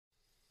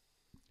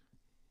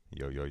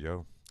Yo, yo,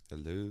 yo.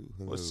 Hello,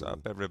 What's hello.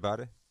 up,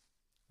 everybody?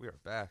 We are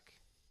back.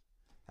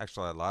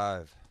 Actually,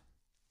 live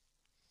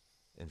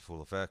in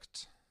full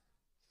effect.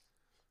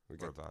 We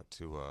We're got about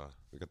to,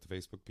 we got the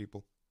Facebook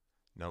people.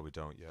 no, we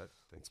don't yet.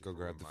 Thank Let's you go for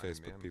grab the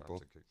reminding me. Facebook I'm people.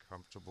 about to get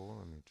comfortable.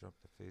 Let me jump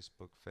the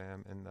Facebook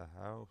fam in the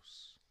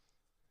house.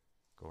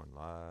 Going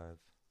live.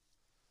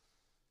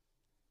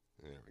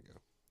 There we go.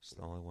 It's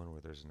the only one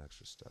where there's an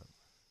extra step.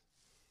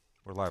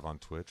 We're live on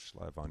Twitch,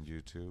 live on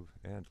YouTube,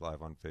 and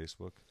live on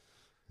Facebook.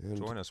 And,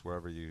 Join us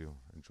wherever you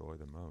enjoy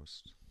the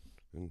most.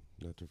 and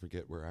not to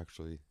forget, we're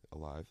actually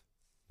alive.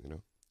 You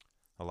know,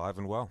 Alive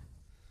and well.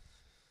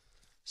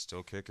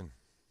 Still kicking.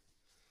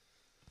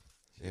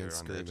 Here and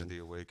on the edge of screaming, the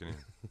awakening.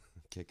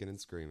 kicking and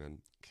screaming.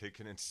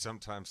 Kicking and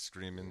sometimes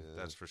screaming, Yeah.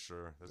 that's for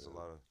sure. There's a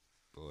lot of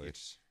Boy,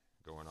 each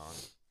going on.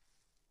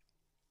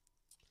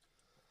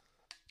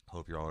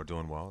 Hope you all are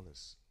doing well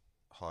this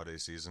holiday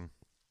season.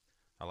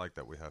 I like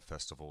that we have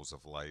festivals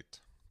of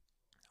light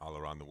all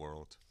around the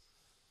world.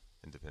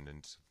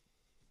 Independent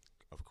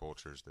of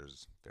cultures,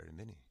 there's very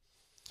many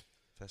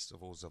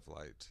festivals of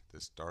light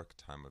this dark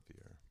time of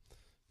year.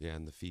 yeah,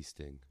 and the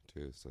feasting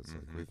too. So it's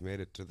like Mhm. we've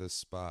made it to this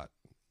spot.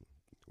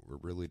 We're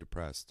really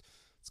depressed.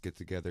 Let's get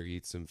together,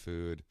 eat some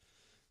food.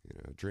 You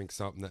know, drink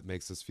something that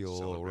makes us feel a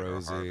little Celebrate our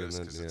rosy, and harvest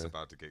then because it's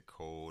about to get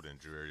cold and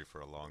dreary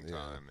for a long Yeah.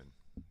 time.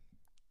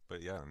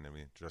 But yeah, and then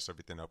we dress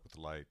everything up with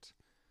light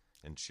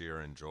and cheer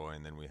and joy,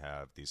 and then we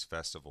have these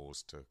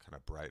festivals to kind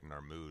of brighten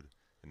our mood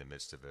in the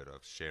midst of it,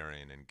 of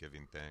sharing and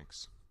giving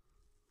thanks,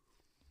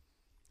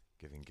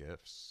 giving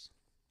gifts.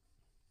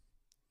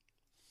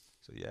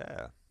 So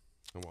yeah,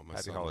 I want my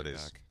happy sunlight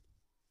holidays. back.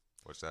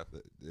 What's that?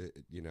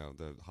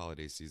 The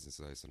holiday season's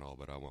nice and all,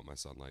 but I want my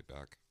sunlight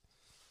back.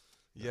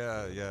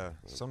 Yeah.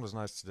 Sun was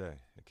nice today.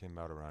 It came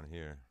out around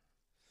here,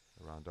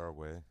 around our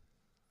way,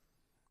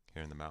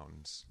 here in the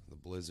mountains The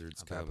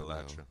blizzard's of coming though.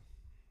 Appalachia.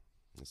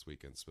 This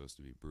weekend's supposed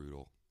to be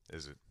brutal.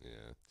 Is it?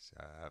 Yeah. See,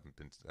 I haven't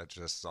been. I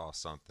just saw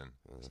something,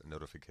 it's a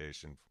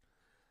notification,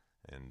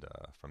 and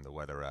from the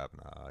weather app.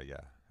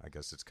 Yeah, I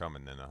guess it's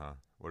coming then.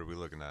 What are we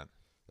looking at?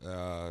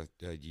 A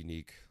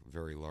unique,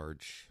 very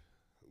large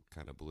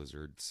kind of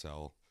blizzard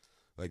cell.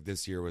 Like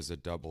this year was a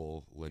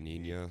double La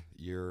Nina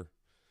year.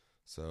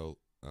 So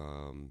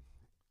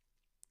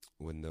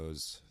when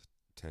those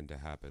tend to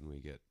happen, we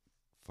get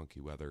funky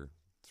weather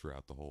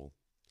throughout the whole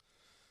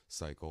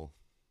cycle.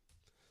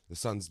 The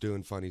sun's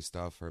doing funny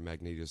stuff. Our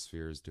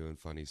magnetosphere is doing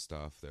funny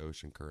stuff. The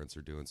ocean currents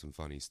are doing some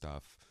funny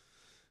stuff.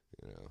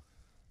 You know,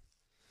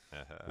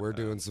 we're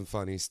doing some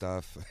funny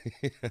stuff.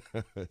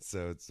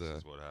 So it's This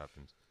is what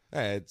happens.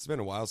 hey, it's been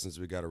a while since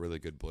we got a really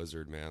good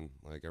blizzard, man.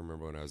 Like I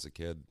remember when I was a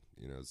kid,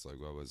 you know, it's like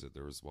what was it?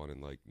 There was one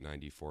in like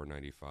 94,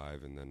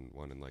 95, and then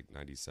one in like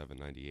 97,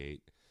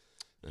 98.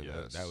 And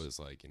Yes. that was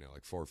like, you know,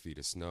 like 4 feet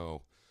of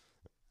snow.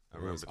 I It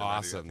remember was the 90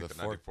 awesome. I think The the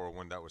four- 94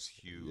 one, that was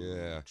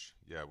huge.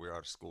 Yeah, we were out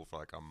of school for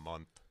like a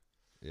month.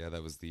 Yeah,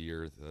 that was the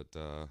year that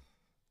I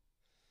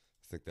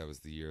think that was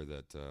the year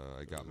that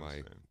I got my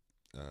It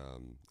was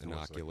like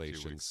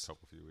inoculations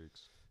couple few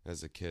weeks.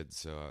 as a kid.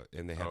 So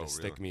and they had Oh, to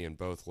stick really? me in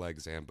both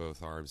legs and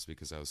both arms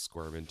because I was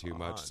squirming too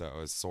much. Fun. So I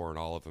was soring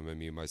all of them. And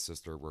me and my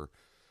sister were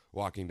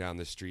walking down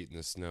the street in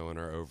the snow in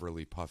our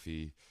overly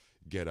puffy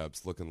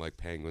get-ups, looking like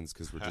penguins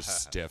because we're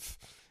just stiff,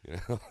 you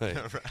know,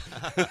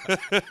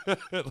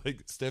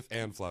 like stiff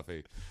and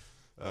fluffy.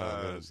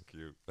 Man. That's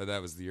cute. But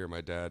that was the year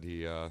my dad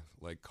he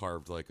like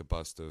carved like a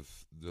bust of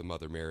the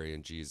Mother Mary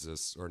and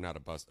Jesus, or not a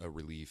bust, a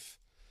relief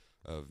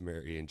of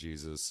Mary and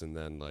Jesus, and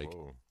then like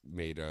Whoa.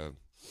 made a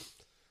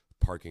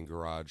parking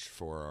garage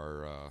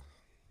for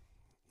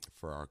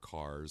our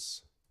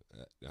cars.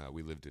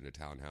 We lived in a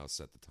townhouse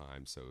at the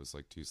time, so it was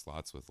like 2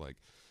 slots with like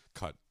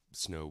cut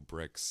snow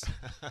bricks,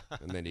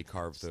 and then he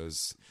carved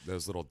those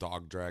little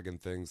dog dragon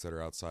things that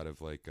are outside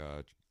of like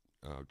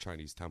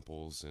Chinese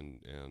temples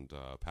and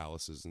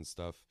palaces and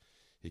stuff.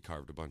 He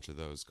carved a bunch of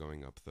those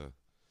going up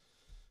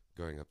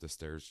the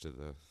stairs to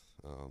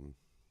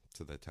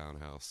the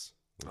townhouse.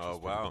 which Oh was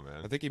pretty wow, cool.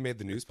 man. I think he made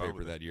the Good fun newspaper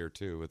with it. that year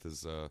too with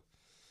his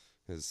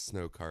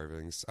snow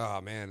carvings.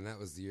 Oh man, and that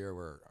was the year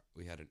where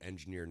we had an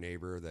engineer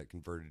neighbor that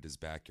converted his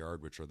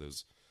backyard, which are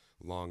those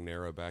long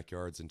narrow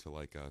backyards, into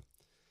like a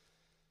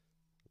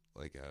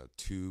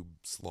tube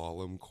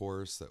slalom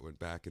course that went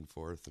back and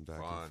forth and back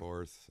Fun. and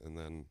forth. And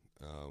then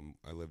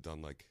I lived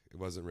on like, it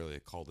wasn't really a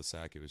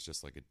cul-de-sac, it was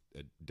just like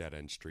a dead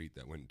end street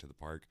that went into the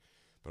park,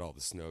 but all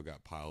the snow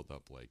got piled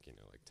up like, you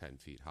know, like 10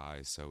 feet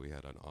high. So we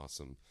had an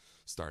awesome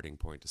starting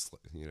point to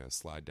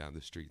slide down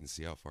the street and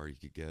see how far you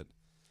could get.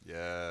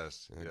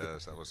 Yes, Yeah, good.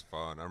 yes, that was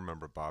fun. I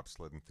remember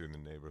bobsledding through the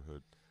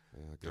neighborhood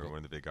Good during old-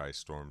 one of the big ice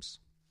storms.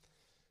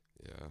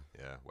 yeah.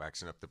 Yeah,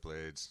 waxing up the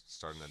blades,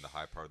 starting in the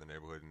high part of the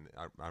neighborhood, and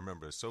I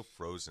remember it was so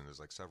frozen. It was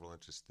like several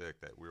inches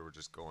thick that we were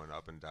just going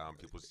up and down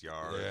people's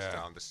yards, Yeah.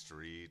 down the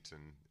street,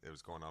 and it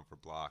was going on for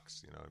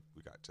blocks. You know,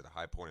 we got to the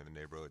high point of the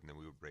neighborhood, and then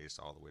we would race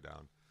all the way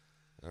down.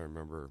 I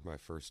remember my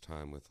first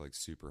time with like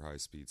super high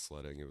speed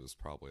sledding. It was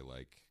probably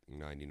like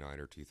 99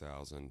 or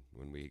 2000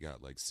 when we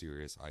got like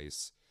serious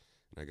ice,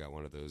 and I got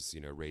one of those, you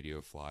know,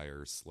 radio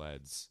flyer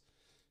sleds,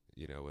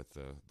 with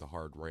the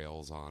hard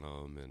rails on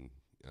them, and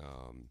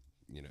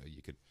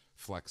you could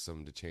flex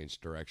them to change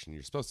direction.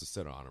 You're supposed to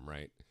sit on them,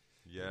 right?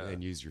 Yeah.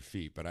 And use your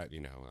feet, but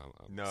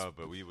No,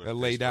 but we would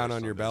lay fish down first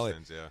on your those belly,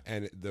 things, yeah.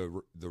 and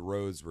the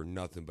roads were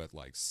nothing but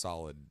like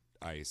solid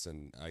ice,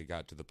 and I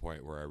got to the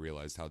point where I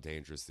realized how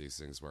dangerous these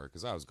things were,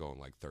 because I was going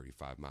like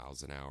 35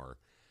 miles an hour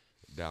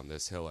down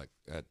this hill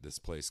at this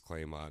place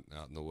Claymont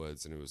out in the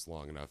woods, and it was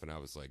long enough, and I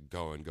was like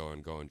going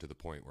to the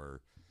point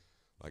where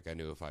like I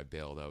knew if I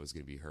bailed I was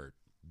gonna be hurt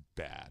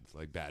bad,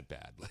 like bad,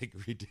 like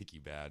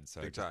ridiculous bad.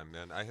 So Big time,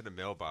 man. I hit a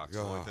mailbox.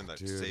 The only thing that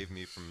saved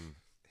me from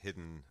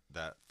hitting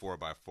that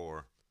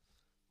 4x4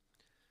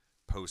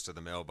 post of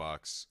the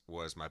mailbox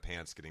was my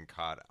pants getting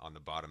caught on the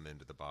bottom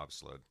end of the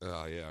bobsled.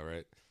 Oh yeah,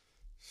 right.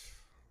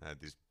 I had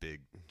these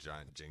big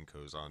giant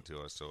Jinkos on too.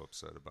 I was so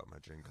upset about my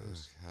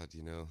Jinkos. Oh,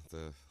 God,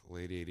 the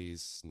late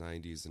 80s,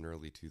 90s, and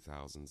early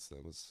 2000s,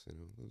 that was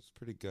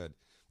pretty good.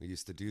 We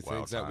used to do Wild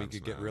things that we times,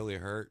 could get man. really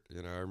hurt.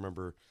 I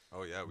remember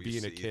Oh yeah, we being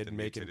used a to kid eat the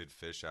making mutated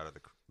fish out of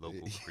the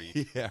local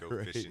creek. yeah, go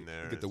right. fishing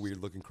there. Get the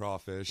weird looking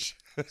crawfish.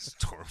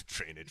 storm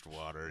drainage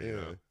water. Yeah. You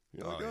know.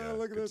 You're like, Oh, yeah,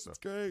 look at good this, stuff. it's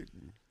great.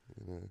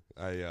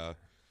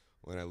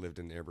 When I lived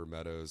in Amber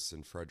Meadows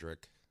in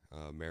Frederick,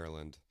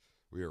 Maryland,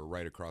 we were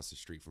right across the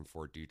street from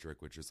Fort Detrick,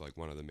 which is like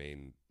one of the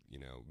main,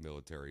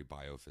 military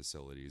bio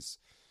facilities.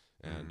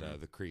 And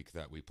the creek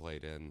that we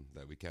played in,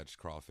 that we catch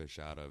crawfish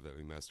out of, that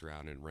we messed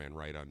around and ran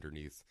right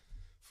underneath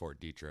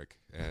Fort Detrick.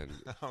 And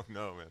Oh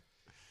no,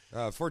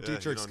 man. Fort Yeah, you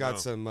Detrick's don't got know.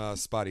 some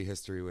spotty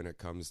history when it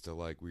comes to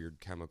like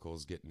weird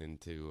chemicals getting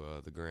into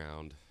the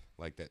ground.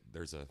 Like that,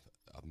 there's a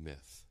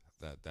myth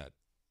that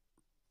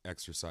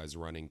exercise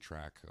running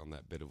track on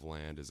that bit of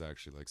land is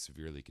actually like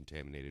severely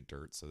contaminated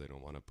dirt, so they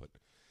don't want to put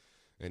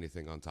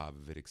anything on top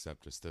of it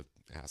except just the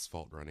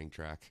asphalt running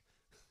track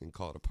and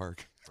call it a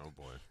park. Oh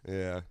boy.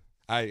 Yeah,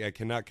 I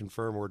cannot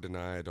confirm or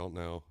deny. I don't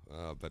know,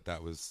 but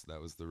that was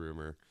the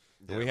rumor.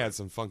 And we Yeah, had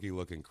some funky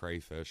looking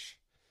crayfish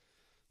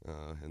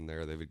in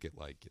there. They would get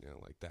like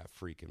that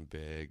freaking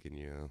big,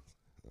 and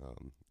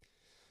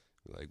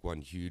like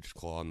one huge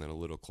claw and then a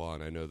little claw.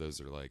 And I know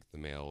those are like the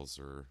males,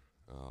 or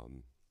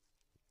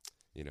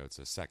it's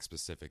a sex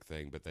specific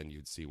thing. But then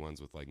you'd see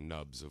ones with like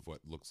nubs of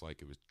what looks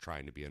like it was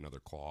trying to be another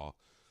claw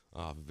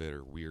off of it,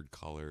 or weird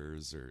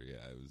colors, or it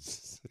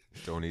was.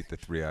 Don't eat the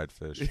three-eyed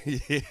fish.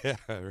 Yeah,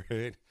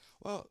 right.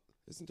 Well,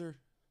 isn't there?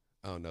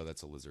 Oh no,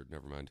 that's a lizard.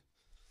 Never mind.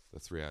 The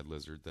three-eyed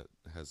lizard that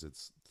has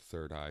its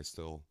third eye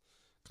still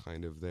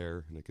kind of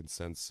there, and it can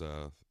sense,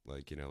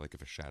 like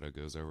if a shadow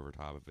goes over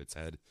top of its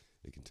head,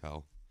 it can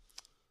tell.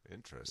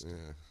 Interesting.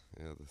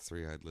 Yeah, the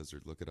three-eyed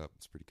lizard. Look it up.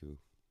 It's pretty cool.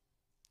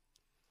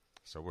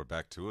 So we're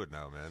back to it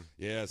now, man.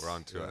 Yes, We're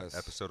on to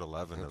episode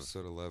 11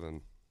 Episode 11.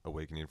 of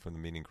Awakening from the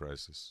Meaning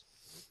Crisis.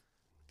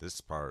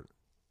 This part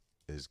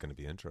is going to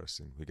be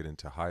interesting. We get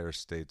into higher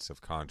states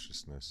of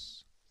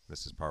consciousness.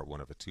 This is part one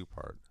of a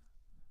two-part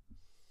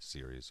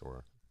series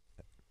or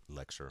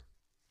lecture,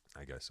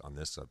 I guess, on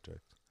this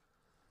subject.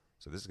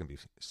 So this is going to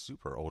be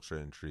super ultra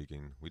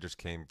intriguing. We just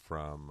came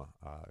from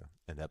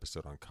an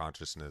episode on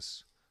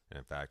consciousness. And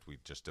in fact, we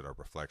just did our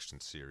reflection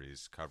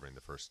series covering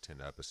the first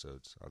 10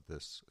 episodes of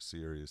this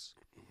series.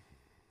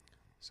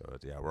 So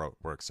yeah,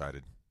 we're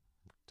excited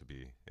to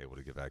be able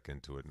to get back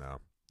into it now.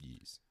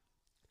 Yes.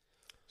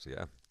 So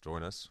yeah,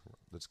 join us.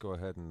 Let's go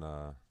ahead and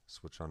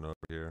switch on over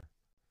here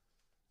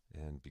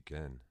and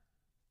begin.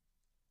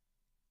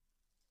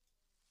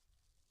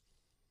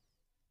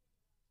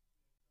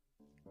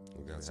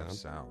 We We got have sound.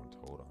 sound.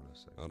 Hold on a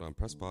second. Hold on.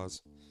 Press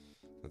pause.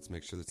 Let's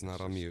make sure that's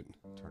not on mute.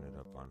 Turn it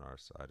up on our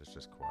side. It's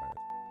just quiet.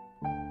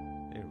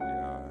 Here we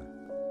are.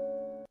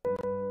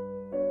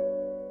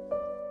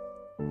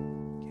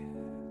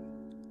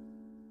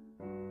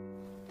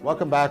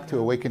 Welcome back to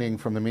Awakening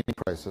from the Meaning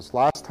Crisis.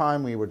 Last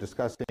time we were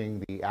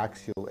discussing the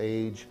axial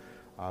age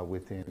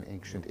within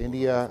ancient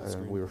India.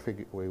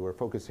 We were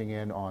focusing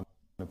in on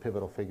the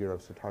pivotal figure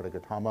of Siddhartha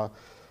Gautama,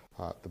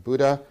 the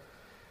Buddha.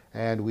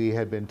 And we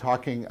had been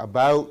talking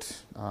about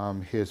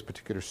his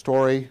particular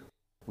story.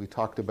 We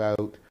talked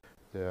about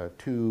the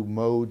two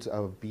modes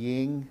of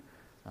being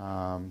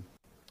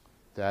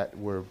that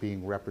were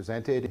being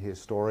represented in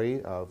his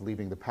story of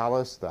leaving the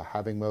palace, the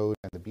having mode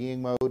and the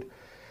being mode.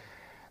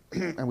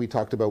 And we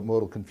talked about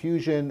modal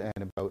confusion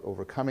and about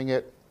overcoming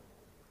it.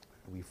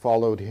 We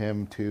followed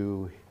him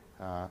to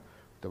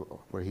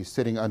where he's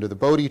sitting under the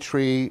Bodhi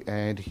tree,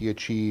 and he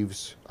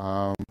achieves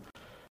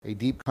a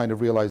deep kind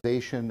of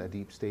realization, a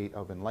deep state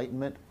of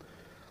enlightenment.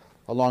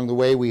 Along the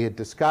way, we had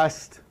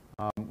discussed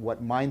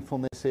what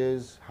mindfulness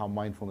is, how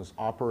mindfulness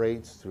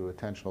operates through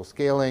attentional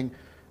scaling,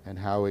 and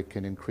how it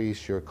can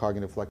increase your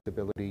cognitive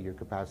flexibility, your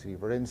capacity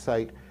for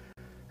insight.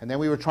 And then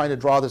we were trying to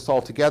draw this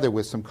all together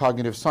with some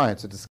cognitive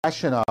science, a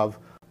discussion of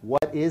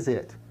what is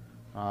it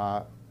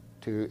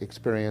to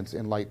experience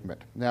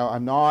enlightenment. Now,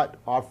 I'm not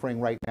offering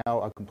right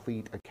now a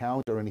complete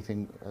account or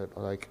anything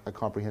like a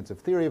comprehensive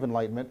theory of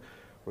enlightenment.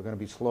 We're going to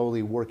be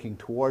slowly working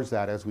towards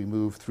that as we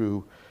move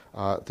through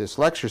this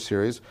lecture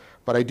series.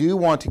 But I do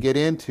want to get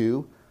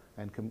into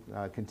and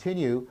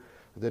continue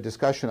the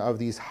discussion of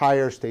these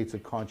higher states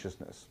of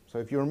consciousness. So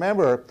if you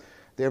remember,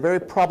 they're very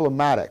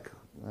problematic,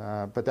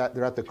 but that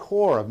they're at the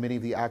core of many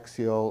of the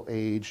axial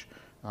age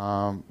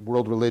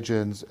world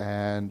religions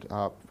and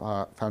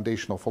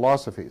foundational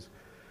philosophies.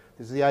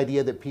 This is the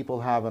idea that people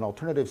have an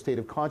alternative state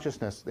of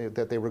consciousness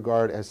that they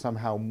regard as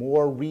somehow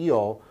more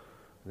real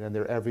than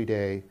their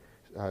everyday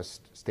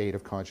state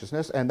of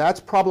consciousness. And that's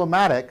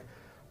problematic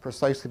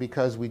precisely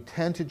because we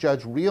tend to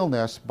judge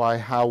realness by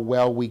how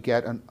well we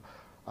get an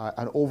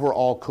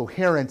overall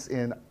coherence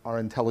in our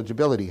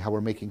intelligibility, how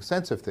we're making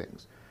sense of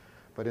things.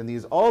 But in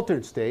these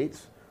altered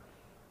states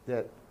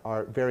that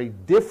are very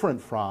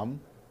different from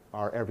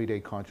our everyday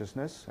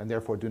consciousness and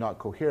therefore do not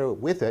cohere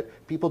with it,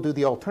 people do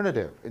the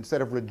alternative.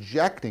 Instead of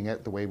rejecting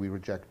it the way we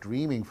reject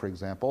dreaming, for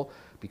example,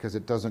 because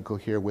it doesn't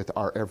cohere with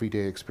our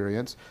everyday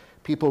experience,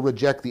 people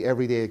reject the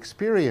everyday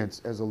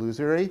experience as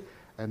illusory,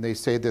 and they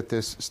say that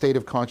this state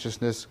of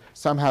consciousness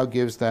somehow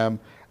gives them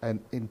an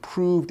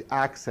improved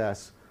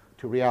access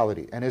to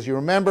reality. And as you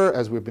remember,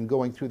 as we've been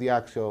going through the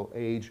axial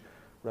age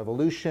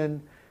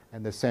revolution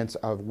and the sense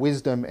of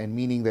wisdom and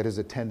meaning that is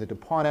attendant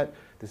upon it,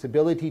 this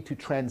ability to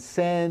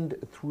transcend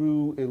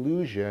through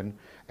illusion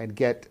and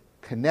get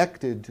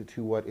connected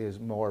to what is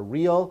more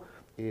real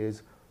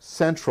is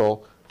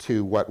central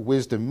to what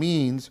wisdom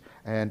means,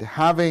 and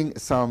having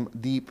some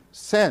deep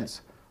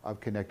sense of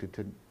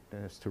connectedness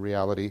to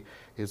reality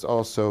is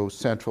also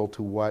central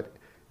to what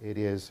it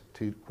is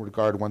to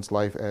regard one's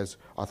life as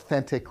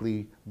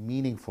authentically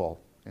meaningful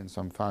in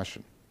some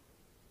fashion.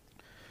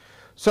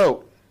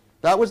 So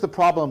that was the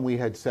problem we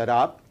had set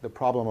up, the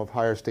problem of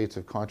higher states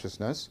of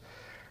consciousness.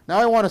 Now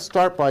I want to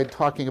start by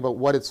talking about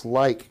what it's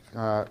like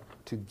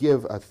to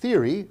give a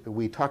theory.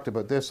 We talked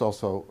about this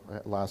also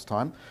last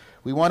time.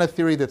 We want a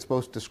theory that's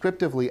both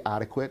descriptively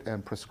adequate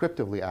and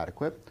prescriptively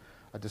adequate.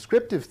 A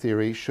descriptive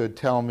theory should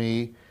tell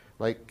me,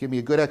 give me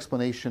a good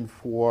explanation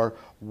for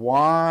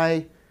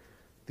why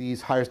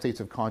these higher states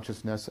of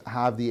consciousness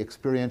have the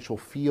experiential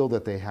feel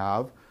that they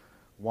have,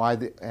 why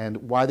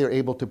they're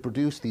able to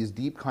produce these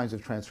deep kinds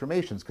of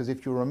transformations. Because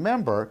if you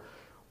remember,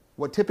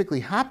 what typically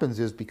happens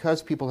is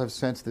because people have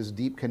sensed this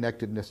deep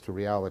connectedness to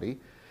reality,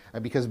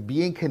 and because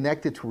being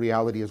connected to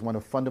reality is one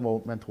of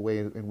fundamental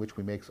ways in which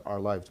we make our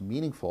lives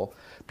meaningful,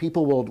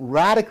 people will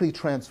radically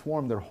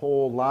transform their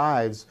whole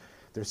lives,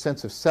 their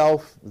sense of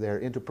self, their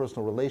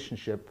interpersonal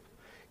relationship,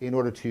 in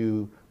order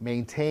to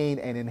maintain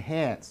and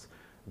enhance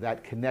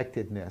that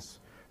connectedness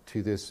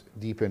to this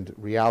deepened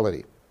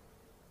reality.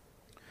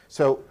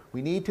 So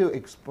we need to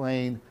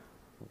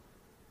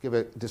give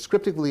a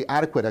descriptively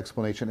adequate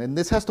explanation, and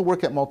this has to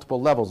work at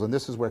multiple levels, and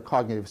this is where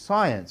cognitive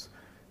science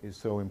is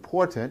so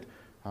important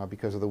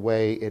because of the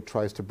way it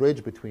tries to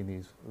bridge between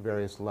these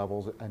various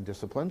levels and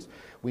disciplines.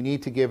 We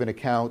need to give an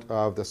account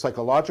of the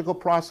psychological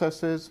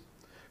processes,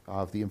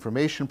 of the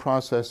information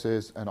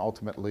processes, and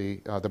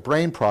ultimately the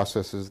brain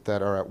processes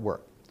that are at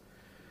work.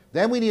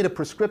 Then we need a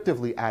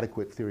prescriptively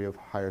adequate theory of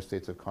higher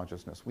states of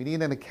consciousness. We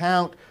need an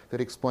account that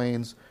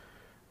explains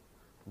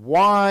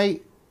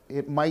why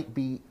it might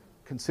be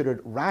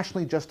considered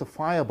rationally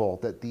justifiable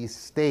that these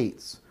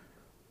states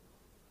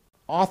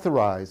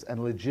authorize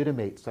and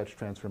legitimate such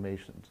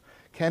transformations.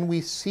 Can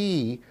we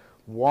see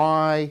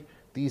why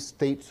these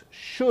states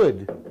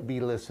should be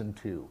listened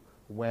to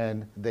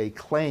when they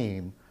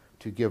claim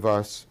to give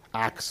us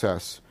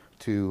access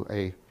to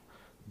a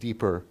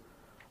deeper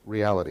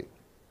reality?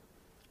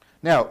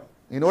 Now,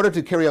 in order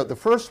to carry out the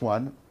first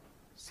one,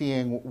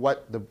 seeing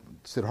what the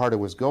Siddhartha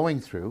was going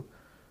through,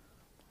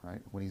 right,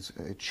 when he's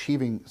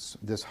achieving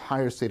this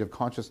higher state of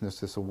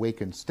consciousness, this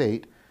awakened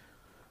state,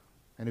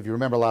 and if you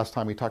remember last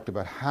time we talked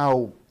about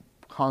how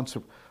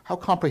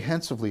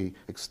comprehensively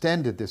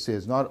extended this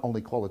is, not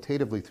only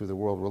qualitatively through the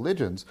world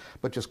religions,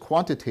 but just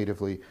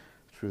quantitatively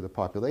through the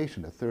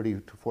population. 30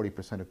 to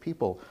 40% of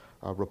people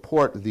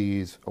report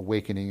these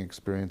awakening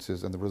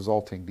experiences and the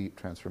resulting deep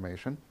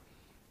transformation.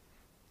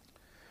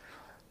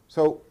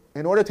 So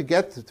in order to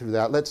get through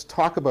that, let's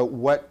talk about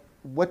what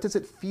does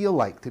it feel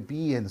like to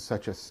be in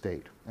such a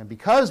state? And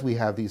because we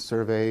have these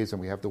surveys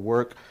and we have the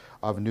work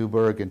of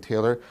Newberg and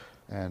Taylor,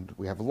 and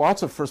we have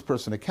lots of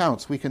first-person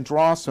accounts, we can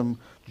draw some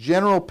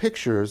general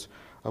pictures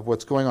of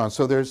what's going on.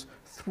 So there's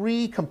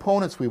three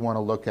components we want to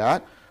look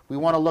at. We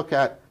want to look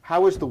at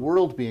how is the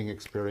world being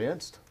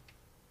experienced?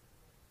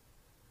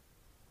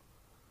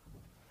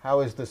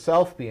 How is the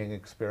self being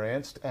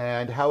experienced?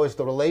 And how is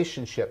the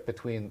relationship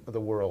between the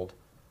world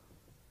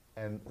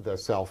and the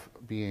self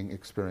being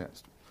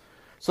experienced?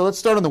 So let's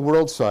start on the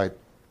world side.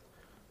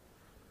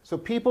 So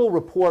people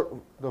report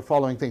the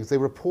following things. They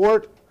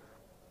report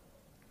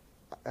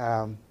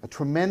a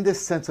tremendous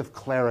sense of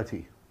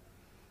clarity.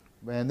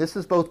 And this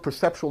is both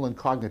perceptual and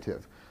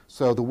cognitive.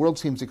 So the world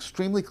seems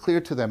extremely clear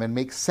to them and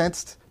makes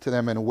sense to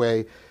them in a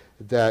way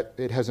that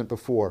it hasn't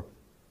before.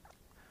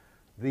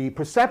 The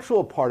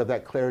perceptual part of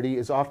that clarity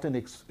is often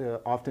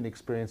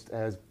experienced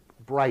as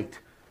bright.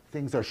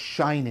 Things are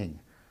shining.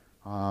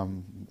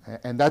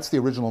 And that's the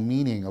original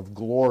meaning of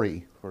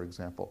glory, for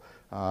example.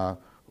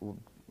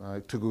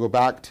 To go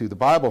back to the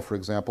Bible, for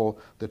example,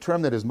 the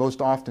term that is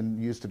most often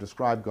used to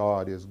describe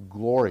God is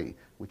glory,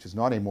 which is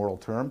not a moral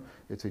term.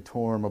 It's a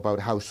term about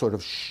how sort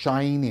of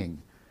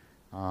shining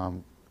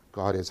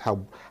God is,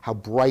 how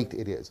bright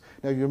it is.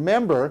 Now, you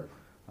remember,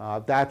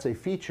 that's a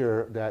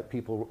feature that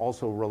people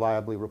also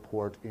reliably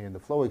report in the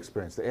flow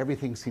experience, that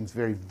everything seems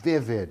very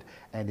vivid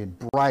and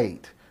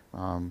bright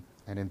and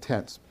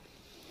intense.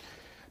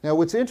 Now,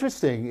 what's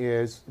interesting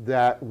is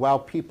that while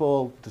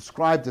people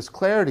describe this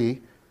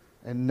clarity,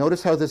 and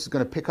notice how this is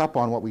going to pick up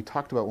on what we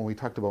talked about when we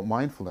talked about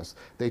mindfulness.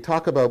 They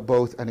talk about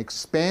both an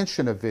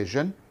expansion of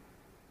vision,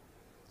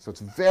 so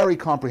it's very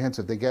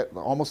comprehensive. They get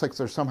almost like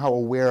they're somehow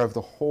aware of the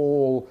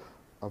whole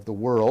of the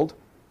world,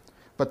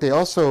 but they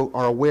also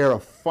are aware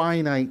of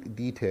finite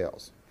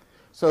details.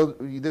 So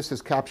this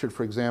is captured,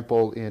 for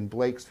example, in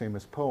Blake's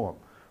famous poem,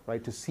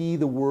 right? To see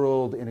the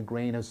world in a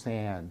grain of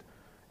sand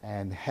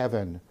and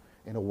heaven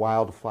in a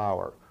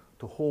wildflower,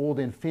 to hold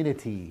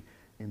infinity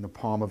in the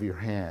palm of your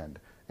hand,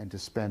 and to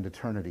spend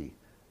eternity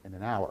in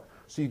an hour.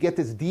 So you get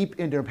this deep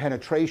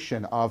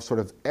interpenetration of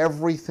sort of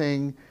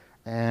everything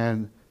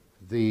and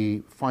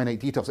the finite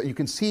details. And you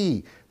can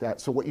see that,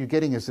 so what you're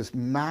getting is this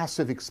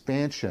massive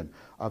expansion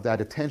of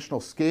that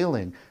attentional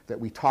scaling that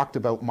we talked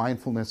about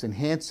mindfulness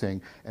enhancing,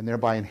 and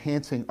thereby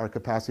enhancing our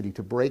capacity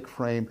to break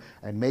frame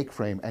and make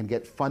frame and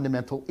get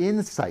fundamental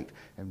insight.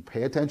 And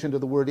pay attention to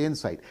the word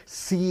insight,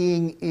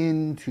 seeing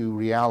into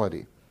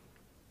reality.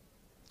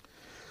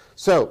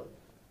 So,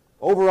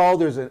 overall,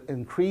 there's an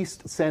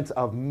increased sense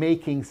of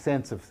making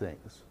sense of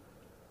things,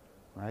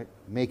 right?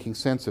 Making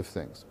sense of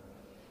things.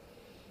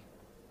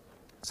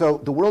 So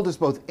the world is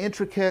both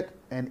intricate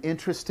and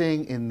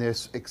interesting in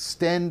this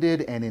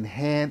extended and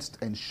enhanced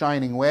and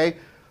shining way.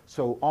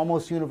 So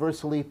almost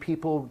universally,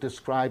 people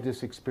describe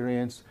this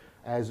experience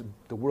as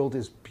the world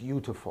is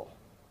beautiful.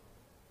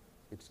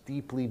 It's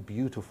deeply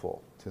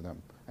beautiful to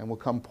them. And we'll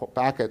come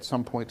back at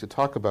some point to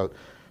talk about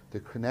the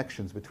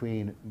connections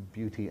between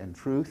beauty and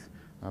truth.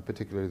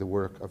 Particularly the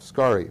work of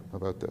Scarry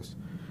about this.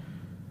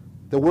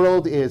 The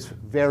world is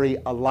very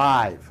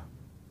alive.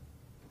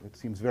 It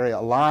seems very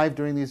alive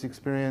during these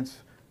experiences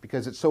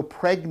because it's so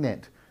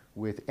pregnant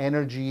with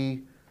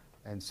energy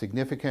and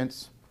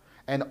significance.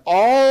 And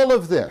all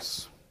of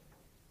this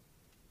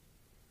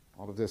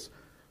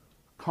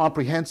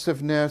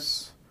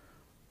comprehensiveness,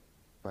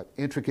 but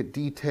intricate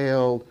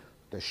detail,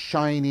 the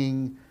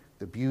shining,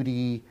 the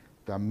beauty,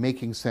 the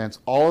making sense,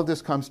 all of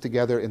this comes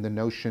together in the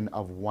notion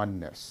of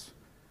oneness.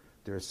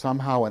 There's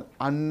somehow an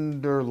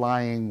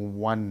underlying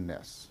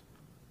oneness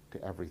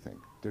to everything.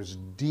 There's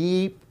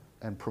deep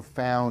and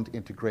profound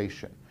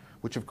integration,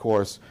 which of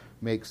course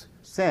makes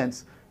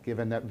sense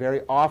given that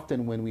very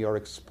often when we are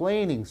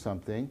explaining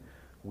something,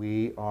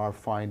 we are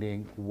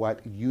finding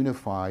what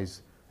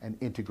unifies and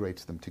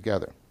integrates them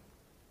together.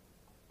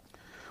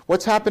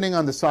 What's happening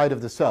on the side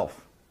of the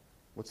self?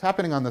 What's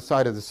happening on the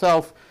side of the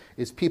self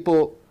is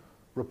people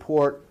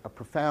report a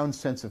profound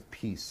sense of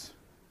peace.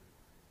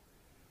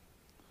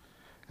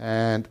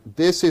 And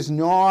this is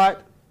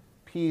not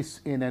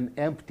peace in an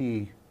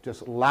empty,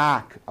 just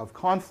lack of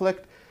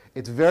conflict.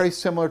 It's very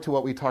similar to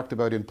what we talked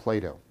about in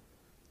Plato.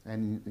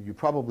 And you're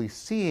probably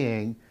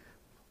seeing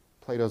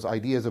Plato's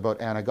ideas about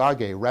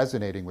anagage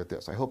resonating with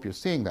this. I hope you're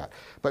seeing that.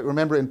 But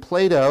remember in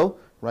Plato,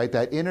 right,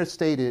 that inner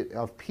state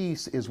of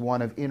peace is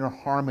one of inner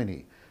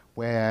harmony,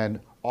 when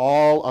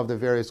all of the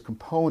various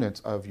components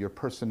of your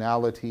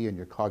personality and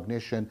your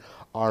cognition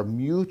are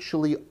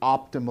mutually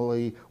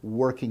optimally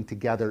working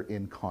together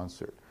in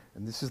concert.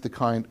 And this is the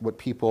kind, what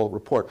people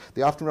report.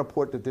 They often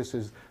report that this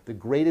is the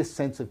greatest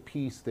sense of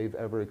peace they've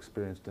ever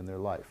experienced in their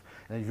life.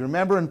 And if you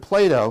remember in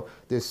Plato,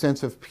 this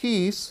sense of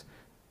peace,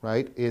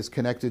 right, is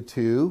connected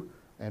to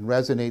and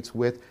resonates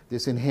with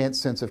this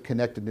enhanced sense of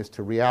connectedness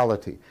to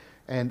reality.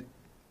 And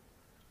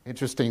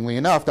interestingly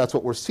enough, that's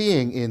what we're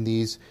seeing in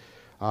these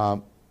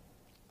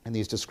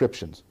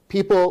descriptions.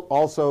 People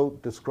also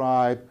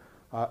describe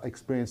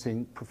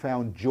experiencing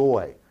profound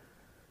joy.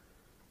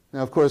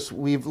 Now, of course,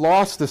 we've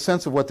lost the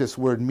sense of what this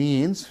word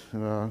means.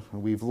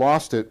 We've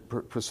lost it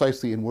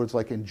precisely in words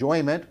like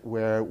enjoyment,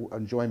 where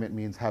enjoyment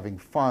means having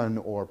fun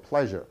or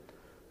pleasure.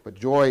 But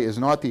joy is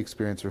not the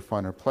experience of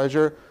fun or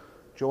pleasure.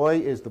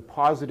 Joy is the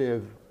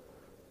positive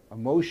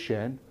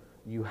emotion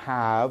you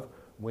have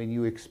when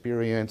you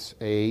experience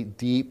a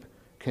deep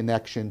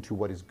connection to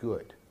what is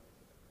good.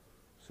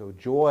 So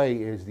joy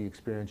is the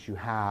experience you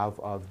have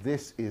of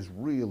this is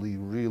really,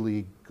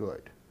 really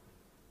good.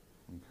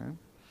 Okay?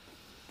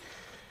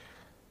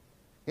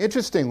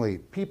 Interestingly,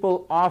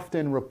 people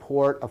often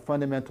report a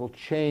fundamental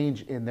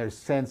change in their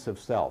sense of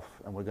self,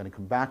 and we're going to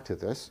come back to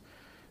this.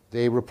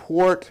 They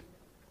report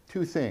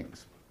two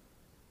things.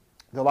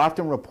 They'll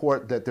often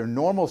report that their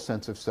normal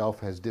sense of self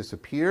has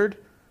disappeared,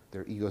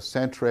 their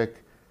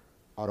egocentric,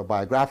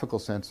 autobiographical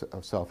sense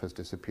of self has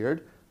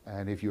disappeared,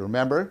 and if you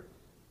remember,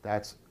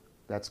 that's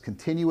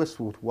continuous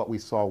with what we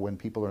saw when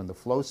people are in the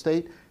flow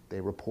state.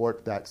 They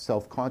report that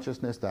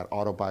self-consciousness, that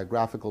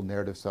autobiographical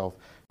narrative self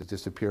is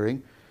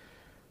disappearing.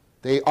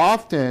 They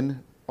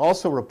often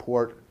also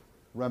report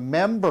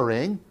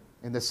remembering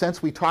in the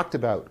sense we talked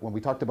about when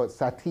we talked about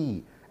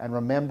sati and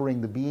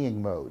remembering the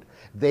being mode.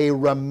 They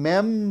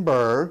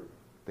remember,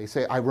 they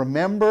say, I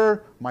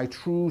remember my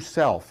true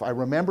self. I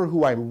remember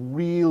who I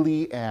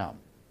really am.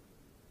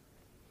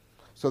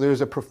 So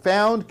there's a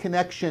profound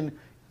connection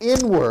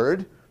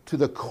inward to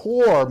the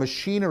core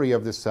machinery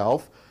of the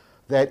self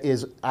that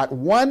is at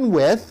one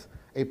with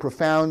a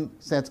profound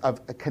sense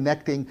of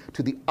connecting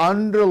to the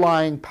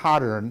underlying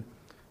pattern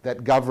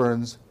that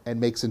governs and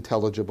makes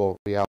intelligible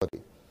reality.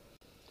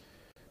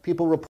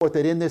 People report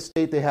that in this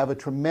state they have a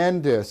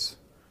tremendous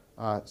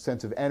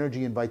sense of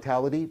energy and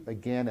vitality,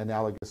 again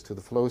analogous to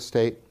the flow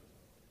state.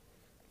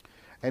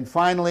 And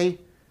finally,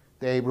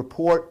 they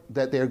report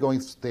that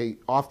they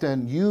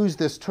often use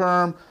this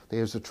term,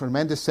 there's a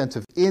tremendous sense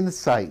of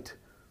insight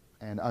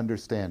and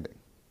understanding.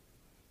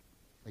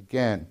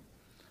 Again,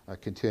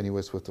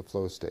 continuous with the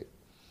flow state.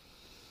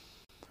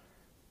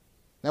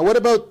 Now what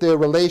about the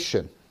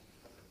relation?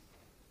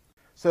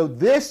 So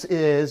this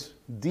is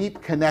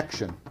deep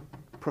connection,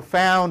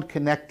 profound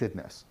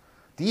connectedness,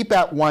 deep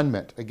at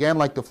one-ment, again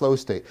like the flow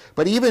state.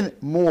 But even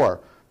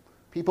more,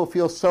 people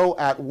feel so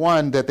at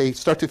one that they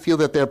start to feel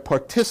that they're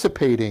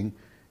participating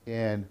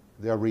in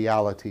their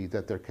reality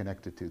that they're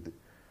connected to.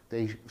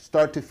 They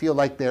start to feel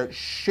like they're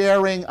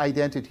sharing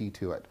identity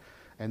to it.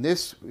 And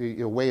this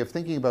way of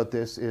thinking about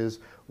this is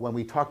when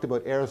we talked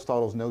about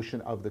Aristotle's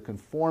notion of the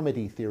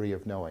conformity theory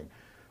of knowing.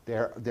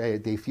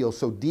 They feel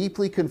so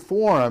deeply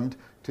conformed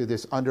to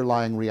this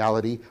underlying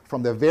reality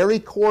from the very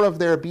core of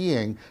their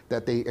being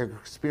that they are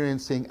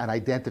experiencing an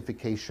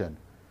identification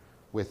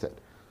with it.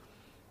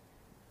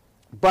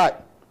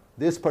 But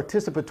this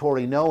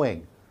participatory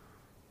knowing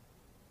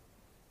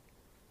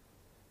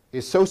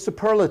is so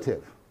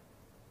superlative,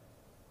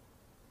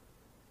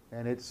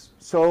 and it's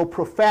so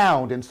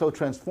profound and so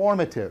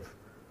transformative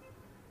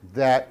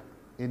that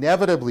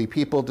inevitably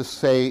people just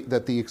say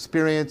that the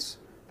experience,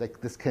 that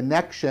this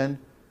connection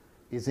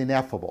is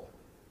ineffable.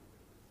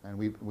 And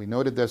we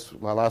noted this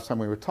last time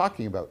we were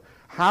talking about.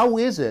 How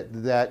is it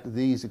that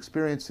these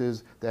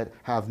experiences that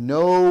have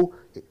no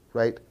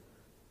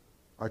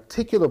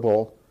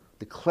articulable,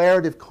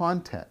 declarative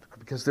content,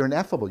 because they're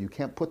ineffable, you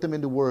can't put them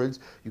into words,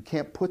 you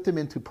can't put them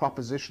into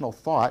propositional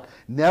thought,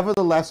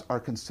 nevertheless are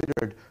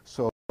considered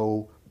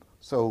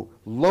so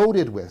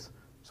loaded with,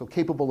 so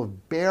capable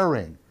of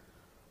bearing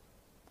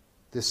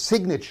the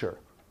signature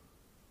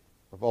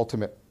of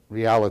ultimate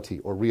reality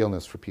or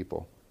realness for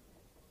people.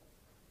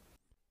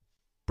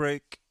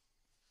 Break.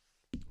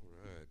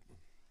 Right.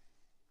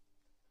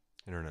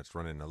 Internet's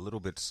running a little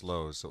bit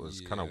slow, so it was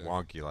kind of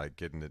wonky, like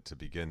getting it to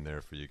begin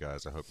there for you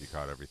guys. I hope you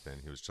caught everything.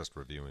 He was just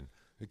reviewing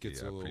It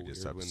gets a the little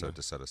previous weird episode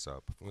to set us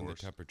up. Of when the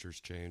course. temperatures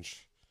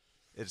change.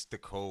 It's the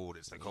cold.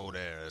 It's the cold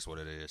air. That's what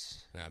it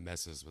is. That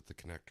messes with the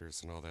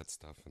connectors and all that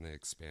stuff, and they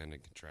expand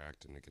and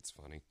contract, and it gets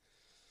funny.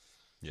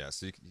 Yeah.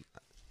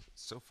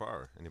 So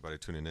far, anybody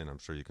tuning in, I'm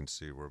sure you can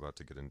see we're about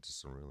to get into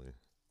some really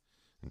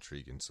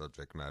intriguing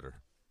subject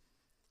matter.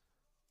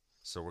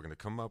 So we're going to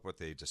come up with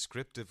a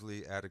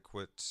descriptively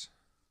adequate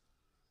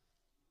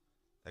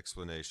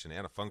explanation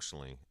and a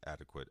functionally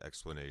adequate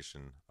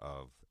explanation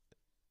of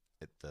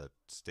the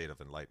state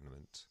of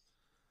enlightenment,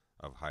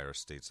 of higher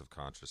states of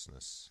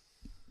consciousness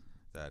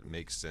that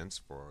makes sense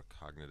for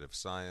cognitive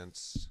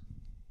science,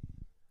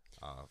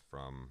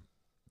 from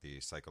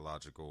the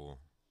psychological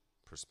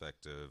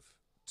perspective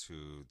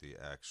to the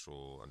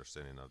actual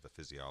understanding of the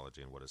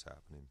physiology and what is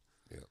happening.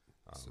 Yeah.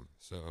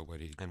 So what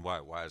he And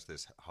why is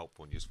this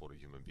helpful and useful to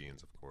human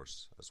beings, of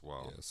course, as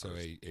well? so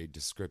a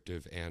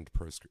descriptive and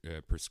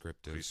prescriptive.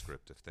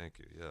 Prescriptive, thank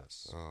you,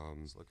 yes. I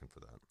was looking for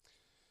that.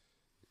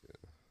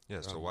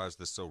 Yeah, so Um, why is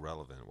this so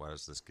relevant? Why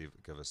does this give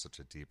us such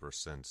a deeper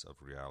sense of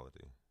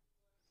reality?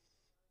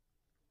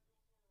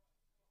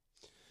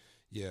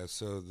 Yeah,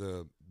 so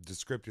the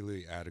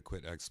descriptively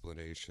adequate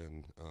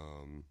explanation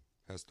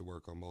has to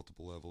work on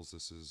multiple levels.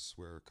 This is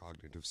where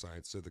cognitive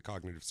science, so the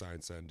cognitive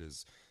science end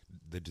is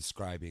the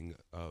describing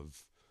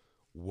of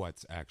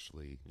what's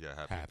actually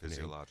happening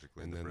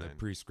physiologically and in the then brain. the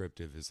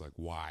prescriptive is like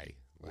why.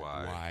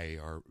 Why?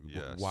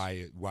 Yes.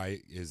 Why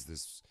is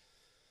this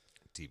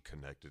Deep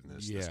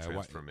connectedness, Yeah, this why-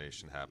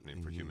 transformation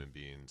happening for Mhm. human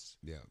beings.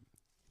 yeah.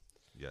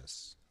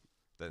 Yes.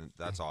 Then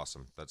that's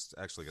awesome. That's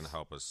actually going to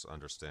help us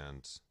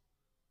understand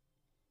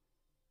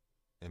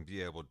and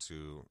be able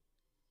to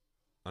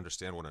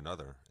understand one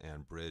another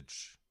and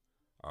bridge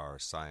our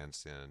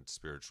science and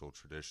spiritual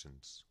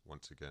traditions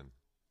once again.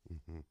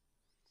 Mm-hmm.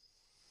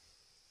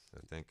 I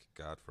thank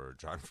God for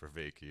John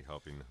Vervaeke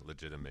helping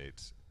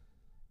legitimate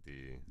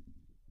the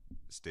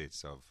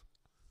states of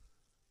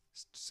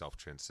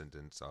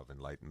self-transcendence, of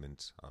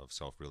enlightenment, of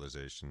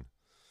self-realization,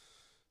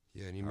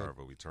 Yeah, and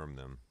however we term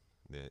them.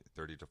 The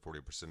 30 to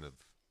 40% of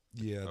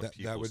that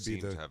people would be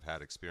seem the to have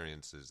had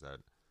experiences that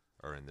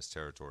are in this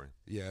territory.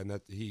 yeah, and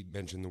that he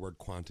mentioned the word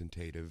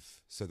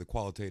quantitative. So the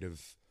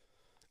qualitative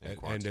And end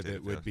of quantitative,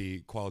 it would yeah. be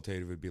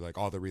qualitative would be like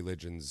all the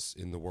religions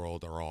in the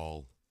world are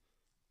all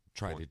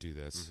trying to do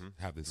this, Mhm.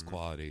 have this Mhm.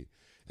 quality,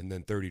 and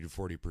then 30 to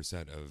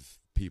 40% of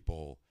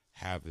people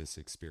have this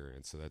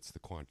experience. So that's the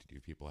quantity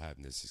of people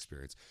having this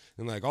experience.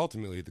 And like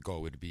ultimately the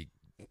goal would be,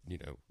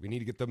 we need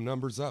to get them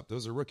numbers up.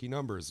 Those are rookie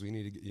numbers. We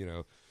need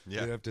to,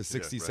 get up to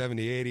 60,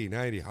 70, 80,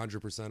 90,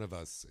 100% of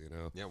us,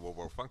 Yeah, well,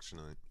 we're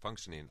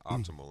functioning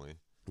optimally.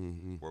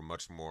 Mm-hmm. We're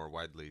much more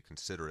widely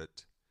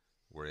considerate.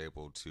 We're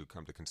able to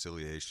come to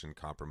conciliation,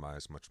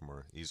 compromise much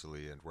more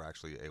easily, and we're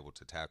actually able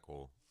to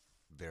tackle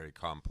very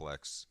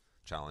complex,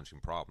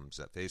 challenging problems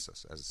that face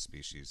us as a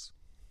species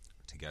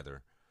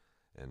together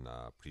in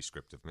a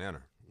prescriptive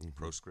manner. Mm-hmm.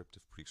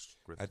 Proscriptive,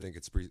 prescriptive? I think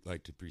it's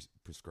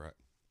prescribe.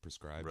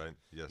 Right,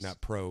 yes.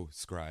 Not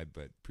proscribe,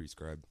 but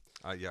prescribe.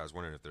 Yeah, I was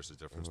wondering if there's a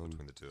difference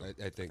between the two.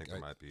 I think there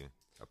might be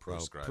a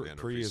proscribe and a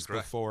pre is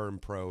prescribe. before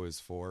and pro is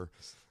for.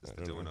 It's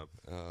the doing up.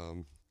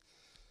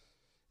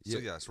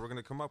 Yeah. So we're going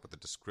to come up with a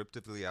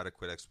descriptively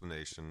adequate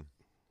explanation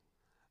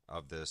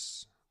of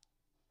this,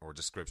 or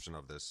description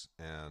of this,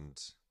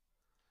 and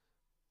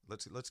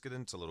let's get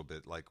into a little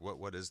bit like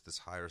what is this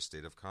higher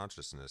state of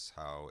consciousness?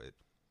 How it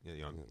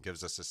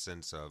gives us a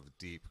sense of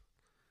deep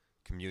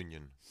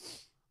communion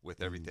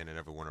with everything and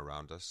everyone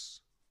around us.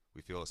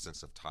 We feel a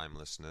sense of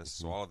timelessness.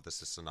 So all of this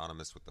is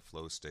synonymous with the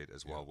flow state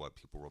as well. What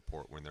people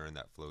report when they're in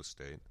that flow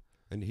state.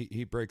 And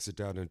he breaks it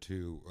down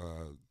into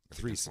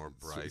three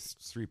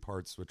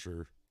parts, which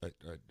are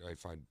I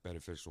find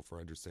beneficial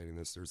for understanding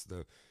this. There's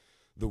the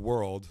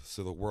world.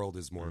 So the world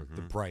is more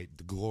the bright,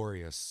 the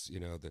glorious,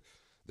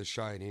 the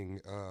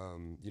shining,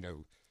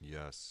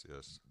 Yes.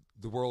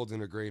 The world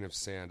in a grain of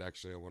sand.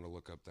 Actually, I want to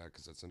look up that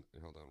because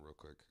hold on real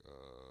quick.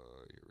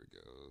 Here we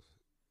go.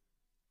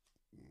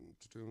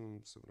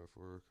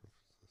 704.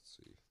 Let's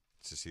see.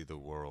 To see the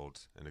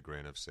world in a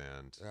grain of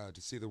sand.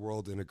 To see the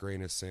world in a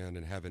grain of sand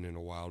and heaven in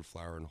a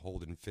wildflower and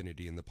hold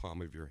infinity in the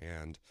palm of your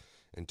hand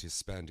and to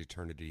spend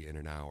eternity in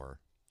an hour.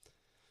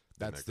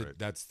 That's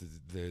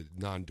the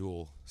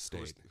non-dual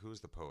state.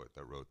 Who's the poet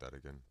that wrote that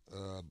again?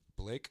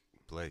 Blake.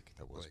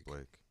 That was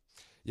Blake.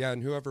 Yeah,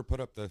 and whoever put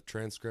up the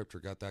transcript or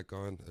got that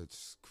going,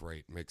 it's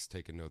great. Makes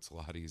taking notes a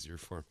lot easier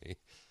for me.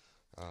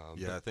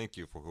 Thank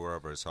you for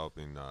whoever is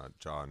helping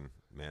John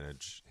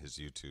manage his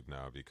YouTube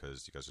now,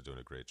 because you guys are doing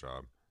a great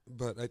job.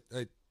 But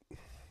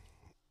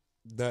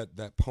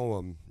that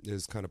poem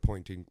is kind of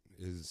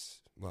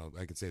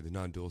I could say the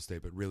non-dual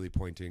state, but really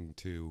pointing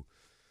to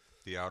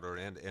the outer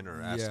and inner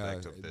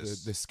aspect of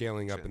this. The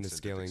scaling up and the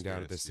scaling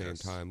down at the same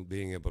time,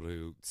 being able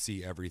to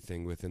see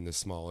everything within the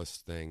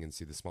smallest thing and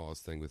see the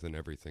smallest thing within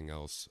everything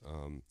else.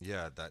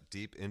 That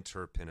deep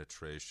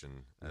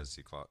interpenetration, as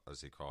he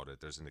called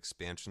it. There's an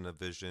expansion of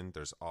vision.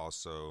 There's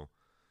also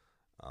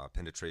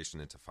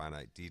penetration into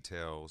finite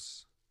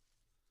details.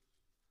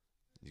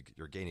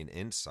 You're gaining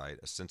insight,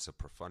 a sense of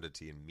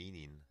profundity and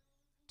meaning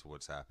to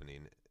what's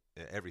happening.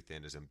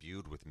 Everything is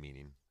imbued with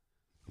meaning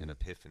and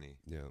epiphany.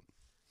 Yeah.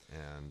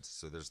 And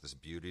so there's this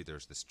beauty,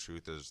 there's this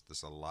truth, there's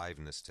this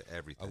aliveness to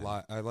everything.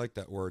 I like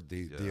that word,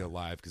 the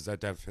alive, because that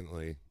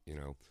definitely,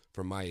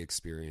 from my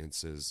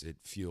experiences, it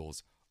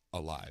feels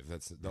alive.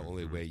 That's the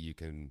only way you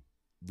can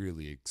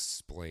really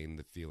explain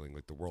the feeling.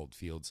 Like the world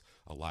feels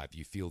alive.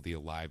 You feel the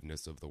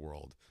aliveness of the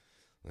world.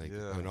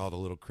 And all the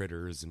little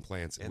critters and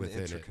plants and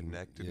within the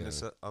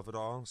interconnectedness of it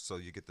all. So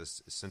you get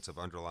this sense of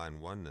underlying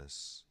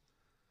oneness.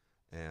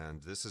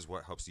 And this is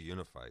what helps you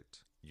unify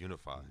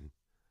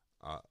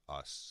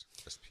us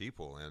as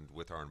people and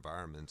with our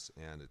environments,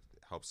 and it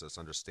helps us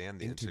understand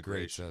the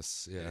integration.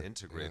 It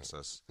integrates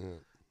us. Yeah.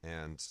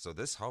 And so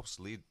this helps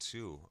lead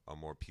to a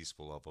more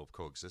peaceful level of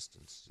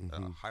coexistence,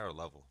 a higher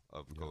level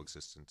of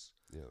coexistence.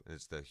 Yeah. And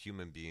it's the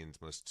human being's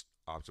most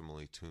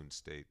optimally tuned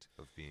state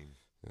of being.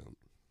 Yeah.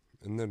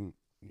 And then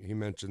he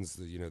mentions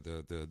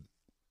the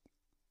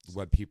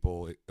what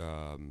people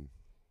I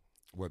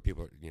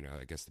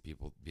guess the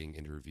people being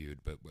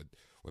interviewed, but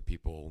what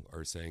people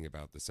are saying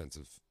about the sense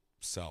of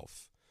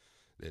self.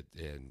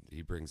 And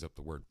he brings up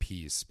the word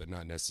peace, but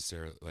not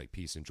necessarily like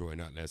peace and joy,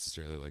 not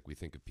necessarily like we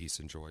think of peace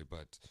and joy,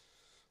 but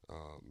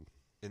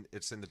and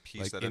it's in the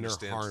peace like that inner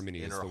understands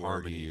harmony is the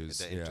word he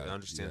used.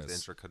 Understands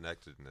the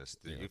interconnectedness,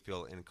 that you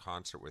feel in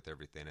concert with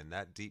everything, and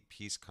that deep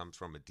peace comes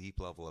from a deep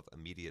level of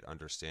immediate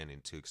understanding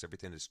too, because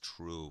everything is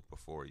true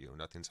before you.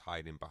 Nothing's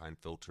hiding behind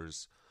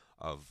filters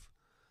of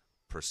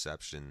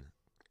perception.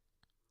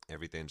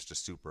 Everything's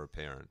just super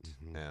apparent,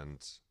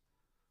 and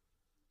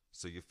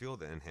so you feel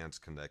the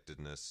enhanced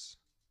connectedness,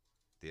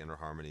 the inner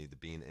harmony, the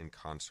being in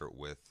concert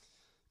with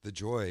the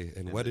joy.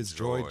 And what is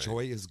joy?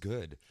 Joy is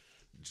good.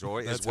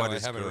 Joy That's is what how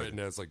is I have good. it written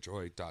as like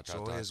joy.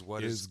 Joy is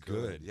what is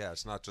good. Yeah,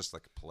 it's not just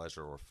like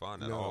pleasure or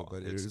fun at all.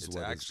 But it's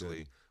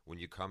actually when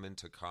you come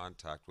into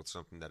contact with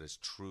something that is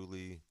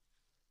truly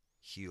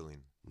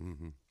healing.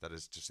 That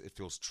is just, it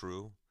feels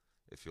true,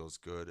 it feels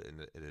good,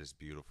 and it is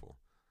beautiful.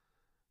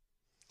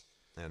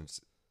 And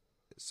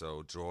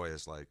so joy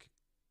is like,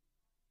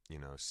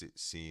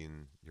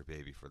 seeing your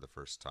baby for the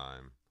first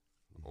time,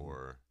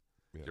 or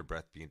your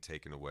breath being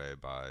taken away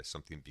by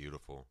something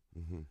beautiful.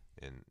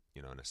 in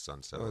in a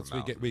sunset. Well, or a it's, we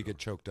mountain get or-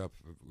 choked up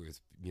with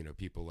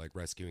people like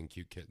rescuing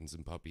cute kittens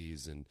and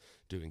puppies and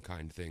doing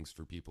kind things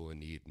for people in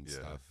need and Yeah,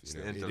 stuff. it's You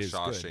the know, end it of is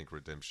Shawshank good.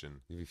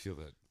 Redemption We feel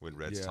that. when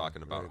Red's Yeah,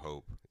 talking about right.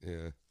 hope.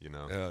 Yeah. You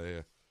know, Oh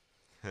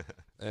yeah.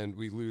 And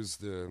we lose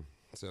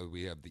so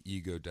we have the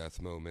ego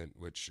death moment,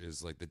 which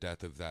is like the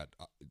death of that.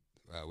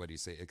 What do you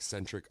say?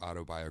 Eccentric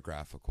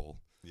autobiographical.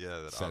 yeah,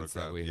 that sense that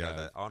autograph, we yeah, have.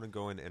 that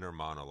ongoing inner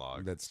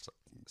monologue. That's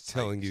psych-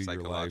 telling you your life,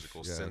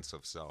 psychological yeah. sense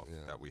of self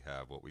Yeah. that we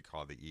have, what we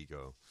call the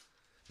ego.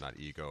 Not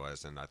ego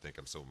as in I think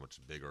I'm so much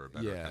bigger or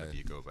better kind of Yeah.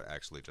 ego, but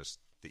actually just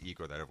the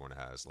ego that everyone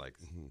has, like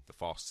the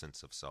false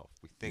sense of self.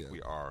 We think Yeah.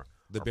 we are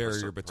The our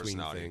barrier between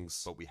personality,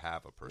 things. but we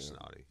have a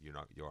personality. You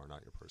are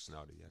not your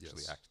personality. You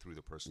actually Yes. act through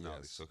the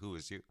personality. Yes. So who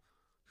is you?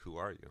 Who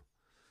are you?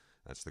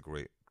 That's the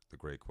great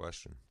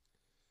question,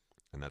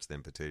 and that's the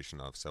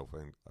invitation of self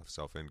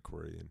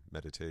inquiry and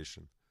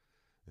meditation,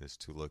 is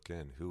to look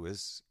in. Who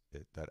is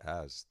it that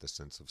has the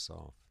sense of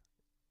self?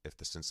 If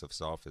the sense of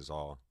self is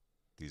all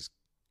these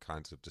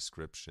kinds of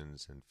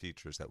descriptions and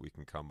features that we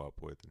can come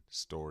up with, and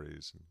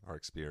stories and our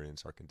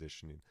experience, our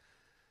conditioning,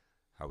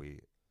 how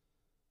we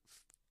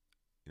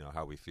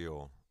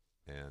feel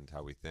and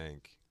how we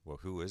think, well,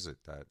 who is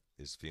it that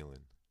is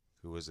feeling?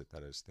 Who is it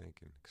that is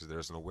thinking? Because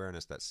there's an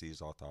awareness that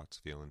sees all thoughts,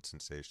 feelings,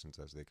 sensations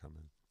as they come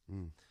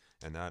in.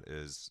 And that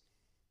is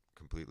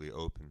completely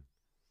open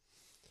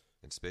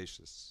and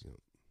spacious. Yep.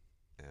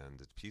 And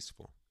it's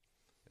peaceful.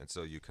 And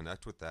so you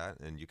connect with that,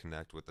 and you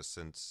connect with a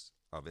sense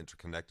of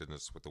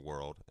interconnectedness with the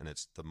world, and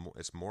it's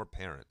more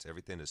apparent.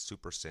 Everything is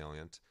super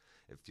salient.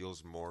 It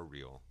feels more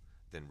real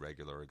than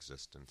regular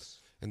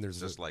existence. And there's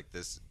Just like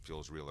this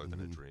feels realer than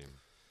a dream.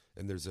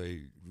 and there's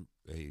a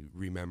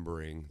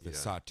remembering, the Yeah. You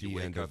sati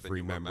wake end up of and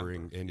you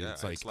remembering, remember. and Yeah,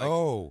 it's like, it's like,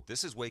 oh,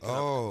 This is waking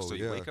Oh, up. So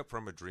you yeah. wake up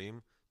from a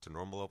dream to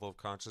normal level of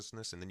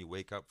consciousness, and then you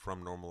wake up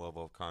from normal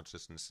level of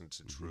consciousness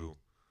into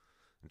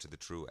the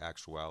true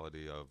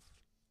actuality of,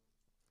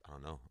 I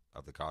don't know,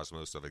 of the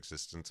cosmos, of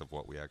existence, of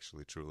what we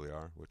actually truly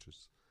are, which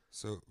is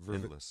so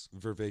endless.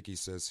 Vervaeke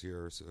says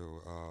here,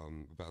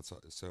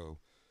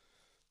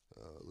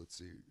 let's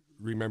see,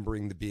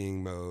 remembering the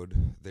being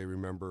mode. They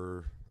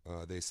remember.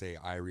 They say,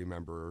 "I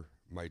remember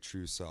my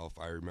true self.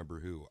 I remember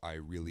who I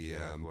really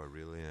am." Who I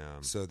really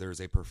am. So there's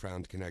a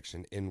profound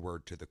connection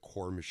inward to the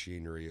core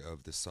machinery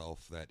of the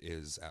self that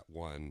is at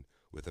one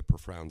with a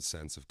profound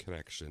sense of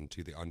connection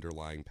to the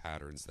underlying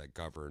patterns that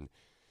govern,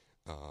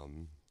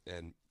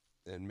 and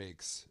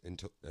makes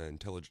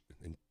intelligent.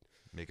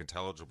 Make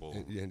intelligible.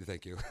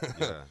 Thank you.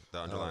 Yeah, the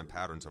underlying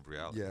patterns of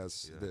reality.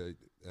 Yes, Yeah.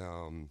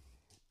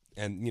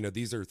 and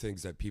these are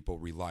things that people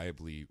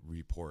reliably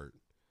report.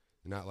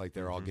 Not like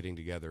they're all getting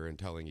together and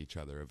telling each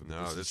other of.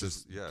 No, this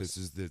is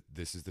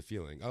the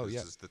feeling. Oh This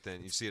yeah, is the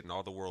thing. You see it in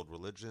all the world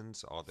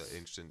religions, all the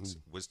ancient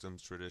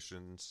wisdoms,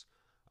 traditions,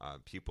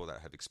 people that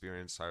have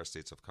experienced higher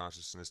states of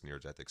consciousness,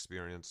 near-death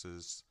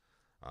experiences,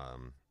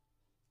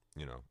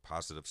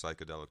 positive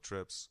psychedelic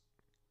trips,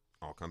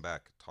 all come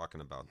back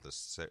talking about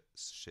this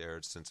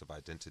shared sense of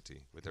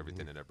identity with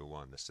everything and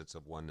everyone, the sense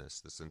of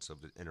oneness, the sense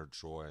of the inner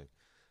joy,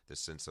 the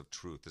sense of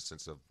truth, the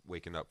sense of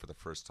waking up for the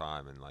first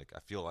time, and like I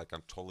feel like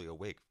I'm totally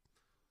awake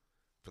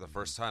for the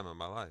first time in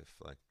my life,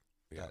 like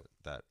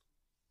that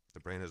the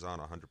brain is on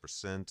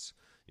 100%,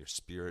 your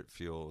spirit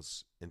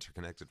feels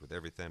interconnected with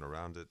everything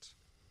around it,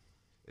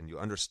 and you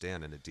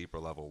understand in a deeper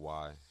level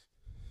why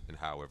and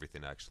how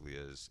everything actually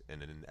is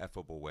in an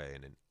ineffable way,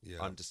 in an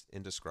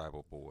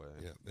indescribable way.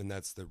 yeah, and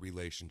that's the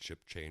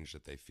relationship change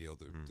that they feel.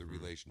 The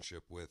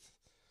relationship with.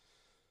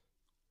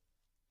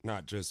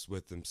 Not just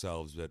with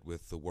themselves, but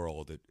with the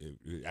world. It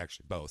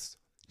actually both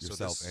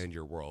yourself and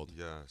your world.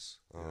 Yes,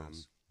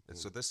 yes. And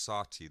so this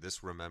sati,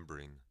 this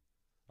remembering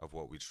of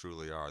what we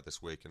truly are,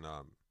 this waking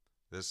up,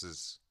 this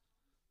is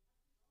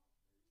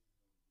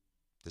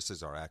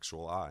our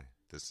actual I.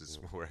 This is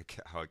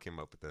how I came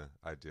up with the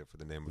idea for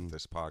the name of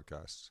this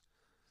podcast,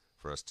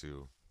 for us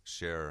to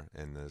share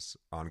in this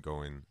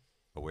ongoing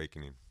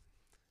awakening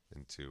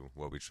into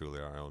what we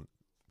truly are.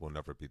 Will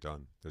never be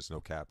done. There's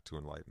no cap to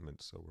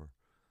enlightenment, so we're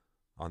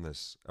on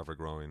this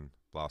ever-growing,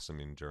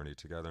 blossoming journey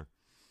together.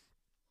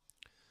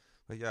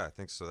 But yeah, I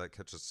think so. That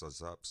catches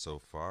us up so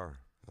far.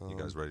 You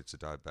guys ready to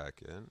dive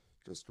back in?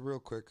 Just real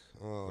quick.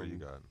 What do you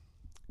got?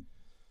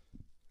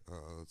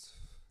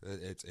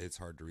 It's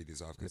hard to read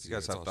these off. If you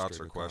guys have thoughts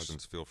or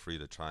questions, feel free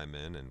to chime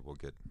in, and we'll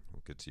get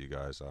to you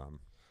guys.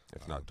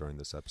 If not during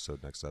this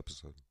episode, next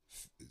episode.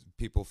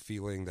 People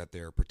feeling that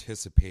they're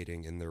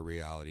participating in their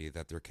reality,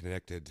 that they're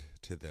connected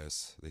to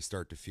this, they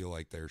start to feel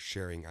like they're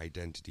sharing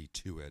identity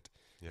to it.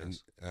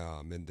 Yes.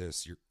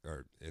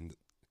 And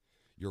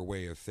your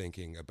way of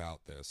thinking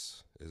about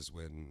this is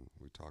when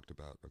we talked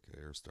about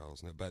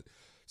Aristotle's. But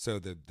so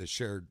the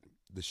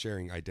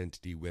sharing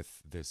identity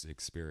with this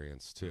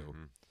experience too.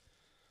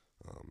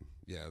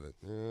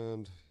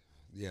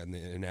 And the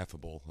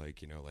ineffable,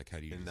 like how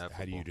do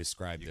you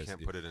describe this? You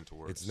can't put it into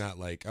words. It's not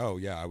like, oh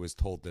yeah, I was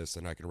told this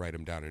and I can write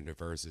them down into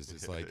verses.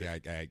 It's like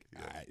I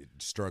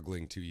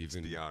struggling to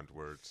even beyond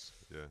words.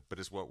 Yeah, but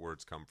it's what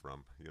words come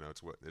from.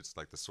 It's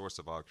like the source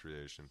of all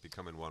creation.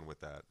 Becoming one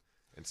with that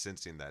and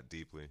sensing that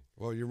deeply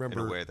Well, you in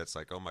remember a way that's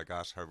like, oh my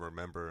gosh, I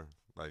remember,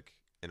 like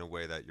in a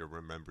way that you're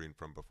remembering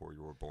from before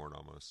you were born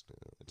almost.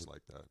 It's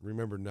like that.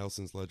 remember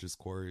Nelson's Ledges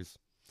Quarries?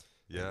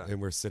 Yeah.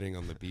 And we're sitting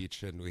on the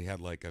beach and we had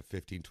like a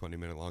 15,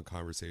 20-minute long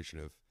conversation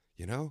of,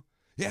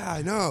 yeah,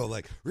 I know.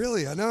 Like,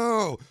 really, I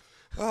know.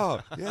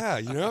 Oh, yeah,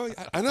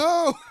 I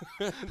know.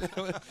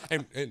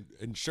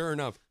 and sure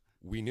enough,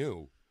 we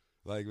knew.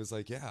 Like, it was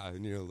like, yeah,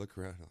 and look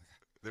around. Like,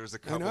 There was a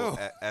couple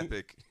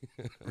epic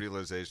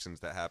realizations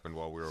that happened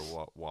while we were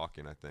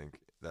walking, I think,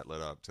 that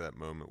led up to that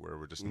moment where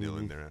we're just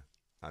kneeling there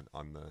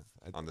on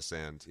the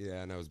sand.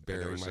 Yeah, and I was it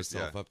burying was just-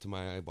 myself yeah. up to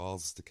my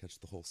eyeballs to catch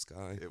the whole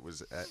sky. It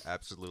was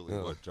absolutely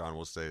Oh. what John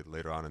will say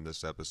later on in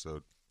this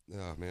episode.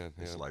 Oh, man.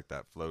 It's Yeah. like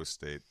that flow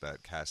state,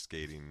 that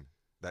cascade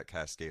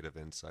of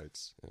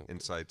insights, Yeah.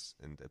 insights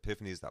and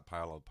epiphanies that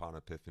pile upon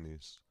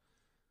epiphanies.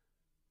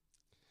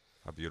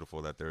 How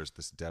beautiful that there's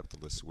this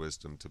depthless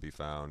wisdom to be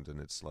found, and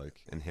it's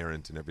like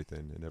inherent in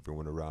everything and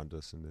everyone around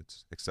us, and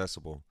it's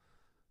accessible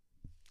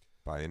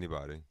by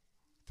anybody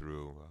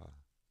through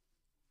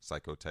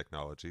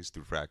psychotechnologies,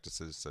 through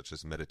practices such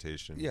as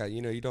meditation, Yeah,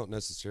 you don't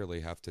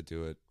necessarily have to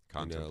do it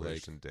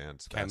contemplation,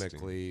 dance, fasting.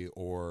 chemically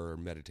or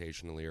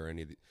meditationally or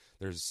any of the,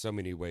 there's so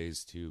many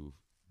ways to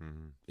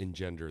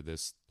engender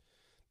this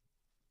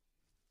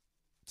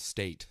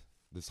state,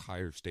 this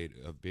higher state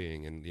of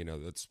being, and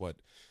that's what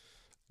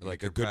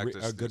like can a good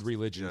practice a good this-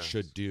 religion yes.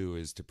 should do,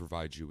 is to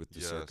provide you with the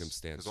Yes,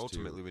 circumstance. because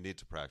ultimately we need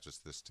to practice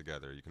this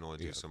together. You can only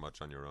do Yeah. so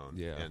much on your own,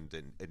 Yeah. and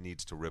it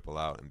needs to ripple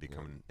out and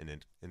become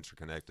an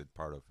interconnected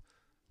part of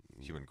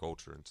human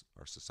culture and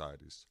our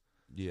societies.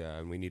 Yeah,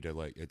 and we need to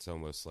it's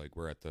almost like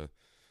we're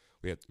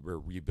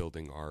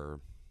rebuilding our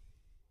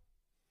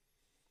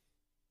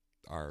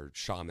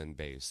shaman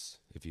base,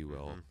 if you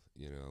will,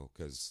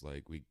 because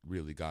we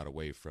really got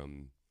away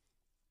from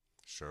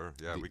Sure,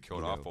 yeah, The- we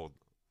killed you off know, all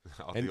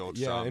and the old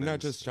yeah, shamans. and not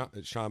just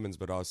shamans,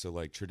 but also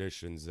like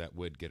traditions that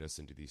would get us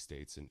into these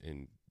states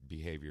and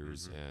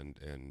behaviors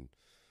and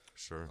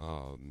Sure,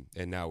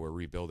 and now we're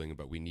rebuilding,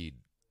 but we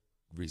need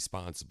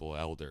responsible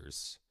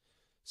elders.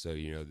 So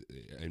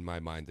in my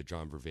mind, the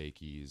John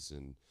Vervaekes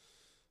and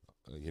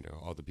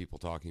all the people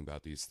talking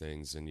about these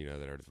things, and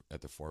that are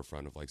at the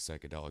forefront of like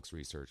psychedelics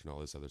research and all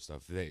this other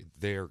stuff,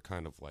 they're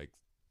kind of like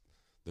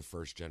the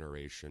first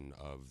generation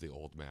of the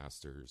old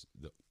masters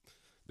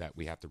that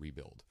we have to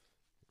rebuild,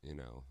 and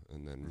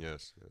then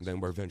yes. then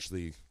we're going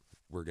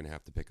to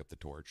have to pick up the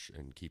torch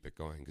and keep it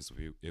going, because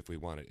if we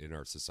want it in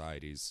our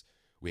societies,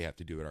 we have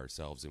to do it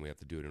ourselves, and we have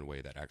to do it in a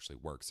way that actually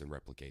works and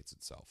replicates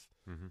itself.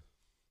 Mm-hmm.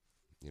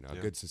 A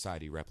good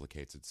society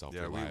replicates itself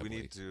Yeah, we reliably.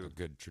 need to- A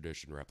good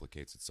tradition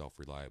replicates itself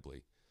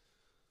reliably.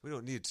 We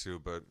don't need to,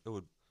 but it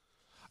would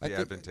I be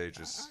think-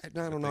 advantageous. I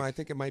don't know. I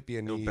think it might be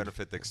a It'll need.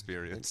 benefit the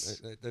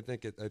experience. I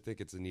think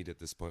it's a need at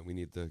this point. We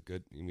need the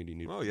good. We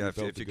need. Well, yeah, if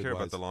rebuild you the care good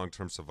about the wise.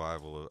 long-term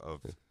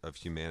survival of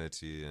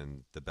humanity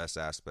and the best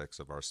aspects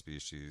of our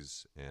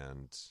species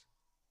and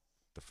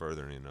the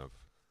furthering of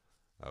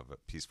a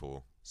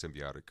peaceful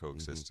symbiotic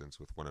coexistence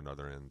with one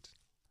another and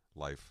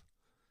life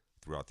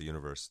throughout the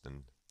universe,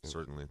 then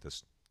certainly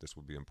this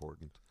will be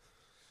important.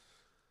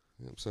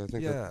 Yeah, so I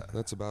think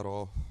that's about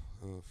all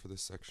for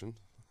this section.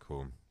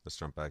 Cool. Let's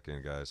jump back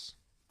in, guys.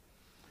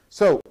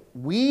 So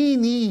we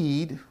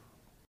need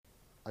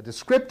a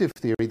descriptive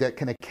theory that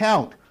can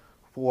account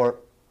for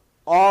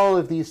all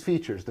of these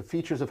features, the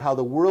features of how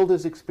the world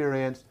is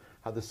experienced,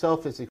 how the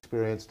self is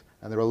experienced,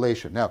 and the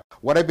relation. Now,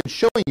 what I've been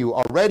showing you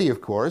already,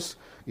 of course,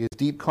 is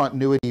deep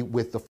continuity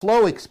with the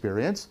flow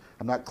experience.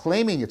 I'm not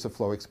claiming it's a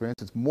flow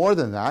experience, it's more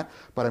than that,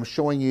 but I'm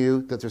showing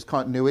you that there's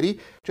continuity,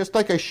 just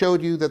like I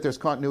showed you that there's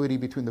continuity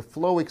between the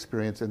flow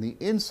experience and the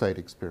insight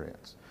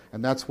experience.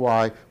 And that's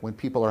why when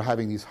people are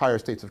having these higher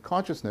states of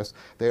consciousness,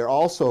 they are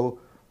also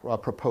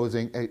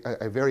proposing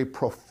a very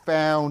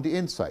profound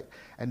insight.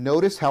 And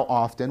notice how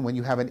often when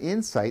you have an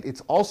insight, it's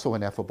also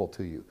ineffable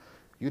to you.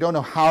 You don't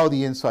know how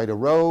the insight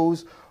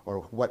arose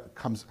or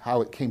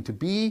how it came to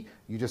be.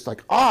 You just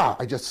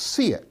I just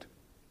see it.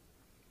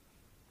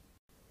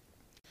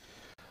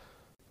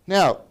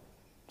 Now,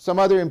 some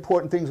other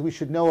important things we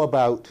should know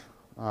about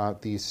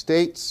these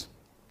states.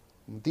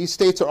 These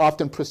states are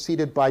often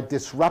preceded by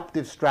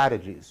disruptive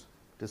strategies.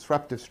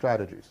 Disruptive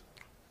strategies.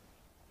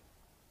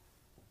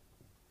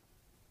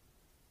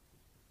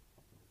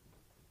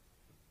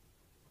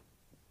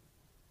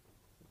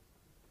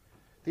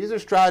 These are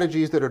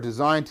strategies that are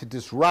designed to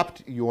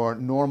disrupt your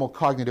normal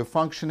cognitive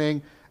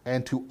functioning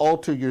and to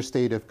alter your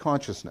state of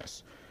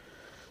consciousness.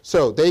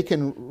 So they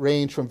can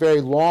range from very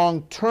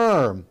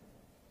long-term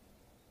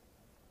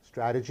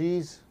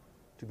strategies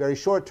to very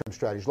short-term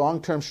strategies.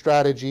 Long-term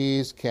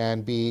strategies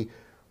can be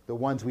the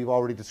ones we've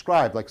already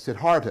described, like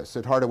Siddhartha.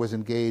 Siddhartha was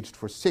engaged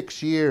for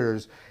 6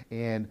 years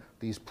in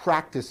these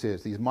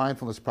practices, these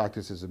mindfulness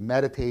practices of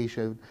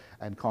meditation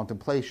and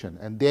contemplation,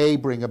 and they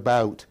bring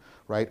about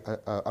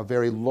a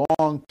very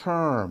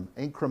long-term,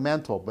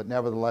 incremental, but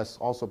nevertheless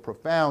also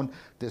profound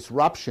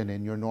disruption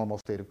in your normal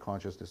state of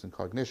consciousness and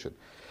cognition.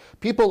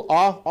 People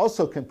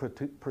also can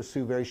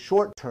pursue very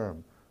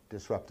short-term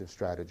disruptive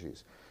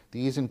strategies.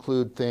 These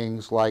include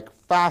things like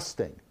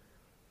fasting,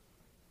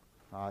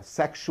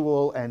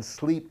 sexual and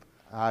sleep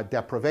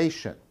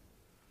deprivation.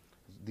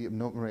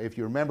 If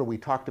you remember, we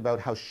talked about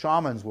how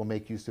shamans will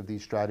make use of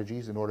these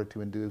strategies in order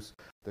to induce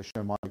the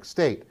shamanic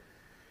state.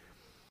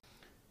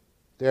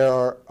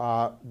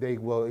 They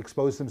will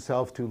expose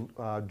themselves to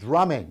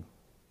drumming,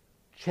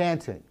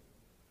 chanting.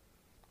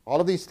 All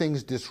of these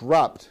things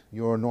disrupt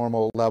your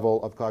normal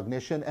level of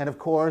cognition. And of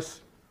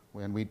course,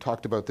 when we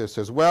talked about this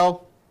as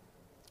well,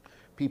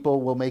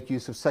 people will make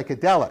use of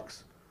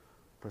psychedelics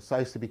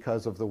precisely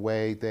because of the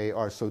way they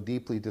are so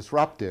deeply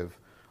disruptive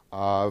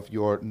of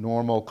your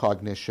normal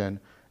cognition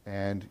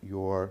and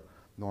your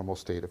normal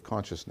state of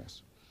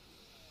consciousness.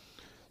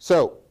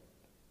 So,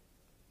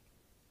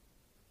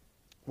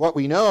 what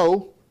we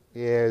know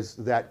is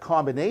that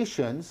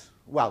combinations,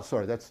 well,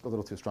 sorry, that's a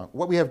little too strong.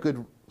 What we have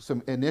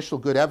some initial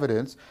good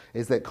evidence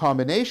is that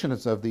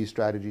combinations of these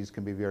strategies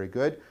can be very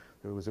good.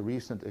 There was a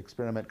recent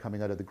experiment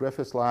coming out of the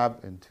Griffiths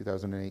lab in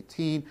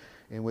 2018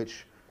 in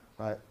which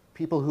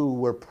people who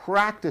were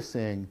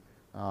practicing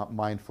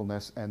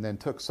mindfulness and then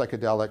took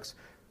psychedelics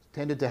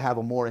tended to have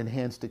a more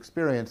enhanced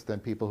experience than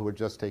people who were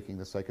just taking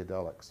the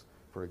psychedelics,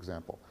 for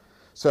example.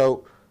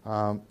 So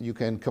you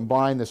can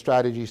combine the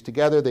strategies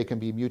together. They can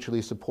be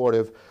mutually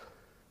supportive.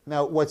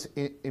 Now, what's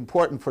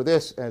important for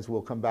this, as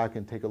we'll come back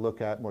and take a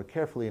look at more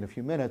carefully in a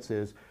few minutes,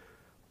 is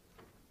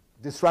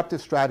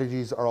disruptive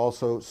strategies are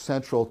also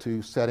central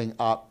to setting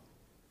up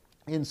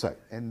insight.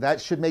 And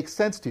that should make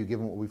sense to you,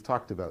 given what we've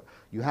talked about.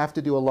 You have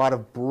to do a lot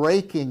of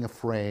breaking a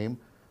frame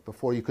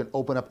before you can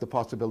open up the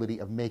possibility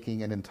of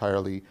making an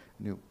entirely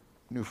new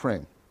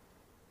frame.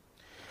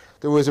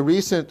 There was a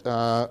recent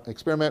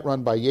experiment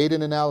run by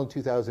Yaden and al. In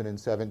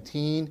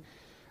 2017.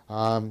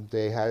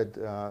 They had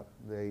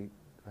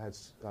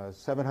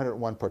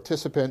 701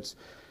 participants.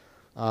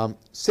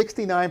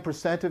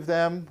 69% of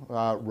them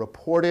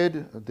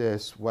reported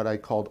this, what I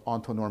called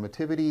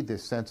ontonormativity,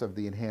 this sense of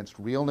the enhanced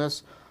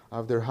realness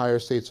of their higher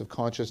states of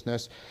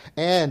consciousness.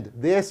 And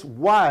this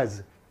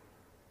was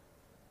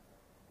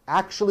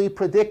actually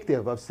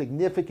predictive of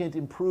significant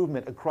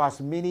improvement across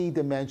many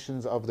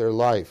dimensions of their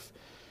life.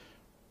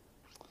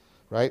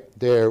 Right?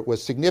 There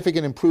was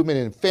significant improvement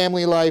in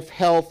family life,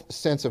 health,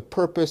 sense of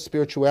purpose,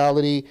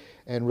 spirituality,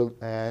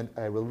 and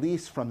a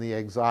release from the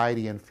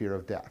anxiety and fear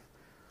of death.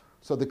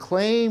 So the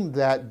claim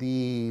that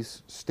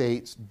these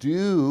states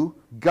do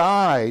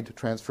guide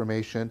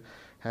transformation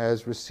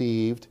has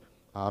received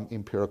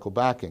empirical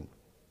backing.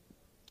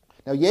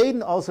 Now,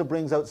 Yaden also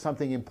brings out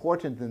something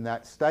important in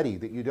that study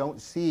that you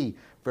don't see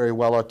very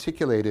well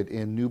articulated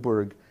in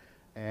Newberg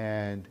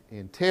and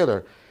in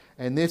Taylor.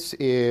 And this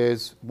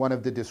is one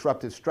of the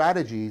disruptive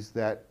strategies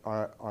that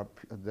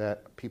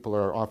that people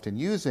are often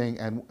using,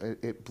 and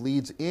it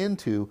bleeds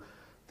into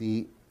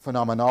the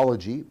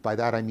phenomenology. By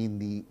that I mean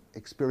the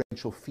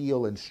experiential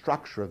feel and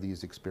structure of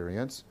these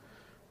experiences,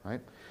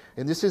 right?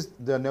 And this is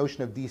the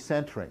notion of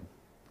decentering.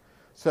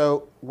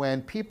 So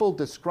when people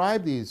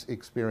describe these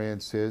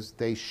experiences,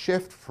 they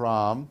shift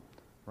from,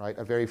 right,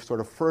 a very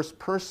sort of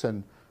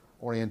first-person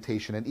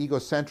orientation, an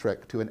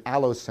egocentric, to an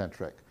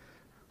allocentric.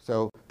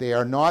 So they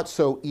are not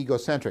so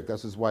egocentric.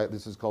 This is why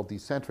this is called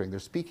decentering. They're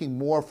speaking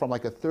more from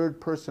like a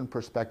third-person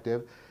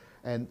perspective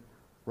and,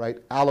 right,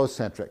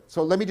 allocentric.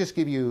 So let me just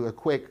give you a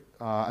quick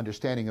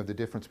understanding of the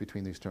difference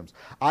between these terms.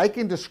 I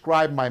can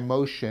describe my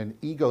motion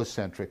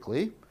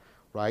egocentrically,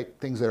 right?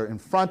 Things that are in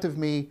front of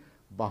me,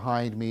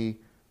 behind me,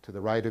 to the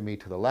right of me,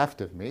 to the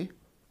left of me,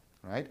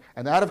 right?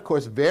 And that, of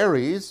course,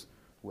 varies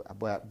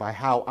by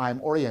how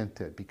I'm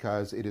oriented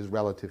because it is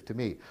relative to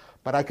me.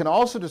 But I can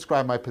also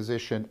describe my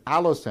position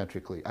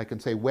allocentrically. I can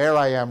say where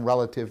I am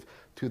relative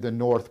to the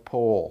North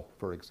Pole,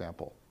 for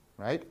example,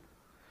 right?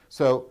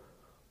 So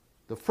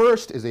the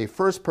first is a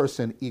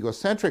first-person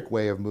egocentric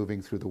way of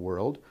moving through the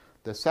world.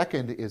 The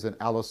second is an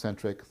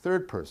allocentric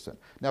third person.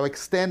 Now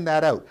extend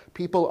that out.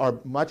 People are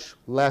much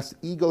less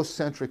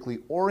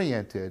egocentrically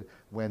oriented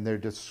when they're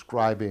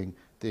describing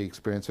the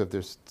experience of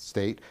their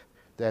state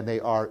than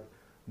they are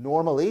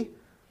normally.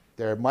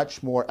 They're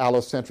much more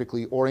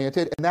allocentrically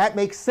oriented. And that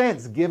makes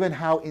sense given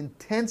how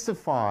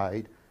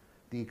intensified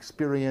the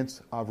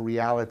experience of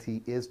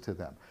reality is to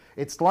them.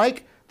 It's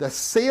like the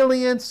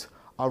salience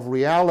of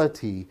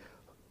reality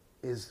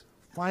is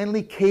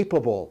finally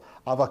capable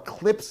of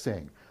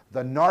eclipsing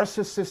the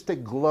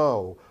narcissistic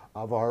glow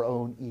of our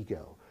own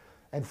ego.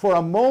 And for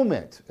a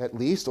moment, at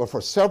least, or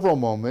for several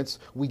moments,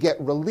 we get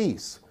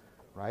release,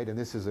 right? And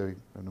this is an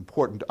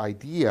important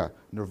idea.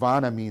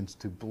 Nirvana means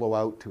to blow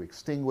out, to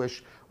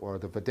extinguish, or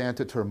the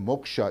Vedanta term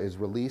moksha is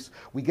release.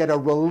 We get a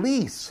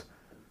release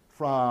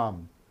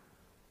from,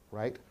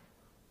 right,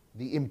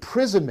 the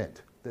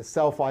imprisonment, the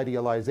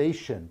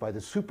self-idealization by the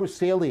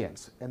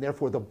supersalience, and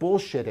therefore the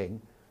bullshitting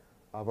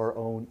of our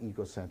own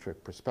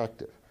egocentric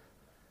perspective.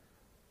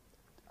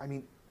 I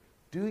mean,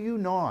 do you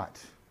not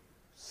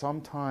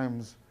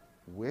sometimes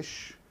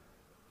wish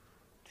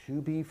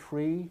to be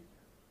free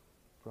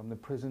from the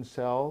prison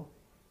cell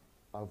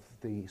of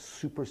the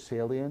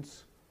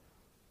supersalience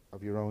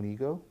of your own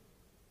ego?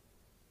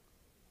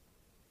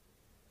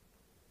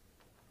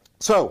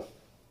 So,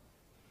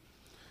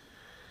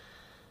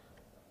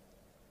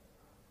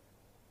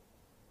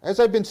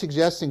 as I've been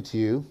suggesting to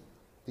you,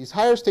 these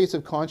higher states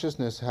of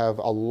consciousness have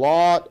a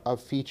lot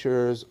of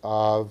features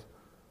of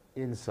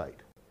insight.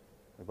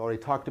 I've already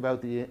talked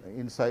about the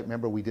insight.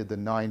 Remember, we did the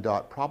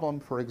 9-dot problem,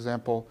 for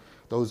example,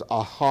 those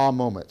aha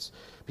moments.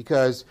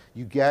 Because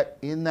you get,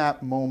 in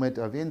that moment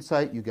of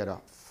insight, you get a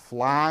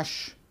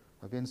flash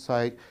of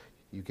insight,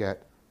 you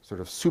get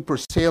sort of super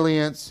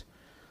salience,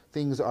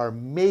 things are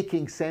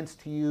making sense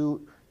to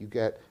you, you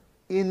get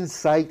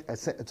insight,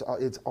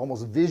 it's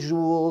almost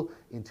visual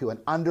into an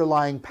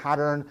underlying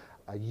pattern,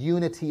 a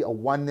unity, a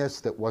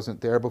oneness that wasn't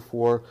there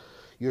before.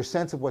 Your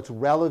sense of what's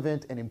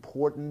relevant and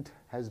important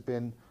has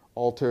been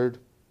altered.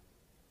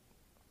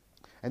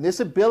 And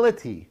this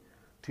ability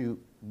to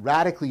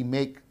radically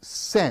make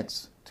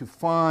sense, to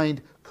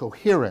find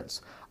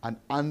coherence, an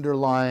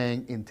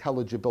underlying,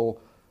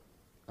 intelligible,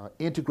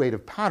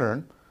 integrative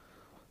pattern,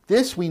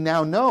 this we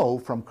now know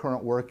from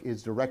current work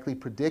is directly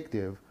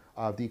predictive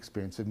of the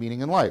experience of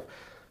meaning in life.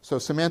 So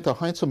Samantha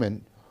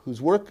Heinzelman,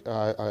 whose work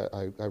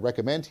I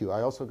recommend to you,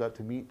 I also got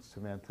to meet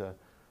Samantha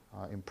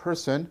in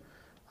person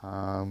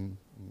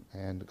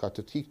and got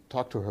to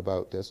talk to her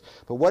about this.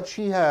 But what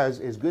she has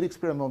is good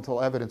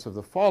experimental evidence of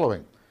the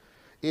following.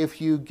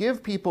 If you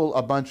give people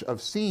a bunch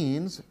of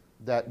scenes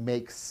that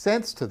make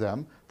sense to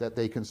them, that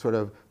they can sort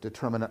of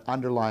determine an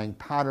underlying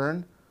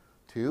pattern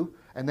to,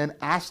 and then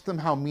ask them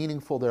how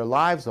meaningful their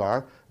lives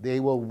are, they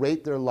will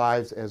rate their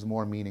lives as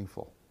more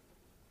meaningful.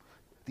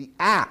 The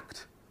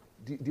act,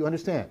 do you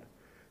understand?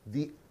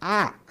 The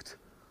act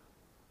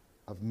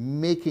of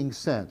making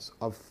sense,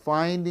 of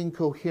finding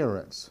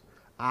coherence,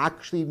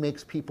 actually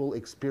makes people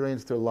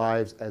experience their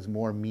lives as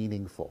more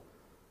meaningful.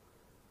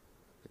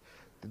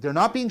 They're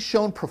not being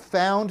shown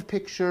profound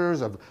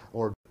pictures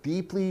or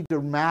deeply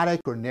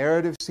dramatic or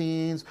narrative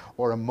scenes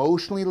or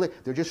emotionally,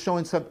 they're just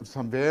showing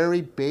some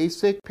very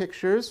basic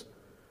pictures,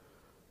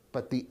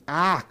 but the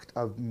act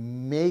of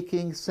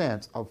making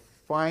sense, of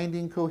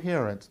finding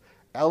coherence,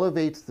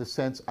 elevates the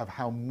sense of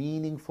how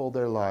meaningful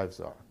their lives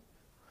are.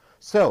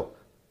 So,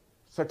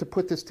 start to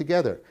put this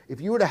together.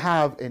 If you were to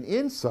have an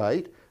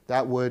insight,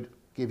 that would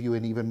give you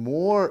an even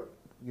more,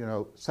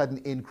 sudden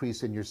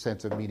increase in your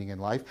sense of meaning in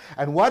life.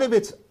 And what if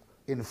it's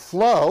in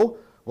flow?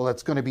 Well,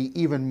 it's going to be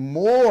even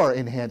more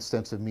enhanced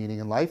sense of meaning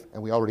in life,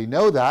 and we already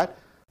know that.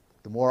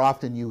 The more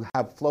often you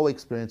have flow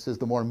experiences,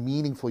 the more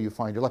meaningful you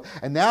find your life.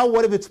 And now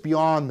what if it's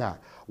beyond that?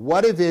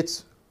 What if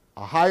it's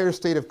a higher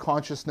state of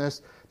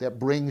consciousness that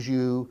brings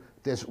you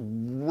this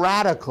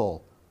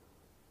radical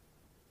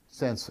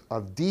sense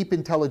of deep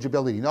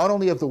intelligibility, not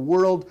only of the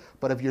world,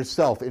 but of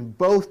yourself in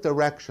both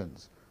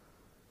directions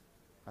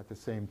at the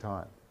same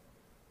time?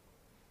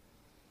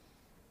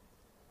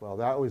 Well,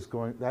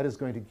 that is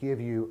going to give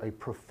you a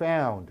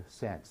profound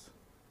sense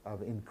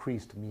of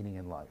increased meaning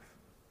in life.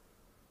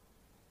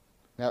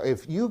 Now,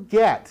 if you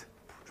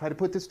try to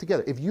put this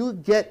together, if you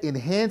get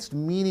enhanced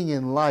meaning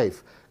in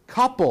life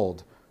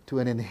coupled to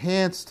an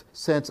enhanced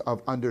sense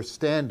of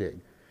understanding,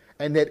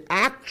 and that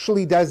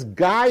actually does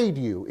guide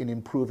you in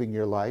improving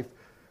your life,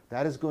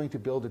 that is going to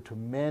build a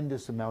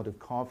tremendous amount of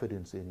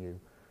confidence in you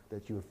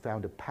that you have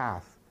found a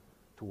path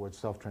towards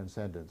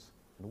self-transcendence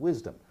and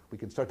wisdom. We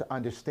can start to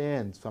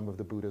understand some of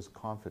the Buddha's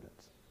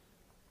confidence.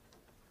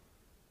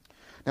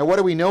 Now, what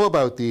do we know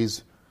about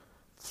these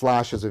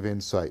flashes of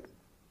insight?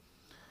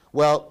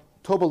 Well,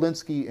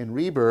 Tobolensky and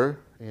Reber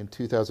in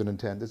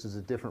 2010, this is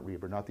a different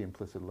Reber, not the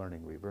implicit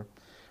learning Reber,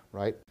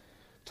 right,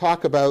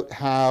 talk about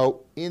how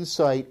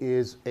insight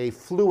is a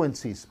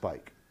fluency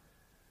spike.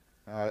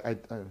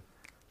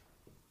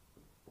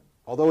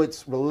 Although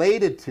it's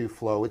related to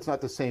flow, it's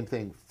not the same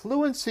thing.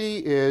 Fluency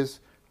is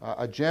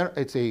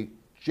it's a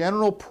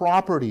general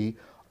property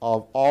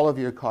of all of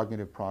your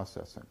cognitive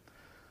processing.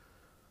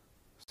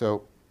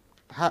 So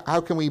how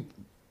can we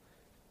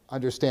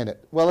understand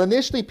it? Well,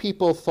 initially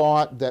people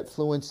thought that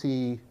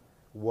fluency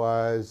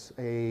was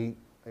a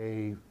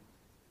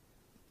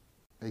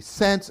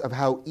sense of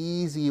how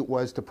easy it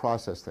was to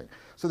process things.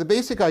 So the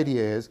basic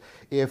idea is,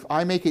 if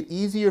I make it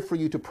easier for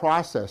you to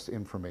process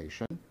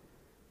information,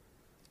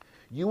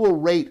 you will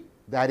rate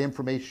that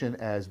information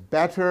as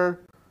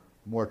better,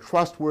 more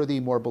trustworthy,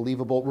 more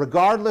believable,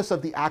 regardless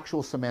of the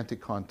actual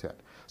semantic content.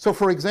 So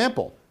for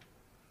example,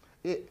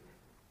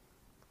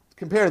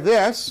 compare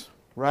this,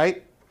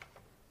 right,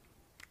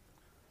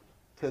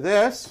 to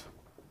this.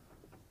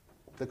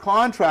 The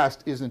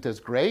contrast isn't as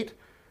great.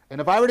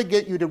 And if I were to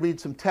get you to read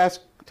some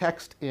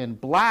text in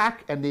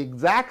black and the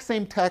exact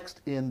same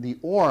text in the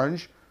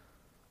orange,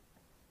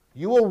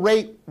 you will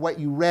rate what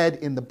you read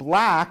in the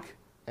black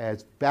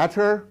as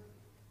better,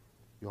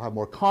 you'll have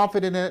more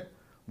confidence in it,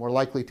 more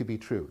likely to be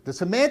true. The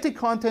semantic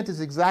content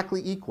is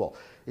exactly equal.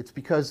 It's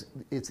because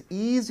it's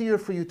easier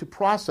for you to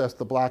process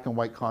the black and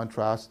white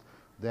contrast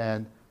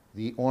than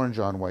the orange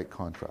on white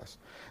contrast.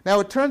 Now,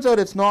 it turns out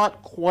it's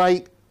not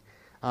quite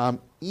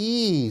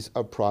ease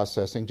of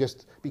processing,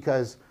 just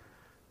because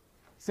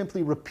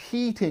simply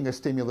repeating a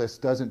stimulus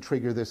doesn't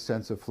trigger this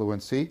sense of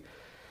fluency.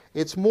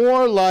 It's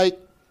more like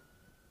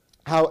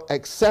how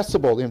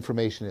accessible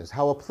information is,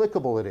 how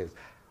applicable it is.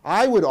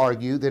 I would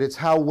argue that it's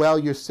how well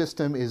your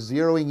system is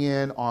zeroing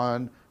in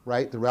on,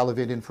 right, the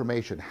relevant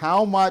information.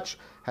 How much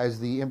has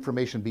the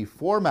information be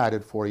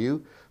formatted for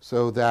you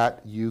so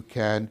that you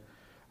can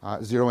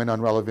zero in on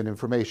relevant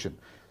information?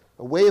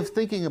 A way of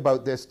thinking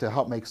about this to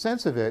help make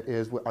sense of it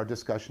is our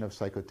discussion of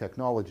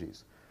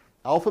psychotechnologies.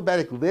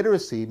 Alphabetic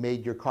literacy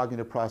made your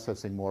cognitive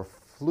processing more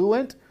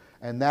fluent,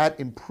 and that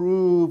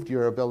improved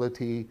your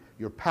ability,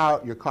 your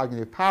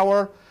cognitive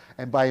power,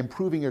 and by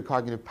improving your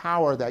cognitive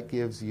power, that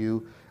gives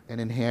you an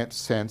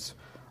enhanced sense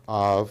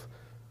of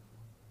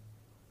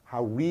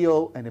how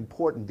real and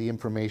important the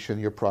information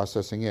you're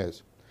processing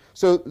is.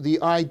 So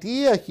the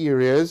idea here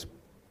is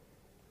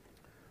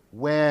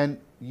when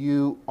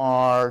you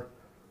are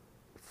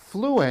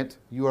fluent,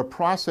 you are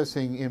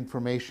processing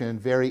information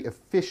very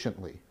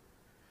efficiently.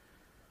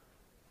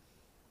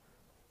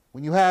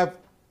 When you have,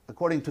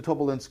 according to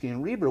Tobolensky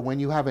and Reber, when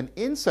you have an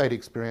insight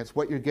experience,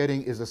 what you're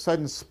getting is a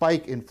sudden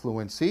spike in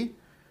fluency.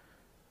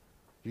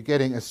 You're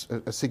getting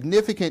a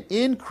significant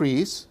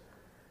increase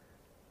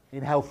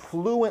in how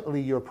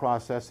fluently you're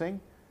processing,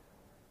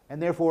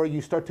 and therefore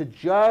you start to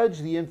judge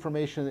the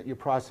information that you're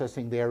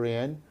processing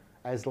therein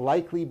as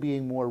likely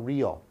being more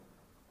real.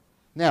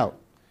 Now,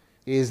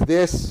 is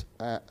this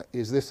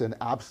an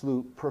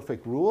absolute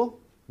perfect rule?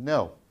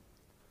 No.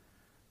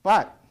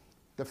 But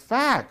the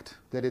fact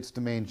that it's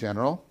domain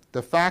general,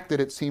 the fact that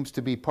it seems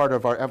to be part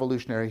of our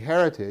evolutionary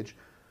heritage,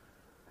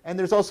 and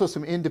there's also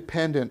some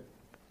independent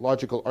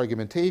logical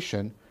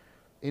argumentation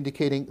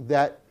indicating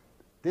that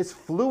this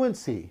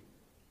fluency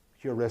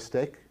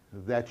heuristic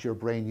that your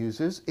brain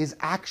uses is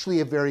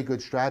actually a very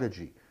good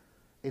strategy.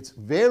 It's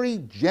very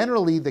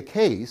generally the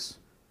case,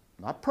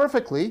 not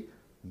perfectly,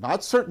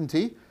 not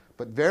certainty,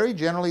 but very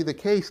generally the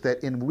case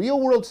that in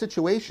real-world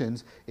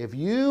situations, if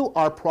you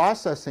are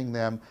processing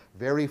them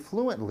very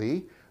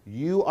fluently,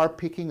 you are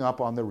picking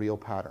up on the real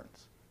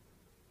patterns.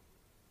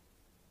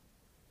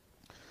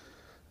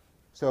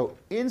 So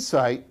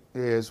insight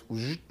is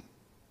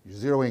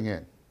zeroing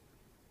in.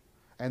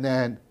 And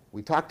then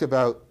we talked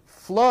about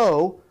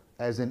flow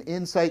as an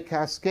insight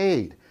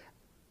cascade,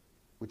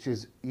 which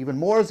is even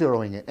more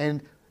zeroing in.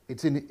 And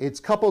it's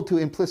coupled to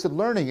implicit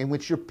learning, in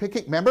which you're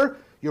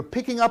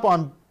picking up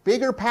on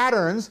bigger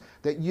patterns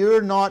that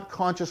you're not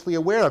consciously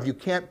aware of. You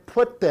can't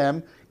put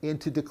them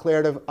into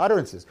declarative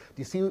utterances.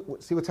 Do you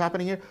see what's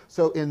happening here?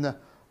 So in the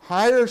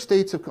higher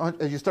states of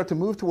as you start to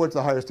move towards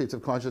the higher states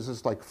of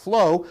consciousness, like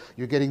flow,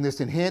 you're getting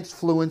this enhanced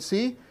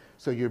fluency.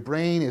 So your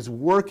brain is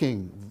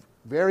working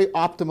very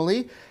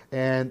optimally,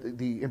 and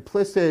the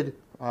implicit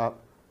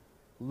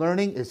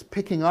learning is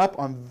picking up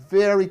on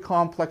very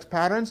complex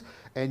patterns,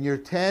 and you're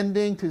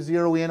tending to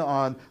zero in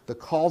on the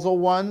causal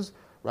ones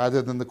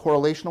rather than the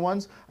correlational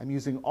ones. I'm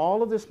using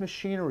all of this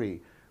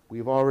machinery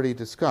we've already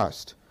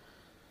discussed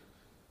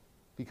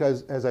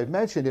because, as I've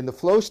mentioned, in the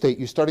flow state,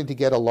 you're starting to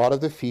get a lot of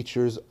the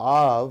features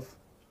of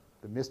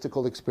the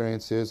mystical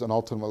experiences, and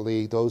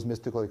ultimately those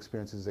mystical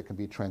experiences that can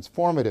be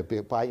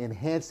transformative by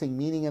enhancing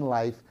meaning in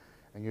life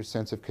and your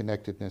sense of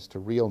connectedness to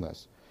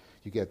realness.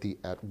 You get the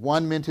at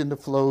one minute in the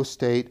flow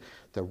state,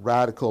 the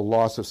radical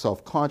loss of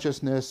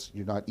self-consciousness.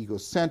 You're not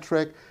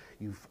egocentric.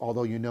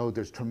 Although you know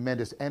there's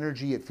tremendous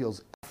energy, it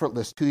feels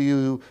effortless to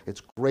you.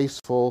 It's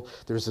graceful.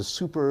 There's a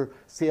super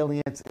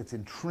salience. It's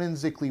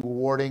intrinsically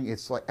rewarding.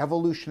 It's like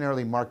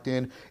evolutionarily marked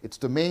in. It's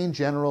domain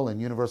general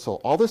and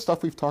universal. All this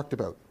stuff we've talked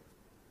about.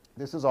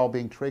 This is all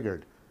being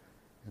triggered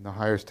in the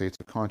higher states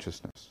of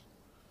consciousness.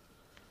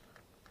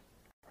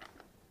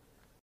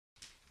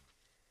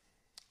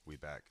 We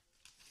back.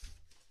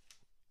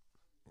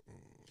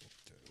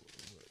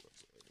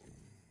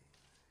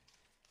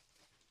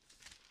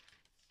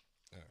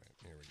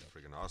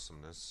 Freaking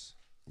awesomeness.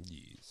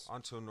 Yes.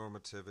 Onto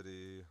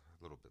normativity.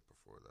 A little bit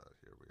before that.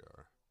 Here we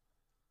are.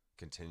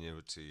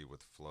 Continuity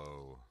with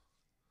flow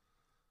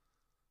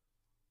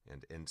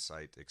and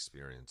insight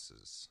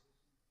experiences.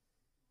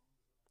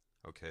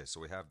 Okay, so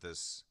we have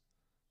these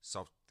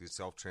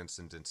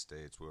self-transcendent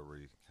states where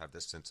we have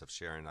this sense of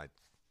sharing,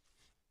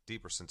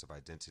 deeper sense of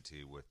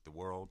identity with the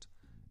world,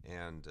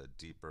 and a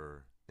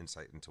deeper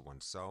insight into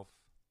oneself.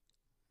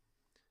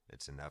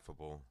 It's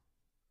ineffable,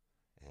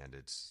 and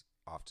it's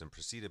often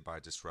preceded by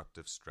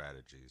disruptive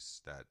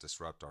strategies that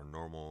disrupt our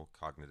normal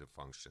cognitive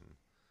function,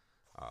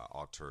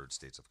 altered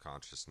states of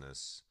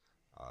consciousness,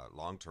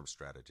 long-term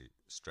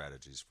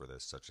strategies for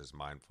this, such as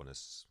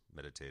mindfulness,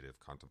 meditative,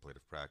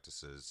 contemplative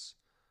practices.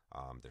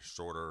 They're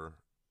shorter,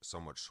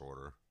 somewhat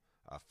shorter.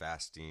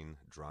 Fasting,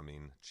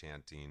 drumming,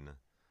 chanting,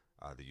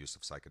 the use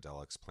of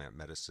psychedelics, plant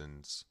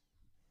medicines,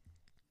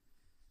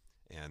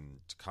 and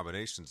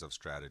combinations of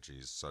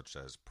strategies such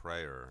as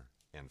prayer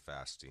and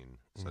fasting,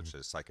 such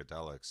as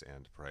psychedelics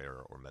and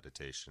prayer or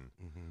meditation,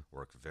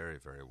 work very,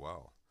 very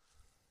well.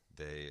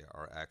 They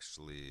are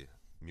actually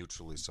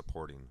mutually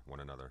supporting one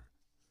another.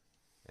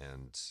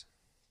 And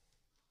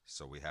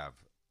so we have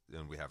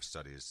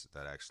studies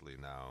that actually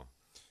now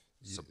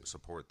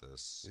support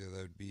this. Yeah,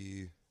 that would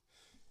be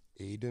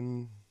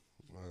Aidan.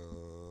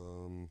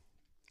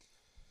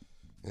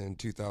 In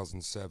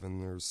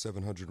 2007, there was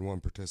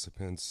 701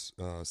 participants.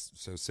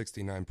 So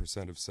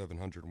 69% of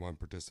 701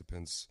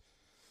 participants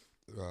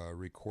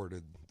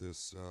recorded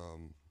this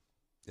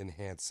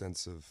enhanced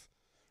sense of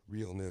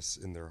realness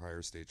in their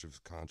higher stage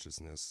of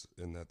consciousness,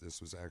 and that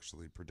this was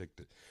actually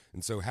predicted.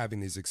 And so having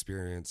these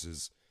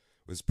experiences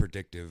was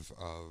predictive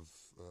of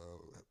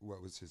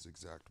what was his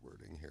exact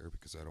wording here,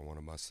 because I don't want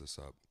to mess this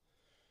up.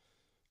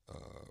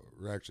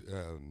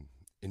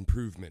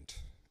 Improvement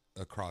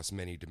across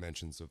many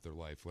dimensions of their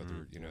life,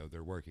 whether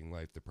their working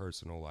life, their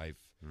personal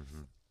life,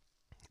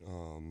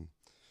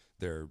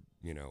 their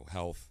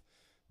health,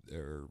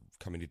 their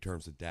coming to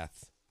terms with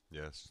death.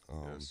 Yes.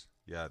 Yes.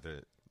 Yeah.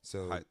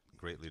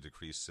 Greatly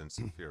decreased sense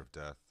of fear of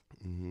death.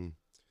 Mm-hmm.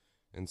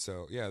 And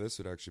so, yeah, this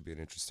would actually be an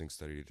interesting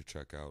study to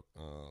check out.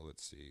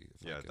 Let's see.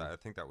 I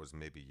think that was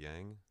maybe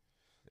Yang.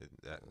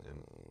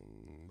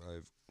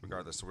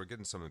 Regardless, so we're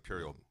getting some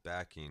imperial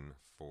backing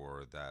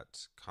for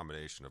that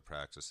combination of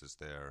practices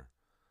there.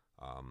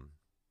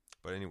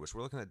 But anyways,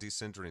 we're looking at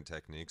decentering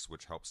techniques,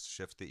 which helps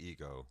shift the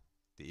ego,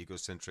 the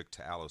egocentric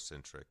to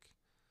allocentric,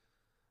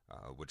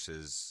 which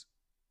is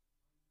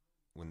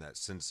when that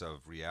sense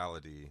of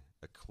reality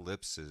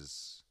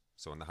eclipses.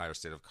 So in the higher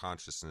state of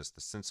consciousness,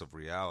 the sense of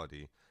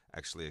reality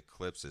actually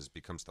eclipses,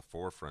 becomes the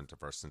forefront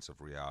of our sense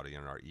of reality,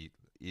 and our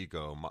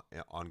ego,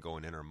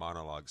 ongoing inner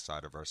monologue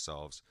side of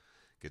ourselves,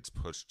 gets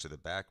pushed to the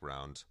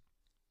background.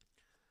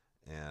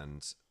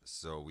 And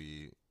so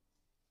we,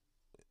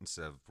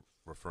 instead of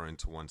referring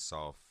to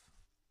oneself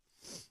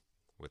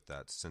with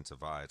that sense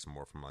of I, it's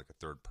more from like a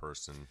third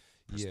person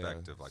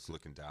perspective, like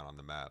looking down on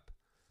the map.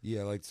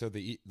 Yeah, like so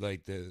the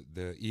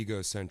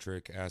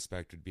egocentric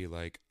aspect would be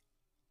like,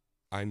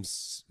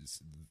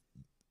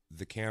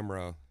 the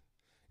camera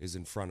is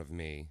in front of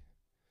me,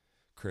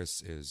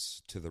 Chris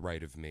is to the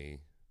right of me,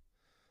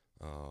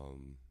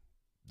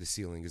 the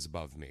ceiling is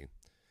above me,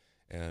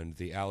 and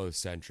the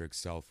allocentric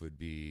self would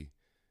be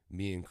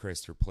me and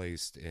Chris are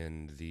placed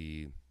in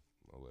the,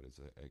 what is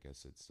it? I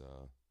guess it's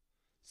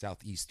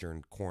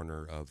southeastern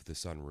corner of the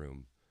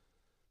sunroom.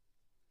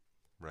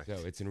 Right.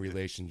 So it's in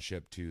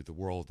relationship to the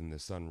world in the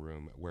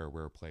sunroom where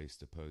we're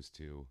placed, opposed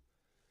to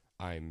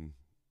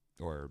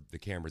the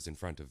camera's in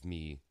front of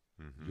me,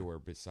 you're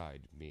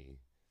beside me.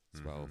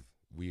 So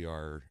we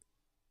are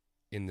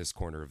in this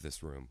corner of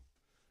this room.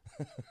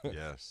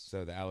 Yes.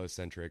 So the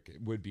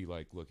allocentric would be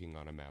like looking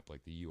on a map,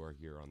 like you are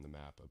here on the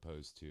map,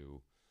 opposed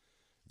to.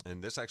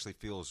 And this actually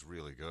feels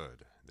really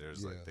good.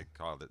 There's like, they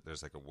call it,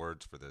 there's like a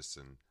word for this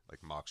in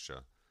like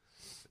moksha,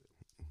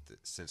 the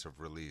sense of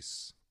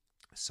release,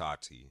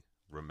 sati,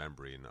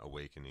 remembering,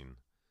 awakening.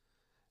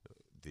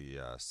 The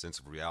sense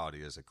of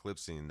reality is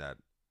eclipsing that,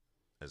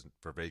 as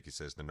Vervaeke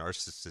says, the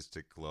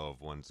narcissistic glow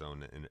of one's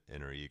own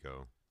inner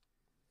ego.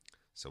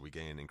 So we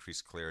gain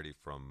increased clarity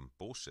from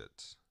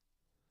bullshit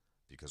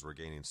because we're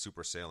gaining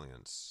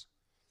supersalience.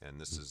 And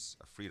this is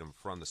a freedom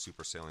from the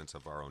supersalience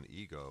of our own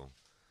ego,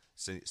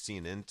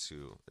 seeing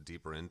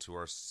deeper into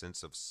our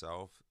sense of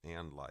self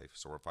and life.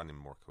 So we're finding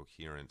more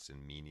coherence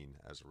and meaning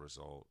as a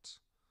result.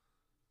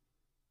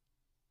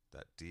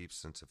 That deep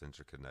sense of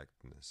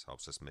interconnectedness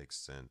helps us make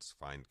sense,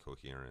 find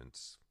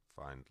coherence,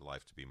 find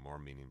life to be more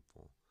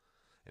meaningful.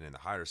 And in the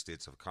higher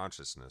states of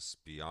consciousness,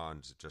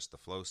 beyond just the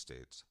flow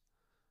states,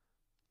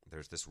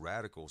 there's this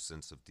radical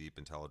sense of deep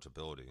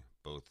intelligibility,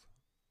 both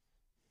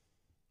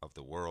of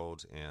the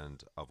world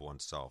and of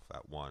oneself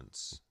at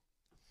once.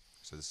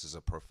 So this is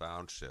a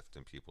profound shift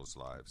in people's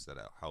lives that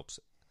helps,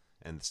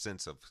 and the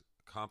sense of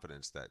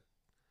confidence that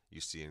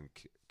you see in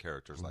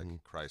characters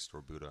like Christ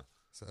or Buddha.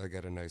 So I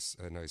got a nice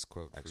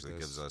quote. Actually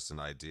gives us an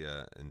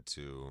idea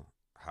into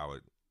how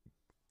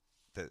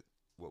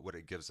what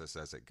it gives us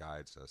as it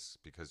guides us,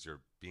 because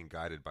you're being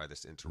guided by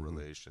this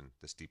interrelation,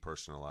 this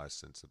depersonalized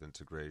sense of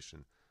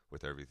integration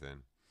with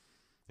everything.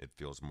 It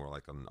feels more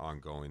like an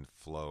ongoing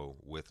flow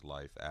with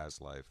life as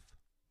life.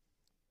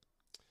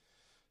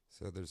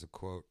 So there's a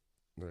quote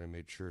that I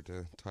made sure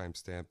to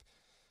timestamp.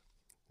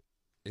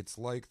 It's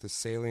like the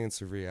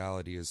salience of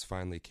reality is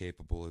finally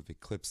capable of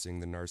eclipsing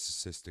the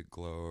narcissistic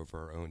glow of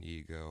our own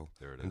ego.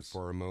 There it is. And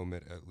for a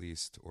moment at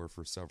least, or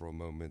for several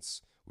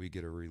moments, we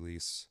get a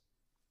release.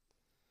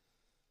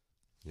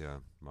 Yeah,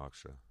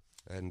 moksha.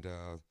 And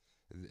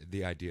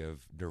the idea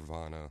of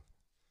nirvana.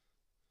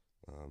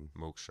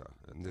 Moksha.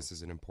 And this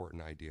is an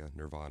important idea,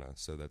 nirvana.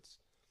 So that's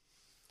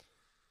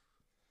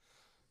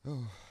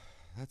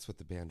what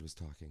the band was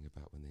talking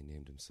about when they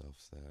named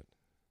themselves that.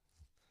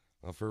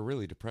 Well, for a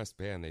really depressed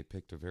band, they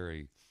picked a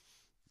very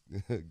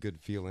good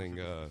feeling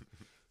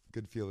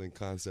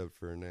concept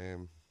for a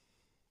name.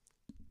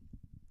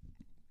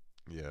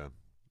 Yeah,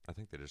 I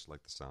think they just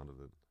like the sound of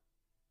it.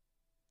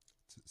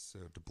 So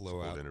to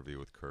blow out. An interview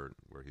with Kurt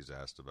where he's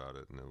asked about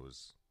it, and I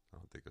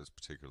don't think it was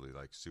particularly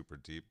like super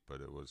deep, but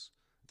it was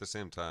at the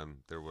same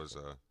time there was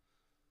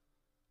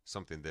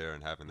something there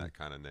in having that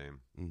kind of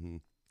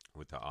name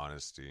with the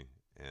honesty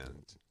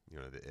and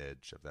the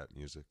edge of that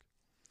music.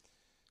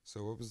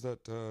 So what was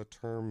that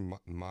term?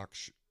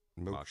 Moksha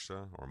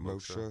or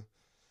moksha?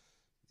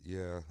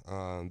 Yeah,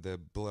 the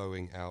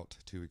blowing out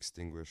to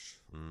extinguish.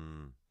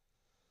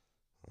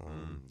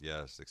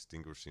 Yes,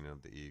 extinguishing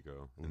of the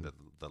ego and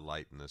the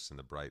lightness and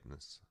the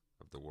brightness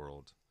of the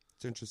world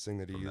It's interesting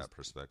that from that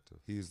perspective.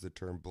 he used the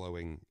term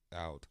blowing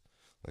out,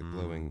 like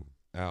blowing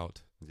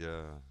out.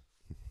 Yeah.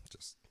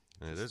 Just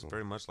And it is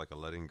very much like a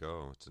letting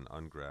go. It's an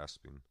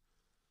ungrasping.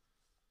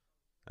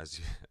 As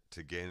you,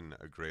 to gain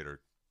a greater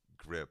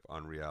grip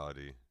on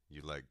reality,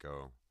 you let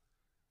go.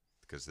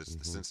 Because it's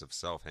the sense of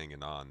self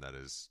hanging on that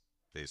is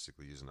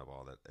basically using up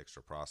all that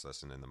extra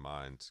processing in the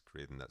mind,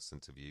 creating that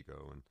sense of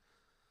ego and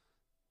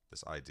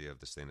this idea of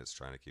this thing that's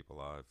trying to keep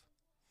alive.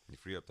 You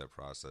free up that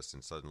process,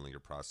 and suddenly you're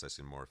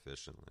processing more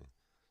efficiently.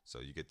 So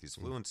you get these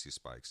fluency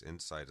spikes.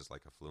 Insight is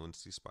like a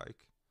fluency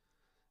spike.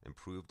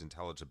 Improved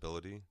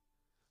intelligibility,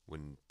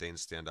 when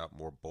things stand out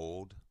more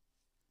bold,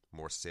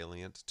 more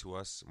salient to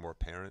us, more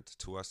apparent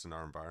to us in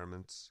our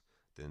environments,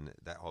 then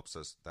that helps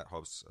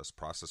us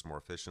process more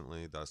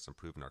efficiently, thus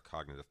improving our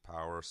cognitive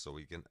power, so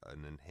we get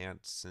an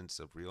enhanced sense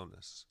of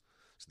realness.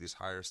 So these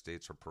higher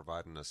states are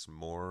providing us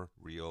more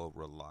real,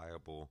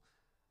 reliable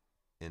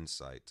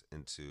insight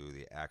into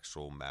the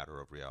actual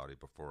matter of reality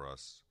before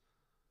us.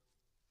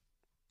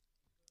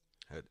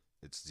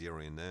 It's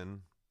zeroing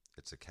in.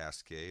 It's a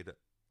cascade,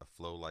 a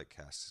flow-like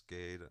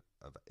cascade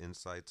of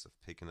insights, of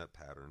picking up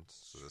patterns.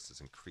 So this is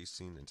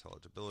increasing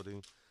intelligibility.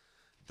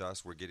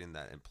 Thus, we're getting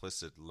that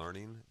implicit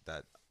learning,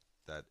 that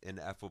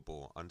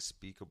ineffable,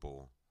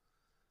 unspeakable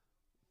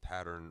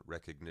pattern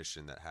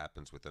recognition that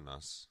happens within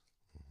us,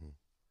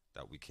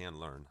 that we can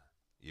learn,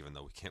 even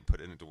though we can't put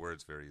it into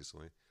words very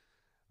easily.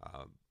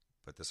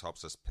 But this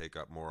helps us pick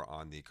up more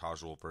on the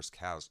causal versus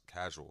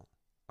casual.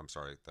 I'm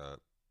sorry,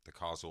 the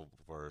causal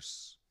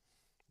versus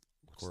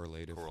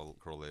correlative.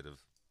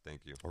 Correlative.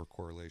 Thank you. Or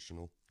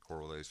correlational.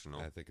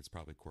 Correlational. I think it's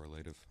probably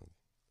correlative.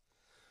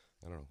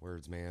 I don't know.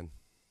 Words, man.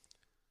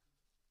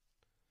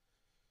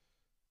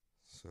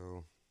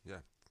 So yeah.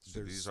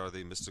 So these are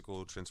the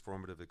mystical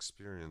transformative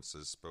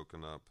experiences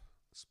spoken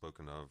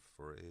of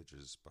for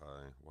ages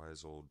by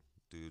wise old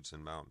dudes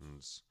in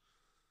mountains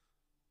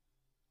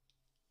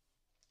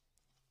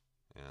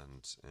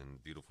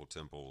and beautiful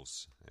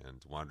temples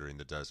and wandering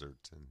the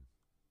desert and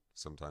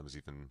sometimes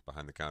even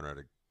behind the counter at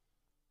a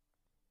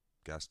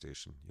gas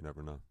station. You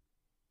never know.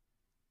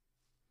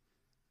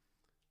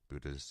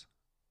 Buddhas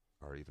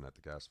are even at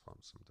the gas pump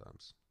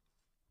sometimes.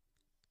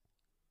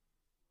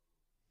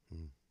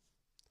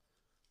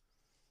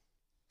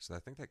 So I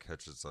think that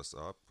catches us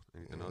up.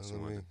 Anything else you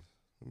want to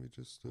let me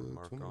just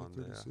mark on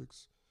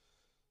 36.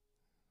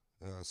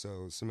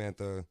 So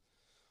Samantha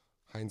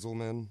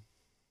Heinzelman,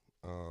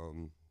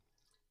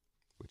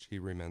 which he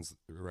recommends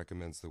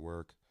the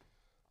work.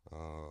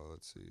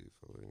 Let's see,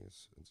 following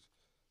his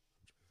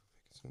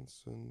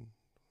sense and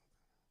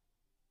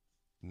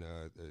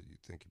no, you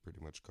think you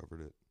pretty much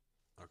covered it.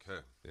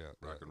 Okay. Yeah,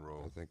 rock and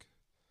roll. I think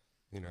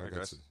I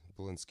got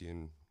Belinsky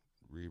and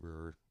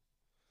Reber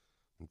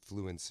and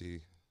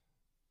fluency.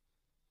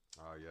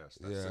 Yes,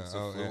 that sense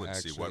of fluency.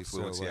 Actually, what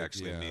fluency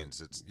actually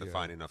means. It's the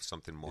finding of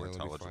something more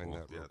intelligible.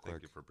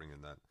 Thank you for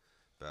bringing that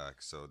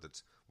back. So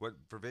that's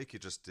what Vervaeke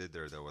just did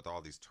there, though, with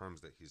all these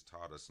terms that he's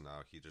taught us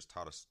now. He just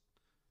taught us,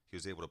 he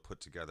was able to put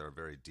together a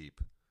very deep,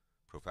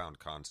 profound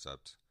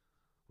concept.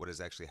 What is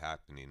actually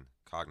happening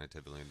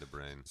cognitively in the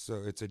brain.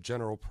 So it's a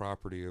general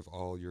property of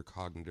all your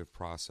cognitive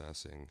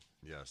processing.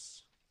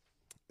 Yes.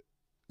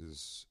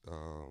 Is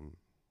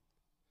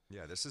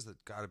yeah, this is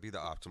got to be the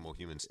optimal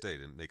human state.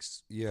 It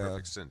makes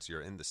perfect sense.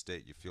 You're in the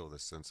state. You feel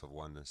this sense of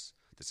oneness,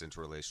 this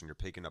interrelation. You're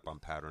picking up on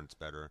patterns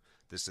better.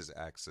 This is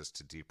access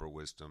to deeper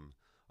wisdom,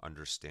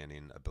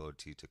 understanding,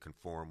 ability to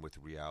conform with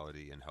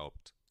reality and help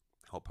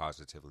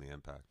positively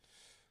impact.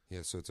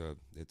 Yeah, so it's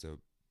an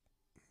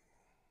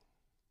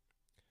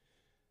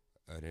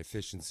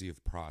efficiency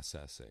of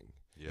processing.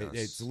 Yes.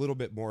 It's a little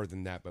bit more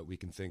than that, but we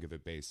can think of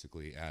it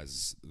basically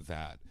as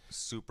that.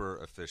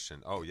 Super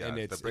efficient. Oh, yeah,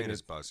 the brain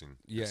is buzzing.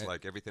 Yeah, it's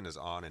like everything is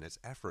on, and it's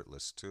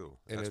effortless, too.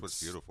 That's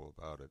what's beautiful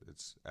about it.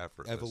 It's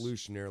effortless.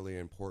 Evolutionarily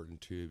important,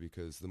 too,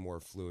 because the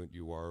more fluent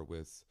you are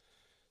with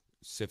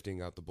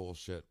sifting out the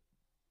bullshit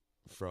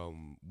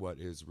from what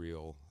is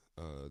real,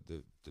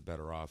 the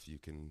better off you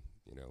can,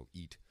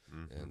 eat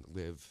and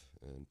live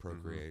and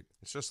procreate.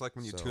 It's just like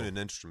when you tune an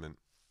instrument,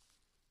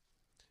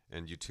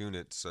 and you tune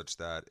it such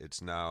that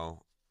it's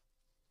now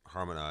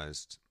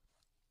harmonized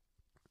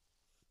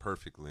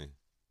perfectly,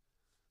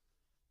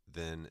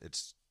 then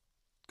it's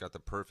got the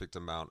perfect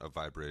amount of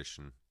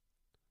vibration,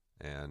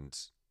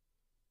 and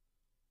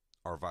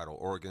our vital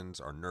organs,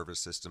 our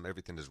nervous system,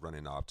 everything is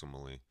running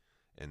optimally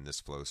in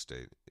this flow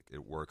state.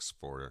 It works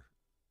for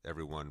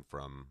everyone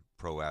from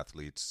pro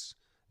athletes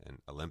and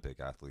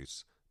Olympic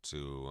athletes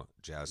to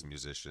jazz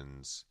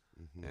musicians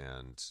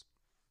and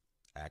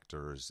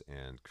actors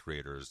and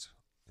creators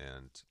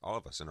and all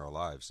of us in our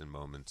lives in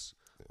moments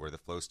where the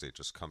flow state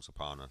just comes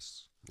upon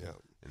us. Yeah.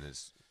 And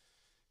it's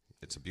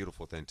a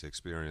beautiful thing to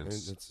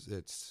experience. And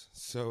it's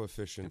so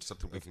efficient it's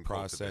something we of can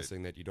processing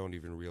cultivate. that you don't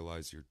even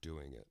realize you're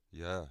doing it.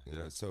 Yeah.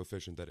 It's so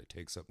efficient that it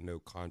takes up no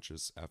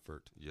conscious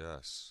effort.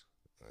 Yes.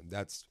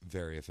 That's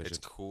very efficient.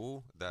 It's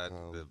cool that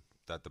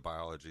the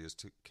biology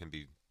can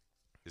be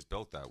is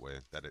built that way,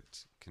 that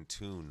it can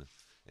tune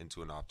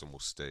into an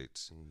optimal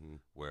state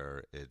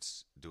where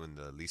it's doing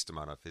the least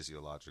amount of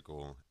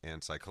physiological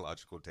and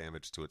psychological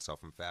damage to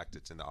itself. In fact,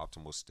 it's in the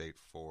optimal state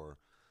for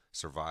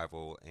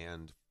survival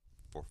and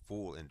for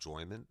full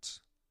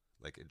enjoyment,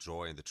 like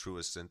joy in the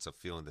truest sense of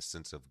feeling the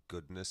sense of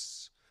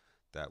goodness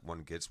that one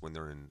gets when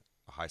they're in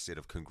a high state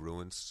of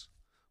congruence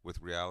with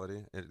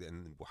reality.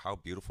 And how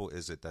beautiful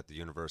is it that the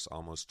universe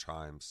almost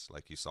chimes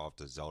like you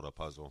solved a Zelda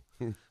puzzle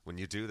when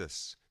you do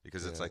this,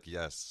 because it's like,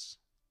 yes,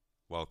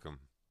 welcome.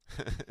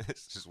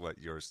 This is what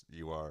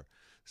you are.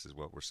 This is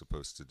what we're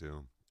supposed to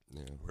do.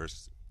 Yeah. We're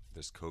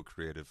this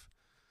co-creative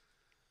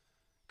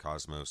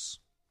cosmos.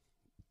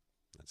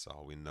 That's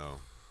all we know.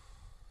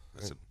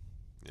 That's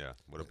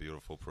what a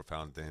beautiful,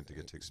 profound thing to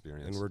get to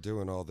experience. And we're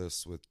doing all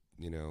this with,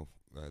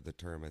 the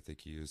term I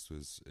think you used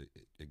was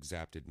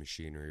exapted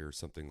machinery or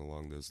something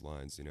along those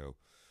lines.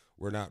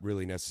 We're not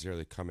really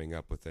necessarily coming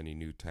up with any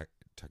new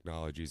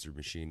technologies or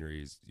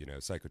machineries,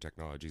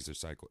 psychotechnologies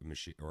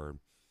or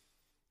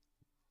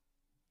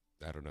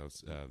I don't know.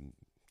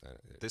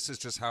 This is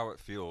just how it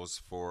feels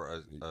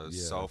for a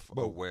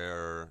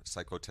self-aware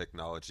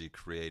psychotechnology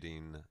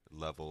creating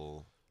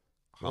level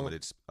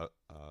hominid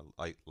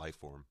life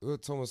form.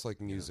 It's almost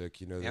like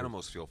music,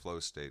 Animals feel flow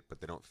state,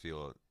 but they don't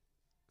feel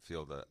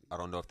the. I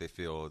don't know if they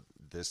feel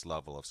this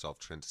level of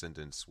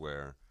self-transcendence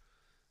where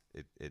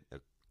it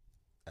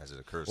as it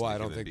occurs. Well, to I the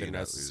don't human think they're being,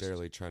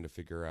 necessarily trying to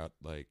figure out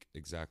like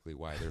exactly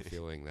why they're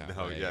feeling that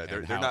No, way. yeah,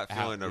 and they're not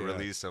feeling a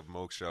release of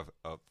moksha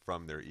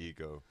from their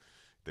ego.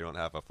 They don't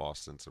have a false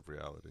sense of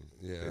reality.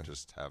 Yeah. They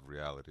just have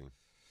reality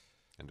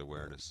and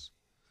awareness.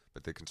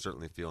 But they can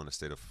certainly feel in a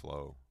state of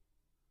flow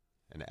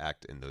and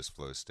act in those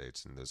flow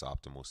states, in those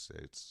optimal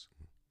states.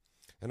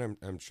 And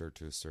I'm sure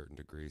to a certain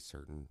degree,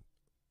 certain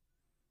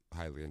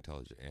highly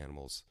intelligent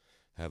animals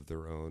have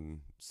their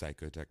own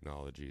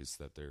psychotechnologies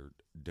that they're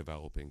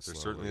developing slowly.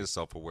 There certainly is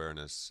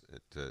self-awareness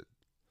at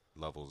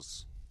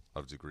levels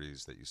of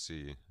degrees that you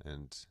see,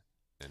 and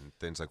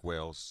things like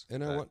whales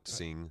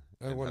sing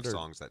and have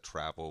songs that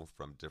travel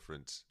from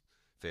different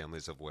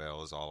families of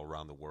whales all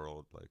around the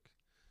world. Like,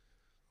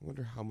 I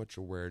wonder how much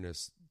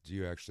awareness do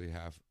you actually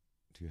have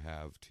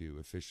to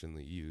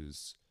efficiently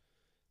use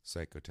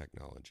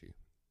psychotechnology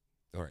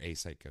or a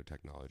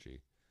psychotechnology,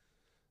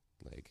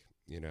 like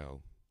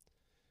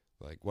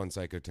like one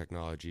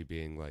psychotechnology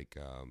being like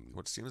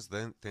what seems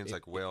then things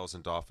like whales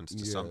and dolphins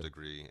to some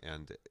degree,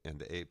 and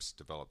the apes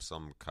develop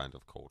some kind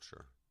of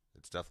culture.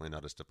 It's definitely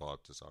not as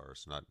developed as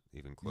ours, not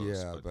even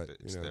close. Yeah, but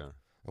it's there.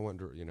 I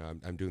wonder,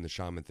 I'm doing the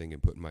shaman thing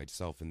and putting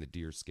myself in the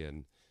deer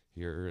skin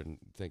here and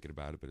thinking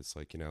about it, but it's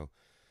like,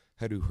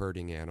 how do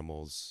herding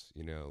animals,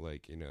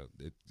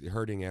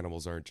 herding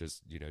animals aren't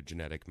just,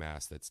 genetic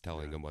mass that's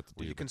telling them what to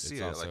do. You can see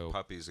it also, like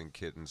puppies and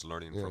kittens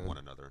learning from one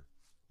another,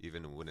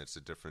 even when it's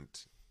a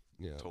different,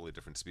 totally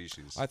different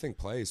species. I think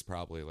play is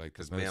probably like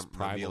the most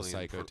primal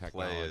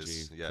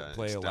psychotechnology.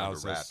 Play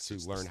allows us to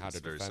learn how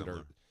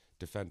to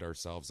defend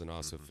ourselves and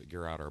also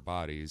figure out our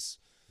bodies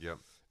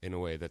in a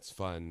way that's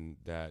fun,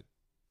 that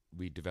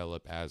we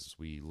develop as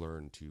we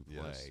learn to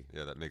play. Yes.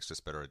 Yeah, that makes us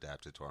better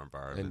adapted to our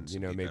environment.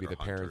 And, maybe the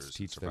parents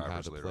teach them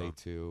how to play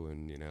too,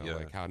 and,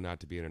 like how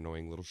not to be an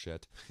annoying little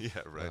shit. Yeah,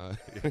 right.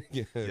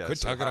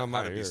 Quit tugging on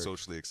my ear. Be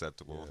socially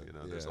acceptable.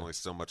 There's only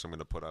so much I'm going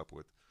to put up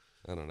with.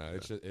 I don't know.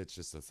 It's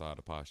just a thought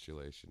of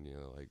postulation,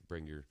 like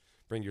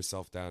bring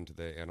yourself down to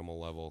the animal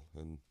level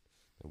and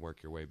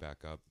work your way back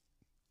up.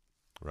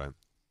 Right.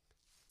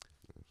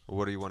 Well,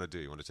 what do you want to do?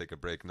 You want to take a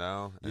break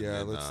now?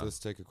 Let's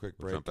take a quick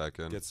break. Jump back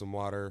in. Get some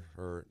water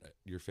or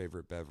your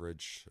favorite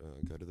beverage.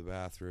 Go to the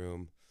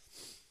bathroom.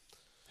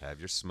 Have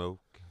your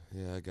smoke.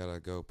 Yeah, I gotta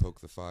go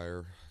poke the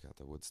fire. Got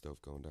the wood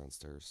stove going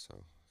downstairs,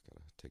 so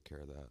gotta take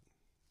care of that.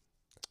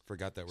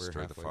 Forgot that we were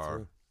halfway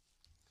through.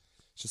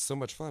 It's just so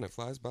much fun. It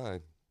flies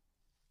by.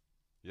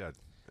 Yeah.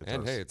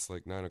 And hey, it's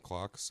like 9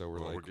 o'clock, so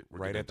we're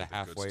right at the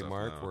halfway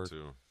mark.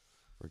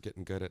 We're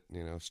getting good at,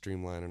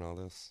 streamlining all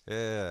this.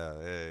 Yeah,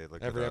 hey,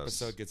 look at us. Every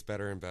episode gets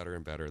better and better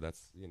and better.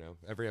 That's,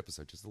 every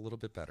episode just a little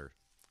bit better.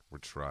 We're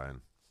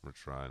trying.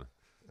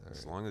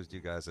 As long as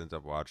you guys end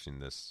up watching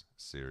this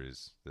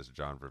series, this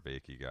John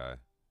Vervaeke guy.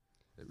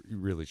 You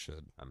really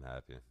should. I'm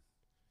happy.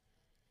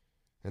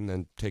 And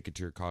then take it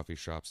to your coffee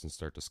shops and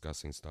start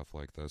discussing stuff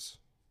like this.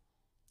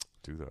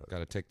 Do that. Got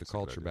to take the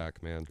culture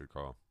back, man. Good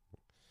call.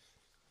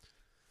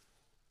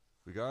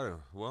 We got to.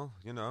 Well,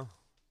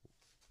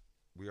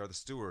 we are the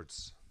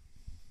stewards.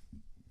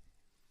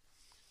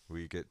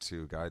 We get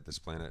to guide this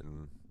planet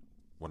and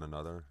one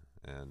another,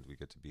 and we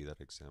get to be that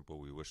example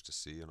we wish to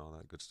see and all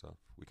that good stuff.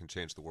 We can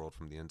change the world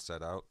from the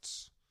inside out.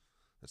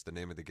 That's the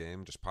name of the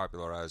game, just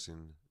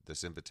popularizing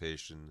this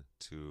invitation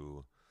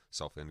to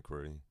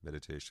self-inquiry,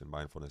 meditation,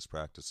 mindfulness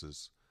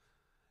practices,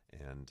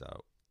 and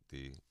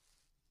the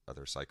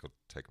other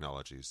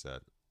psychotechnologies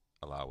that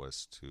allow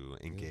us to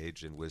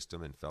engage in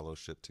wisdom and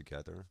fellowship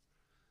together.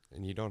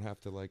 And you don't have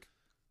to,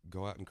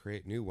 go out and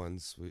create new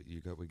ones.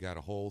 We got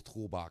a whole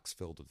toolbox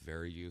filled with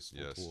very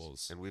useful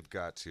tools. And we've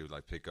got to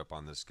pick up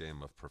on this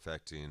game of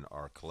perfecting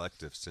our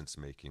collective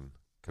sense-making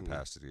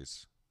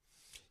capacities.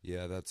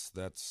 Yeah, that's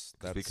 'Cause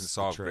we can the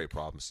solve trick. great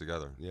problems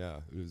together.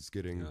 Yeah, it was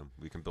getting. Yeah,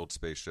 we can build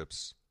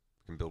spaceships,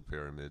 we can build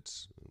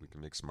pyramids, we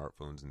can make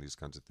smartphones and these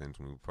kinds of things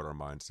when we put our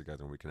minds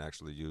together, and we can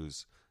actually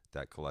use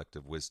that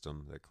collective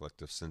wisdom, that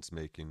collective sense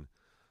making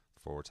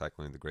for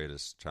tackling the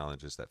greatest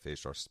challenges that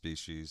face our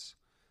species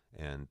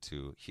and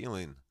to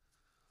healing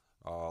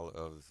all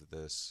of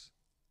this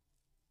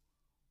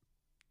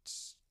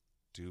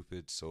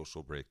stupid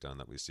social breakdown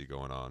that we see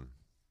going on.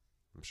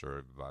 I'm sure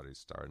everybody's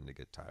starting to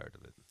get tired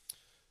of it.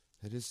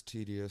 It is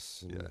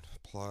tedious and Yeah.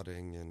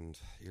 plodding and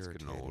getting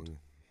irritating. old.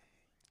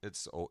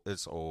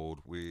 It's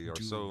old. We are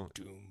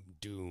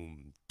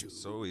doom.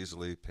 so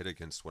easily pit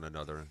against one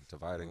another.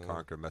 Divide and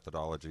conquer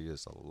methodology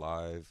is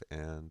alive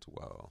and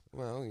well.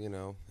 Well, you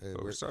know,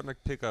 But we're starting to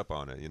pick up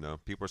on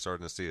it. People are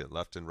starting to see it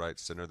left and right,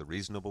 center. The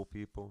reasonable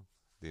people,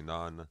 the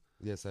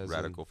yes, as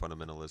non-radical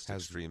fundamentalist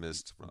has-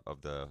 extremist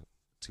of the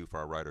too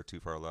far right or too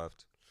far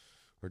left.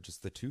 or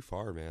just the too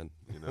far, man.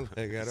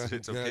 Like, yeah,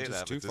 it's okay to just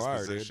have too a far,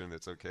 dude. disposition.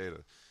 It's okay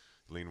to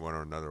lean one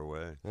or another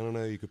way. I don't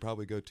know. You could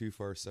probably go too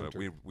far center.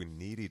 But we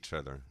need each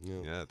other.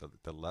 Yeah.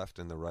 The left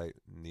and the right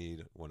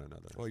need one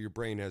another. Well, your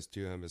brain has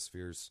two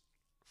hemispheres.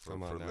 for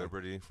Come on now.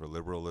 liberty, for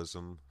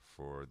liberalism,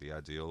 for the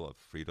ideal of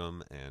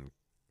freedom and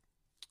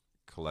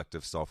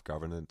collective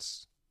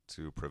self-governance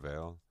to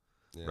prevail,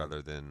 Yeah.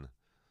 rather than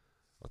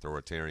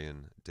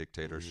authoritarian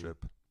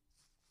dictatorship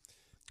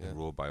Yeah. and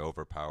ruled by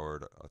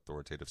overpowered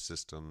authoritative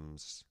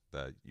systems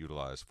that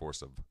utilize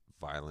force of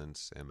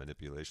violence and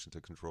manipulation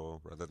to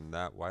control. Rather than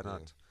that, why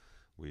not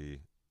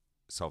we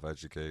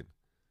self-educate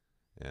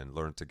and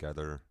learn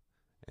together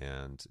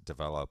and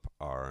develop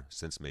our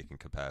sense-making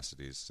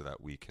capacities so that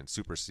we can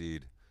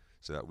supersede,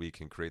 so that we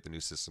can create the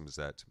new systems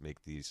that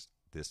make this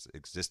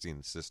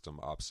existing system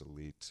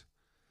obsolete.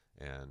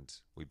 And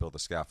we build the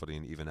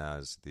scaffolding even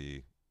as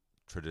the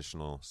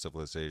traditional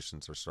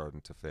civilizations are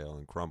starting to fail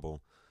and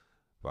crumble,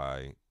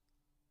 by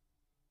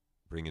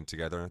bringing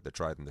together the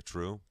tried and the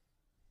true,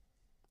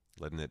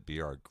 letting it be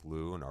our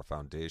glue and our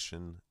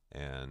foundation,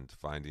 and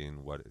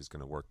finding what is going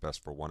to work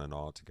best for one and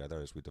all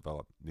together as we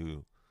develop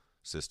new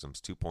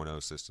systems,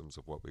 2.0 systems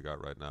of what we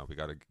got right now. We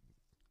got to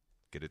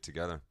get it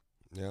together.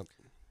 Yep.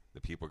 The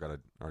people are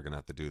going to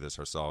have to do this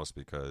ourselves,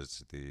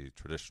 because the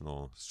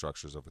traditional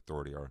structures of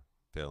authority are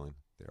failing.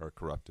 They are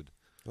corrupted.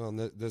 Well, and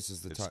this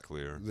is the It's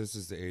clear. This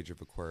is the age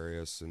of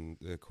Aquarius, and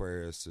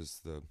Aquarius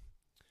is the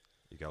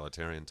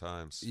Egalitarian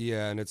times.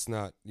 Yeah, and it's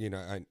not,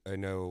 I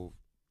know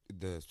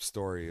the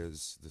story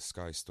is, the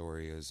sky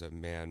story is a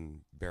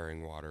man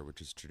bearing water, which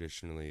is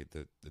traditionally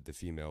the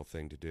female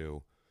thing to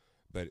do.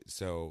 But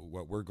so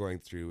what we're going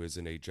through is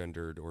an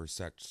agendered or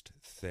sexed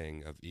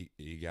thing of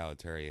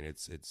egalitarian.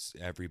 It's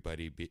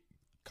everybody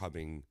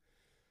coming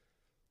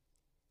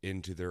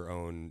into their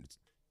own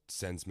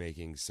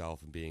sense-making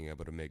self and being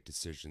able to make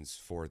decisions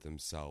for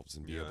themselves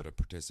and be able to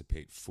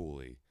participate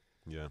fully.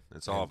 Yeah,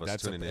 it's all of us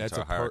That's tuning that's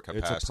into a higher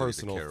capacity. It's a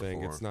personal to care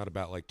thing. for. It's not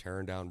about like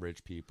tearing down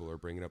rich people or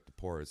bringing up the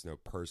poor. It's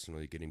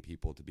personally getting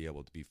people to be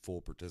able to be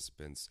full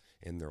participants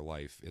in their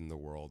life, in the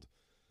world,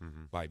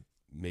 by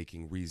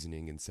making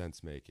reasoning and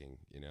sense making.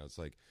 It's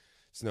like,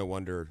 it's no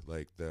wonder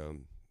like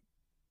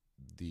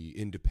the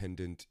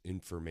independent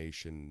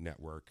information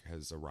network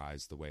has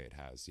arisen the way it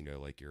has.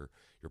 Like your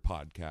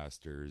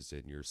podcasters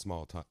and your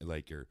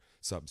like your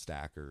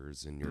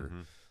Substackers and your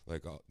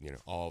like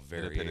all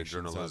variations of this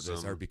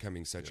journalism. are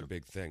becoming such a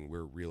big thing.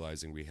 We're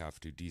realizing we have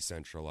to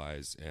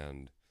decentralize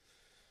and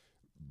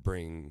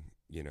bring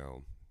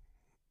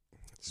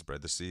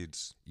Spread the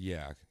seeds.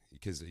 yeah,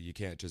 because you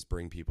can't just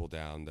bring people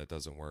down. That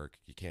doesn't work.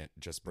 You can't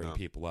just bring No.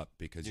 people up,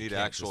 because You you need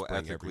can't actual just bring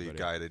ethically everybody.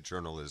 guided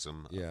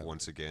journalism, Yeah.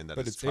 once again, that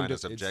But is it's trying indi-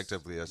 as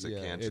objectively as it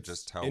yeah, can to it's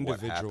just tell what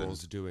individuals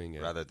happened, doing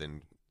it. rather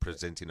than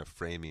presenting a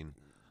framing.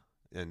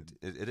 And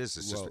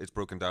it's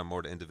broken down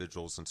more to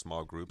individuals and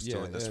small groups Yeah,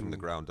 doing this from the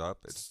and ground up.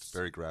 It's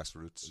very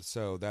grassroots.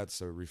 So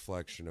that's a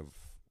reflection of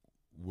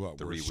what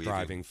The we're reweaving.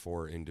 striving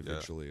for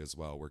individually as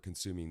well. We're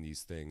consuming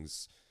these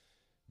things,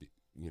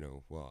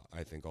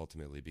 I think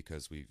ultimately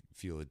because we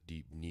feel a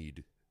deep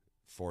need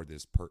for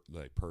this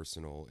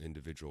personal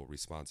individual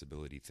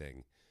responsibility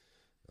thing.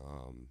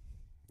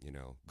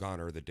 Gone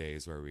are the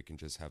days where we can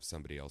just have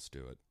somebody else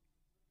do it,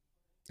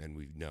 and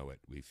we know it,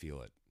 we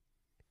feel it.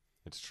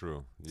 It's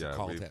true. It's a Yeah,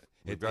 call we've to-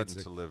 we've it- gotten it's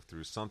a- to live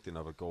through something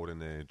of a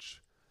golden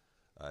age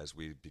as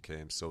we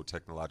became so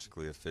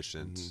technologically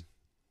efficient,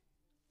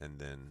 and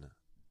then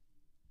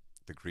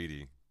the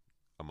greedy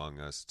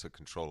among us took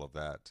control of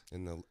that.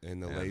 And the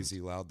And- lazy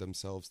allowed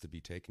themselves to be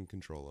taken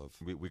control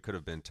of. We could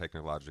have been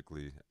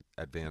technologically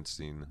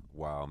advancing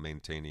while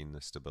maintaining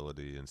the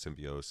stability and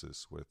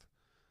symbiosis with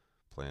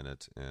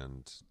planet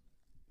and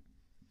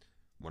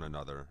one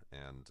another.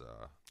 And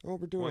Well,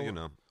 we're doing.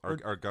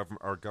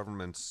 our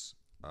governments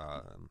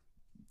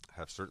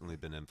have certainly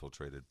been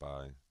infiltrated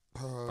by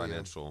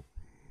financial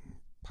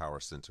power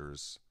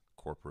centers,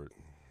 corporate.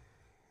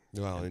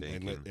 Well, and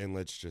and banking.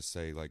 let's just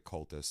say like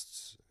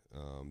cultists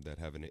that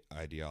have an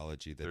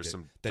ideology that There's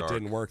some that dark-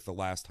 didn't work the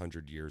last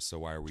 100 years. So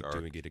why are we dark-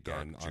 doing it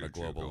again dark on a juju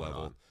global going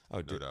level? on, Oh,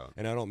 no dude. doubt.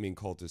 And I don't mean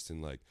cultists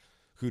in like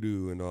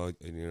hoodoo and all,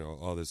 and,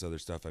 all this other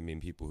stuff. I mean,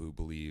 people who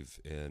believe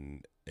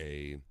in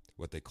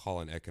what they call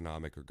an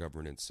economic or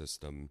governance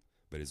system,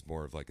 but is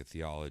more of like a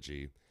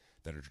theology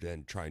that are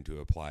then trying to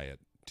apply it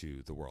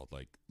to the world.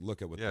 Like,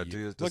 look at what Yeah,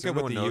 the does UN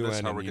and notice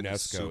how we're getting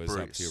UNESCO is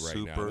up to right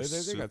now.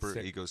 They got super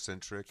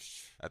egocentric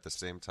at the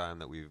same time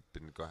that we've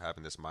been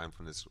having this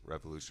mindfulness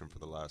revolution for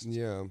the last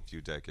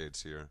few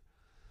decades here.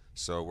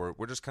 So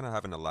we're just kind of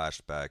having a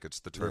lashback. It's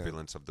the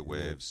turbulence of the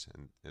waves,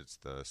 and it's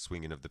the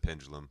swinging of the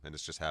pendulum, and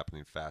it's just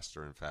happening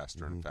faster and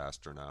faster and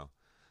faster now,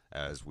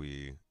 as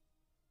we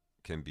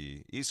can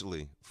be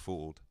easily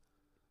fooled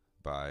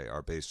by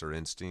our baser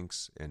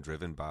instincts and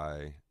driven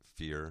by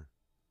fear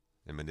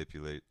and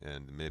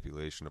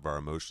manipulation of our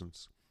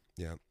emotions.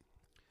 Yeah,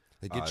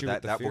 they get you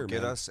with the that fear, will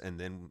get man. us, and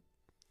then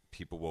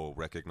people will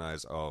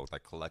recognize.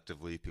 Like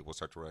collectively, people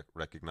start to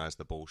recognize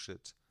the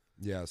bullshit.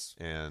 Yes.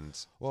 And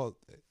well,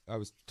 I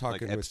was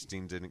talking like with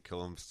Epstein didn't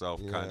kill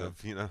himself, kind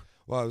of,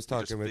 Well, I was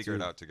talking just with figure it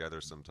you. out together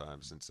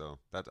sometimes, and so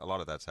that a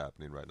lot of that's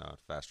happening right now at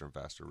faster and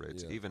faster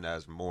rates, Yeah. even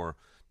as more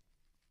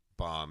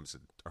bombs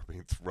are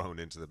being thrown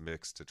into the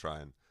mix to try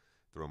and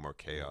throw more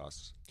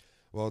chaos.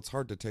 Well, it's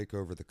hard to take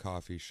over the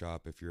coffee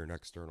shop if you're an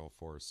external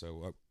force. So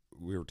what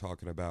we were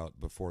talking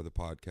about before the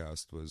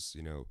podcast was,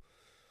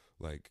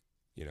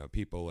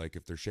 people like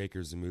if they're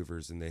shakers and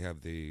movers and they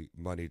have the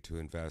money to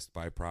invest,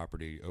 buy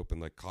property, open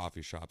like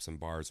coffee shops and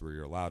bars where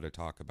you're allowed to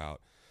talk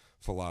about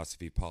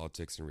philosophy,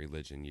 politics, and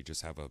religion. You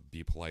just have to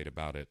be polite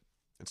about it.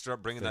 And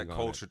start bringing that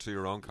culture to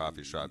your own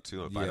coffee shop,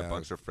 too. Invite a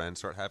bunch of friends.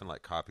 Start having,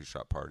 like, coffee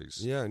shop parties.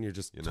 Yeah, and you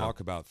just talk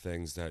about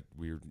things that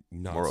we're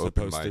not More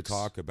supposed to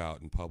talk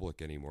about in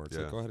public anymore. It's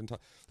like, go ahead and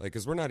talk. Like,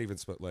 because we're not even,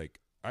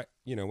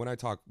 when I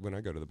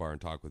go to the bar and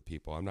talk with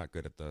people, I'm not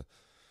good at the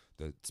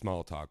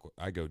small talk.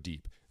 I go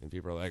deep, and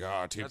people are like,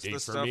 "Oh, too that's deep the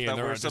for stuff me." that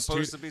And we're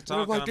supposed to be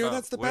talking I'm like, dude, about.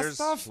 that's the best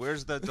stuff.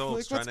 Where's the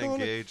adults Like, trying to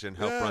engage and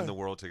help run the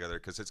world together?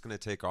 Because it's going to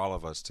take all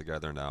of us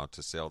together now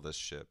to sail this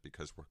ship.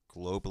 Because we're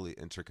globally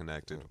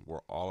interconnected.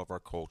 Where all of our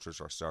cultures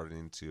are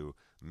starting to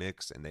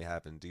mix, and they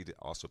have indeed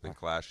also been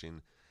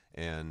clashing.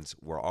 And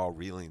we're all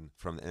reeling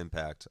from the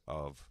impact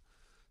of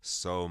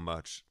so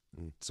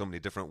many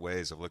different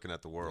ways of looking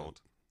at the world.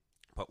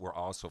 But we're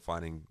also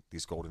finding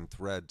these golden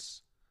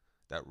threads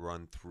that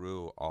run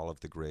through all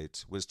of the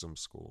great wisdom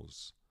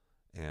schools.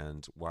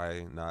 And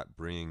why not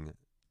bring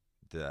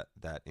that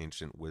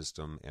ancient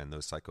wisdom and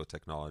those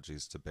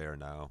psychotechnologies to bear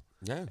now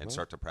and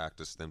start to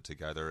practice them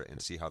together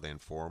and see how they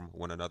inform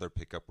one another,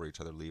 pick up where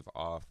each other leave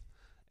off,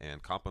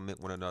 and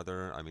complement one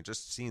another. I mean,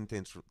 just seeing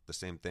things, the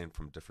same thing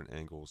from different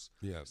angles,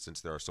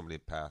 since there are so many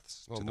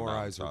paths to the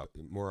mountaintop.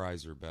 More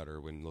eyes are better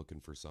when looking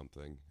for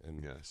something.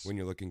 And when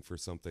you're looking for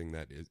something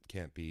that it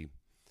can't be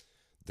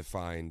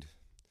defined,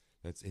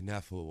 that's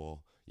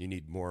ineffable, you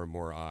need more and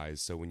more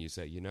eyes. So when you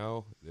say,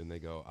 then they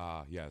go,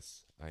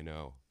 yes, I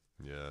know.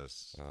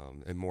 Yes.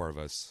 And more of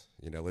us,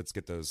 let's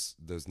get those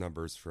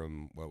numbers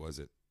from, what was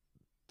it?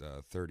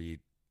 30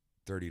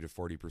 to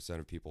 40%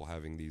 of people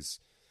having these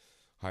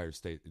higher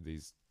states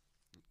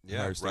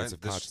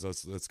of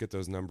consciousness. Let's get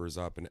those numbers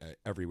up in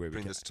every way we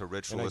can. Bring this to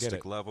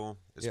ritualistic level.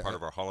 It's part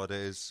of our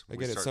holidays. I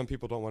get it. Some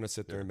people don't want to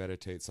sit there and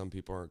meditate. Some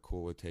people aren't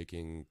cool with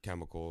taking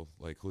chemical,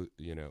 or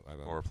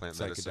plant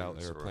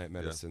medicines, or plant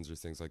medicines or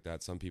things like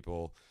that. Some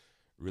people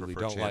really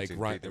prefer don't like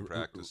breathing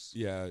practice.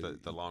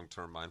 The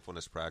long-term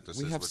mindfulness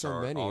practices. We have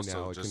so many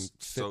also now. Just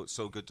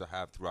so good to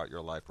have throughout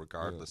your life,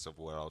 regardless of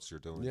what else you're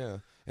doing. Yeah,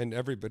 and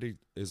everybody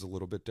is a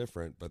little bit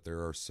different, but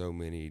there are so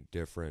many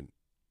different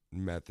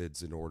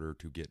methods in order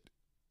to get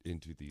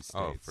into these states.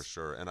 Oh, for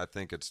sure. And I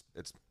think it's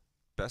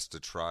best to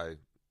try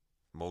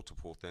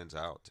multiple things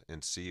out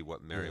and see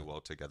what marry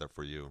well together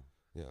for you.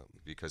 Yeah.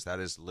 Because that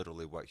is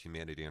literally what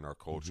humanity and our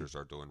cultures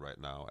are doing right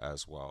now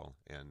as well.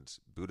 And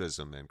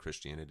Buddhism and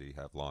Christianity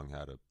have long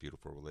had a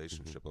beautiful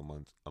relationship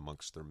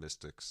amongst their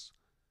mystics.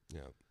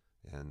 Yeah.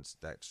 And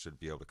that should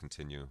be able to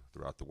continue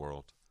throughout the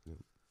world. Yeah.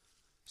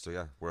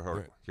 So,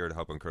 we're here to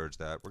help encourage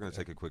that. We're going to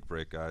take a quick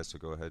break, guys. So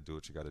go ahead, do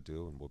what you got to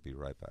do, and we'll be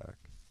right back.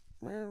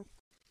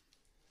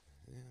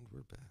 And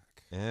we're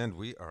back. And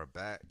we are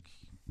back.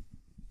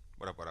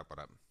 What up?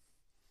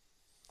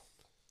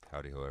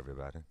 Howdy ho,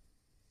 everybody.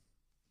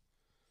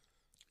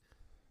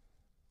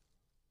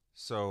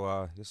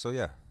 So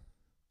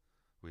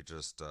we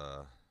just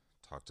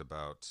talked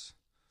about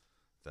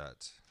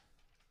that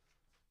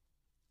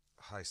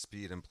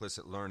high-speed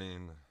implicit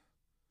learning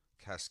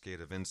cascade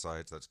of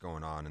insights that's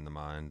going on in the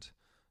mind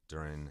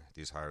during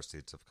these higher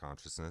states of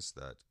consciousness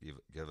that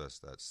give us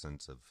that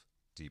sense of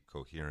deep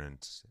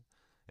coherence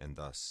and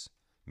thus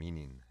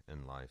meaning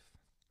in life.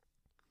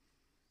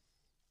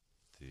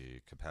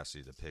 The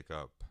capacity to pick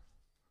up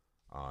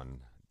on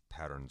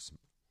patterns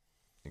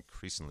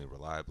increasingly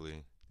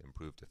reliably,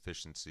 improved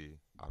efficiency,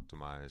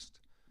 optimized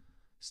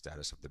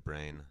status of the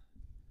brain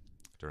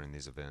during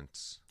these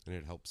events. And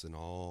it helps in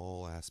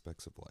all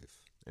aspects of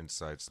life.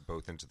 Insights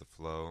both into the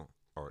flow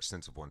or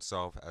sense of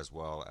oneself as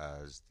well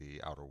as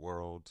the outer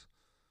world.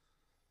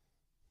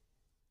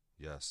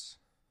 Yes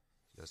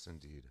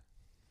indeed.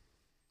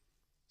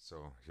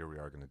 So here we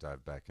are going to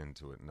dive back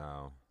into it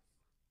now.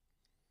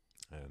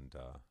 and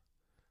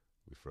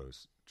we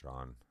froze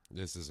John.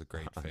 This is a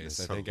great It's face.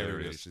 I think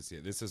everybody hilarious. should see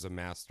it. This is a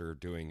master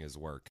doing his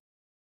work.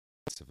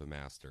 Face of a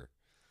master.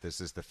 This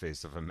is the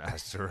face of a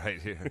master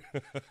right here.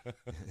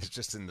 It's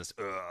just in this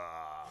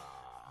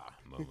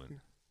moment.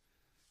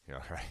 Yeah,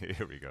 all right,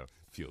 here we go.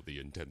 Feel the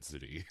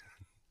intensity.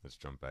 Let's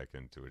jump back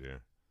into it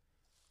here.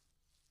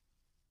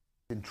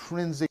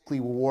 Intrinsically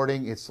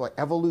rewarding. It's like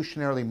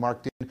evolutionarily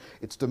marked in.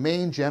 It's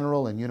domain,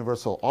 general, and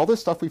universal. All this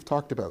stuff we've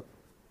talked about.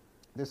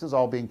 This is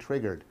all being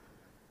triggered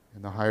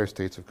in the higher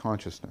states of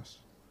consciousness.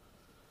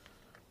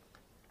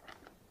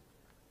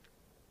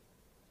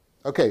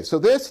 Okay, so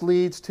this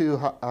leads to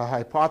a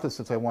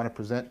hypothesis I want to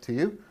present to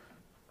you.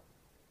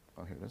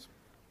 Oh, here it is.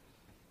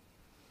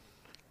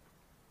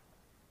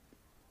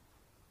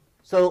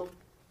 So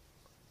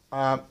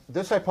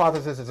this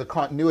hypothesis is a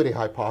continuity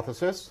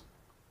hypothesis.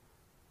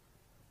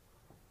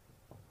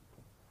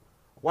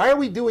 Why are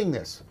we doing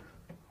this?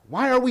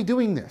 Why are we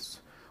doing this?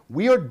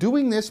 We are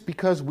doing this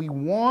because we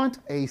want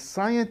a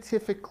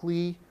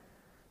scientifically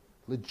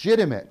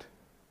legitimate,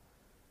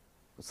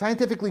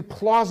 scientifically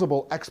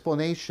plausible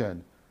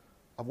explanation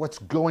of what's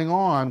going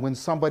on when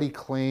somebody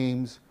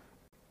claims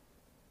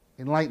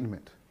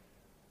enlightenment,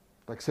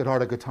 like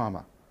Siddhartha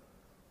Gautama.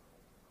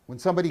 When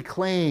somebody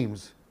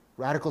claims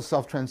radical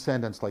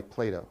self-transcendence like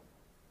Plato.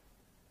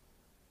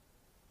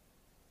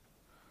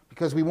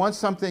 Because we want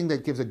something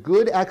that gives a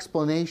good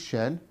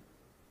explanation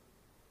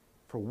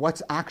for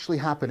what's actually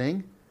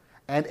happening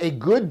and a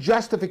good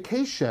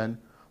justification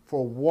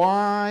for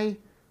why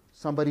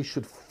somebody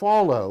should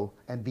follow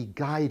and be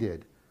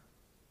guided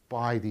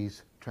by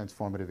these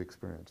transformative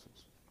experiences.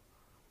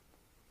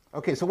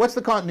 Okay, so what's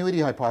the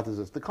continuity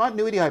hypothesis? The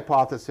continuity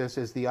hypothesis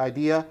is the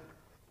idea,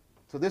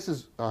 so this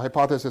is a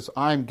hypothesis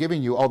I'm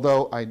giving you,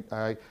 although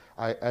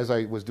as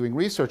I was doing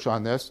research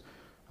on this,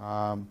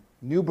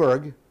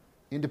 Newberg,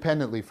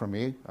 independently from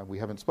me, we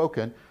haven't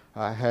spoken,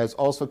 has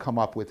also come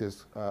up with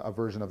this, a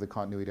version of the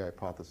continuity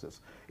hypothesis.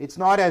 It's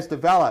not as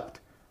developed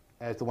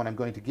as the one I'm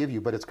going to give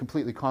you, but it's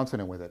completely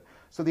consonant with it.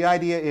 So the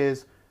idea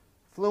is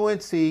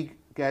fluency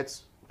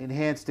gets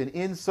enhanced in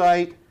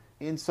insight,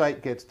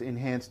 insight gets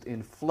enhanced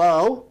in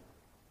flow,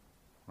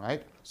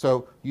 right?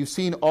 So you've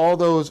seen all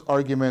those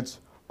arguments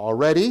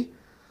already.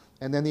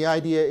 And then the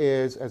idea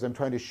is, as I'm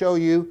trying to show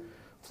you,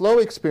 flow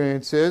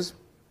experiences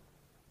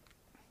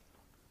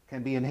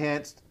can be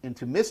enhanced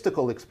into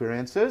mystical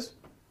experiences.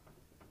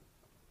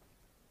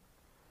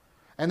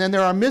 And then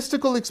there are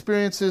mystical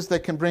experiences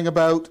that can bring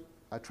about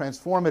a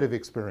transformative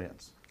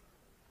experience.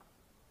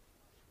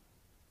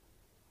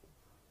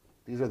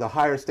 These are the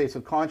higher states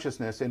of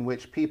consciousness in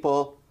which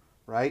people,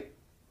 right,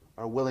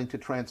 are willing to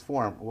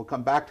transform. We'll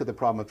come back to the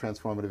problem of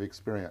transformative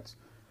experience.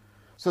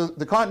 So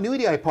the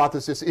continuity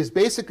hypothesis is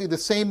basically the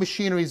same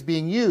machinery is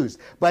being used,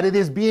 but it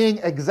is being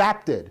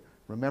exapted.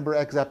 Remember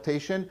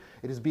exaptation?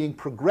 It is being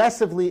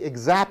progressively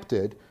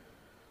exapted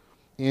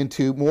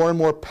into more and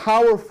more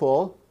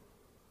powerful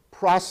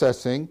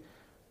processing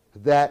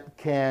that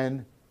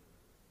can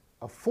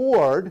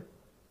afford,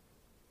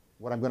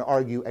 what I'm going to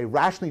argue, a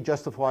rationally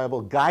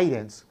justifiable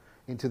guidance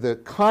into the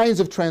kinds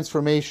of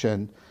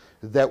transformation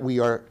that we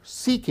are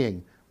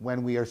seeking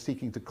when we are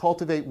seeking to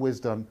cultivate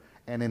wisdom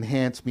and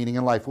enhance meaning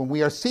in life. When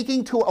we are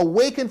seeking to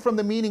awaken from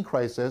the meaning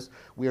crisis,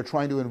 we are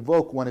trying to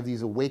invoke one of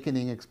these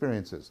awakening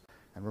experiences.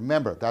 And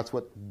remember, that's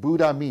what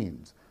Buddha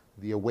means,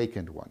 the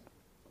awakened one.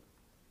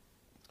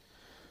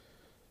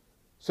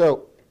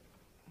 So,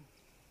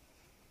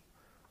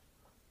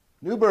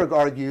 Newberg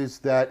argues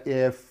that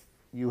if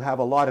you have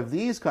a lot of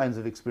these kinds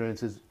of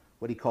experiences,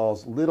 what he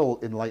calls little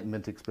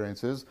enlightenment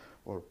experiences,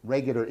 or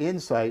regular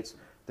insights,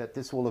 that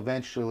this will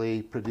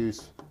eventually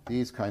produce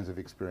these kinds of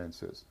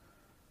experiences.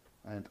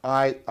 And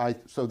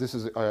so this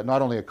is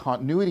not only a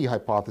continuity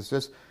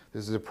hypothesis,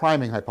 this is a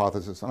priming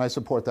hypothesis, and I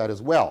support that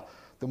as well.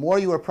 The more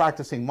you are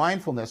practicing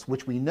mindfulness,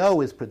 which we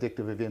know is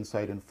predictive of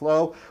insight and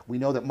flow, we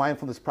know that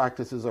mindfulness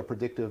practices are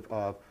predictive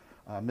of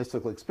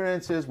mystical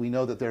experiences, we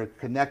know that they're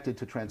connected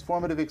to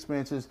transformative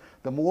experiences,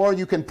 the more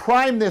you can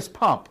prime this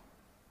pump,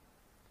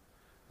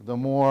 the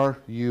more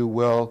you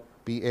will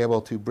be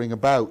able to bring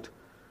about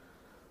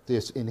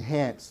this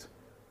enhanced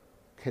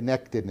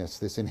connectedness,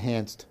 this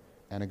enhanced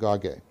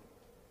anagoge.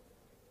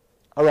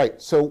 All right,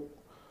 so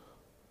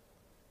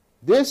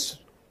this,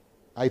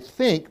 I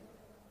think,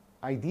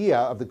 idea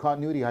of the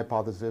continuity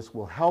hypothesis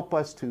will help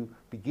us to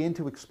begin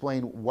to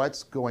explain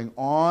what's going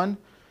on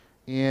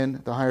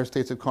in the higher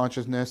states of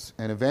consciousness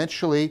and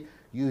eventually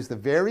use the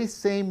very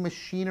same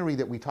machinery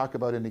that we talk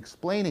about in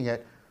explaining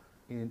it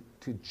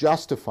to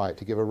justify it,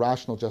 to give a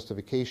rational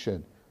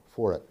justification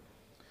for it.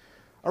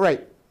 All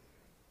right,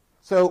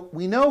 so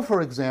we know,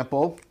 for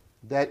example,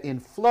 that in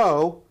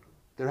flow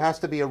there has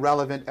to be a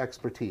relevant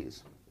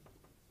expertise.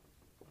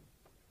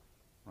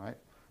 Right?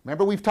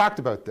 Remember, we've talked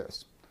about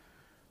this.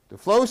 The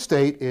flow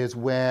state is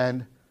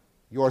when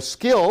your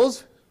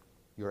skills,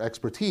 your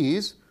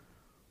expertise,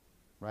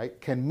 right,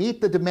 can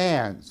meet the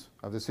demands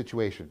of the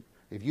situation.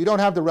 If you don't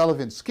have the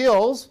relevant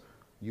skills,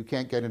 you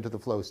can't get into the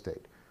flow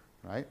state,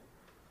 right?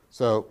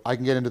 So I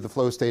can get into the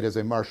flow state as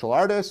a martial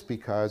artist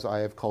because I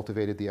have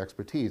cultivated the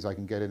expertise. I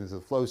can get into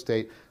the flow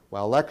state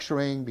while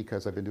lecturing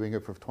because I've been doing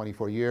it for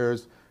 24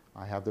 years.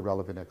 I have the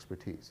relevant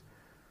expertise.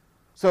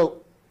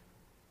 So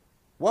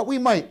what we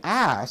might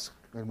ask,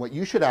 and what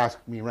you should ask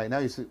me right now,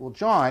 you say, well,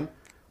 John,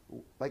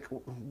 like,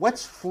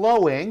 what's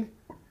flowing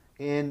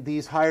in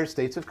these higher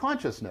states of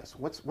consciousness?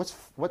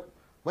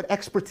 What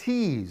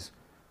expertise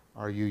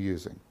are you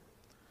using?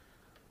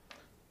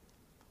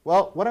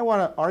 Well, what I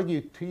want to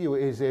argue to you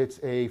is it's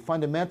a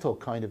fundamental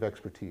kind of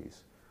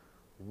expertise,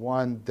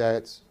 one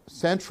that's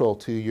central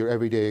to your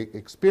everyday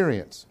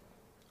experience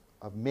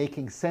of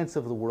making sense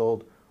of the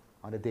world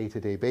on a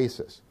day-to-day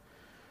basis.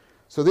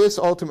 So this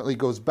ultimately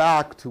goes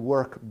back to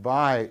work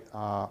by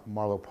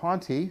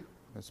Merleau-Ponty,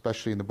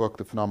 especially in the book,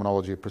 The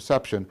Phenomenology of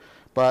Perception.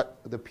 But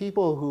the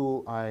people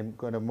who I'm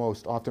going to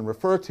most often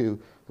refer to,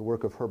 the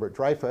work of Herbert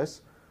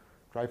Dreyfus.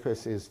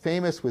 Dreyfus is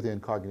famous within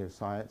cognitive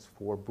science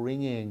for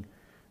bringing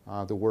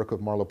the work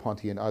of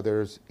Merleau-Ponty and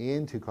others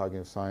into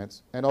cognitive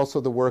science, and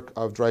also the work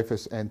of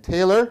Dreyfus and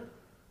Taylor.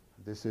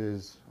 This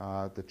is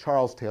the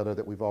Charles Taylor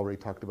that we've already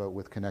talked about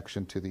with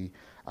connection to the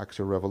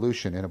Axial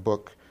Revolution in a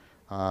book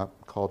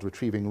called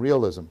Retrieving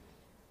Realism.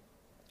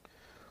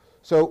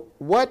 So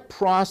what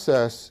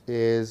process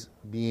is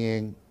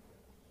being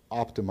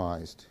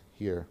optimized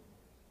here?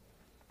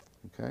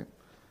 Okay.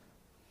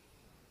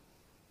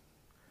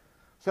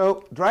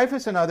 So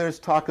Dreyfus and others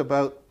talk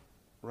about,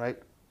 right,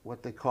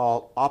 what they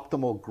call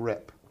optimal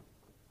grip.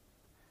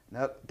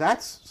 Now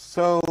that's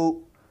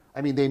so,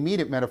 I mean, they mean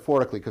it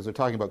metaphorically because they're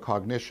talking about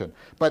cognition,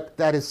 but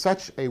that is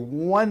such a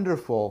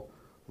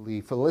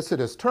wonderfully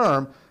felicitous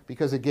term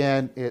because,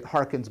 again, it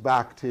harkens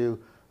back to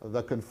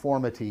the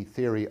conformity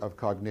theory of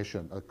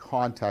cognition, a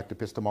contact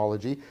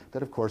epistemology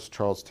that, of course,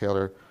 Charles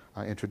Taylor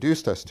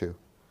introduced us to.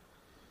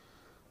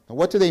 And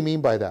what do they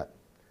mean by that?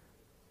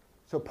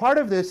 So part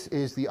of this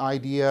is the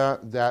idea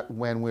that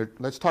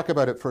let's talk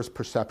about it first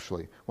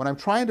perceptually. When I'm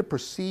trying to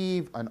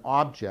perceive an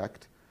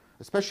object,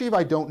 especially if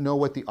I don't know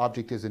what the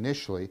object is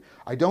initially,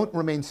 I don't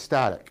remain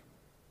static.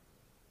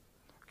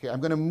 Okay, I'm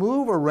going to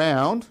move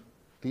around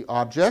the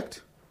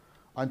object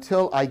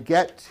until I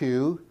get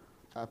to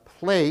a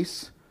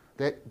place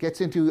that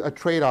gets into a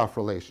trade-off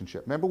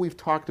relationship. Remember, we've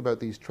talked about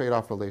these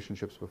trade-off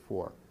relationships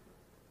before.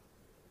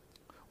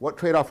 What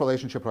trade-off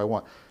relationship do I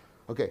want?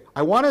 Okay,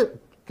 I want to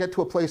get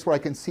to a place where I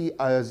can see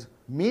as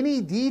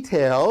many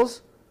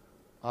details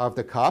of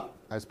the cup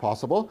as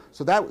possible.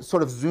 So that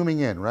sort of zooming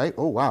in, right?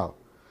 Oh, wow.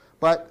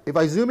 But if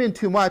I zoom in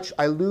too much,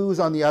 I lose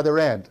on the other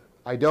end.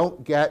 I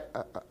don't get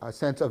a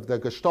sense of the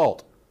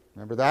gestalt.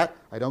 Remember that?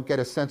 I don't get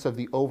a sense of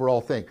the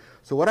overall thing.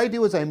 So what I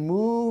do is I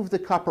move the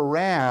cup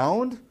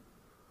around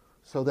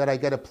so that I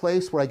get a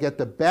place where I get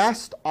the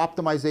best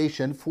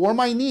optimization for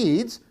my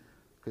needs,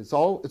 because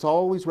it's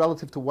always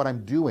relative to what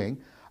I'm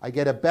doing. I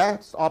get a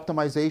best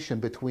optimization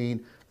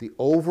between the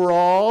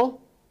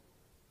overall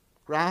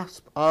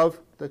grasp of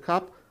the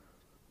cup,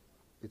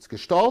 its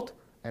gestalt,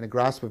 and a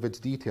grasp of its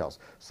details.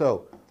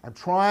 So I'm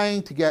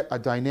trying to get a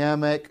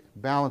dynamic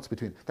balance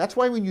between. That's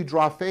why when you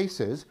draw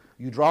faces,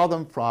 you draw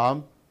them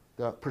from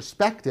the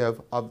perspective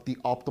of the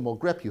optimal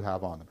grip you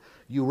have on them.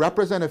 You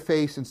represent a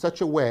face in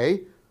such a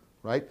way,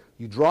 right?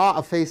 You draw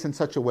a face in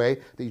such a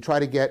way that you try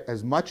to get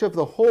as much of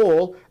the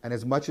whole and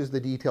as much as the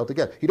detail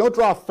together. You don't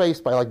draw a face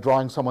by like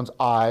drawing someone's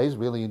eyes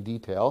really in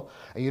detail,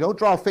 and you don't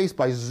draw a face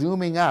by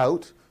zooming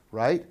out,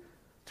 right,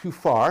 too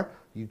far.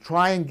 You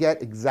try and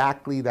get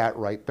exactly that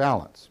right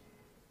balance.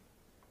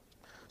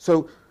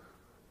 So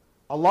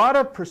a lot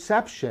of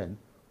perception,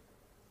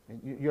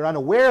 you're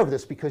unaware of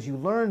this because you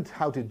learned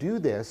how to do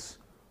this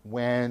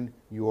when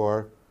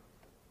you're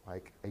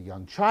like a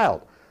young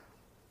child.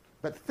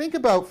 But think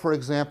about, for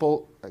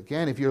example,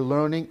 again, if you're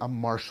learning a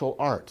martial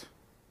art,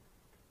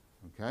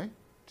 okay?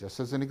 Just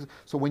as an example.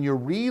 So when you're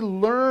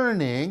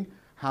relearning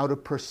how to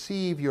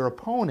perceive your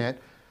opponent,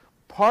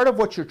 part of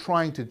what you're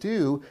trying to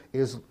do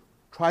is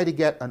try to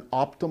get an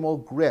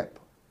optimal grip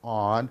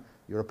on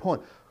your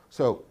opponent.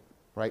 So,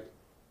 right,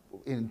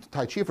 in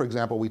Tai Chi, for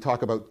example, we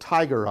talk about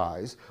tiger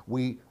eyes.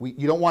 You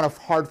don't want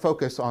to hard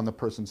focus on the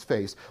person's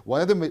face. One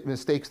of the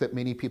mistakes that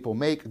many people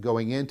make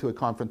going into a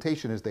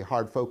confrontation is they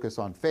hard focus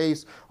on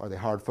face or they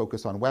hard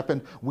focus on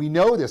weapon. We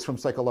know this from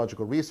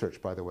psychological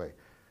research, by the way.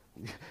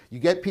 You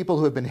get people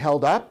who have been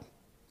held up.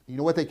 You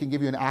know what they can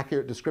give you an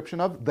accurate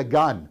description of? The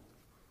gun,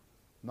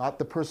 not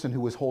the person who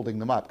was holding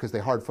them up, because they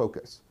hard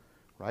focus,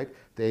 right?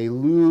 They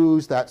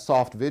lose that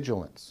soft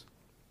vigilance.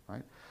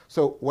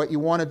 So what you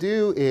want to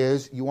do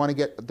is you want to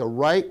get the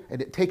right,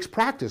 and it takes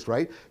practice,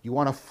 right? You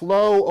want to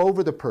flow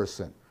over the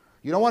person.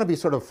 You don't want to be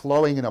sort of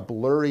flowing in a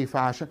blurry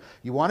fashion.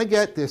 You want to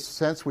get this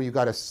sense where you've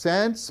got a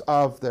sense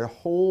of their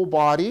whole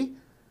body,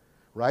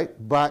 right?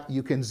 But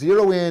you can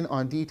zero in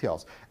on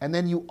details. And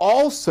then you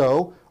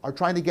also are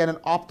trying to get an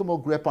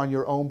optimal grip on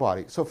your own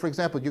body. So for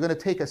example, you're going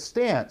to take a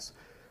stance,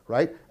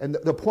 right? And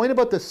the point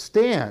about the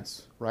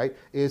stance, right,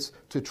 is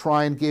to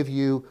try and give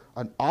you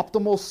an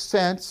optimal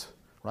sense,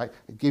 right?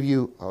 Give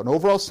you an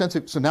overall sense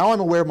of, so now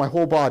I'm aware of my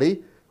whole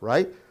body,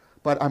 right?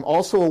 but I'm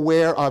also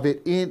aware of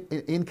it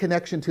in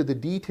connection to the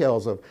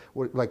details of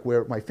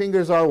where my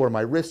fingers are, where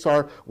my wrists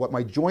are, what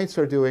my joints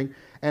are doing.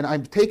 And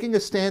I'm taking a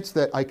stance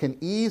that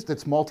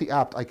that's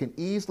multi-apt. I can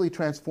easily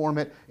transform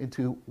it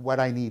into what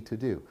I need to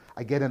do.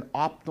 I get an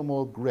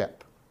optimal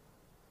grip.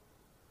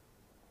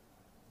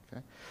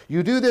 Okay?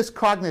 You do this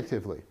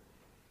cognitively.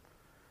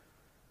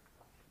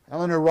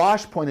 Eleanor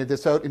Roche pointed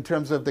this out in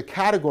terms of the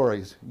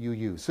categories you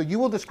use. So you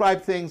will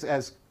describe things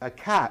as a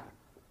cat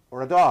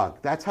or a dog.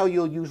 That's how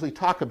you'll usually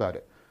talk about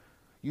it.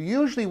 You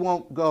usually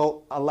won't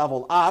go a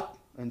level up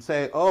and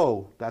say,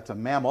 oh, that's a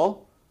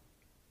mammal.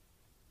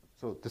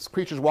 So this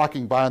creature's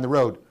walking by on the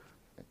road,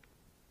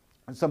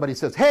 and somebody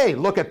says, hey,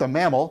 look at the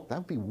mammal. That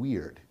would be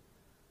weird,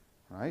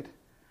 right?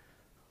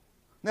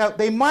 Now,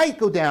 they might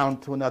go down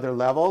to another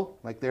level,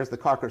 like there's the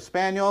Cocker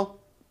Spaniel.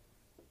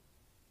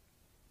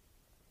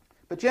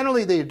 But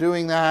generally, they're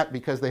doing that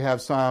because they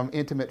have some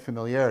intimate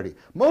familiarity.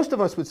 Most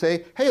of us would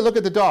say, hey, look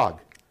at the dog.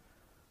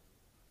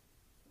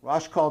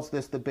 Roche calls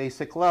this the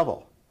basic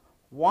level.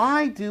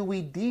 Why do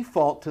we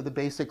default to the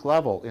basic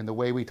level in the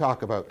way we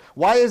talk about?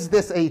 Why is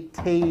this a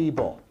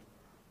table?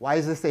 Why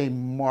is this a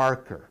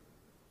marker?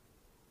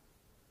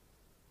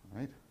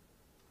 Right?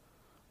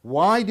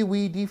 Why do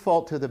we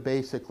default to the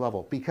basic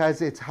level?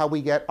 Because it's how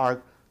we get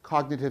our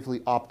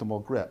cognitively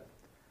optimal grip.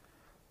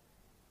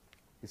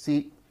 You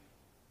see,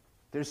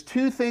 there's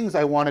two things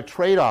I want to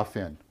trade off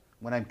in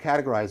when I'm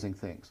categorizing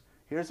things.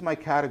 Here's my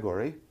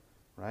category,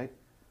 right?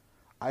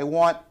 I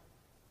want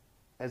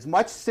as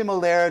much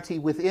similarity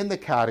within the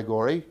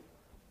category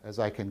as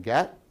I can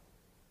get,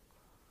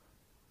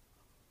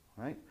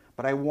 right?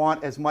 But I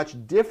want as much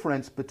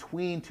difference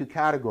between two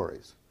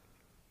categories.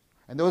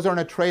 And those aren't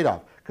a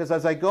trade-off. Because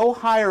as I go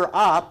higher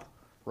up,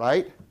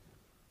 right,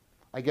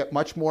 I get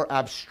much more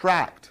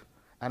abstract,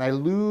 and I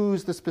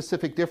lose the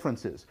specific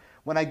differences.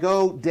 When I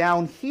go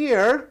down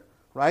here,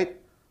 right,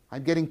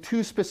 I'm getting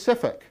too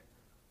specific.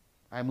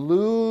 I'm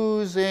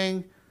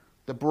losing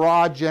the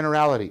broad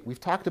generality. We've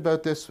talked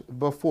about this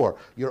before.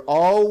 You're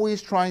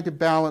always trying to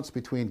balance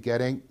between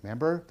getting,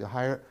 remember, the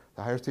higher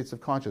states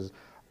of consciousness,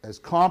 as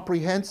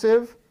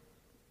comprehensive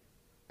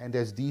and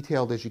as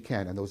detailed as you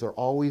can. And those are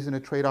always in a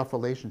trade-off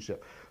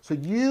relationship. So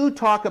you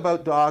talk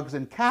about dogs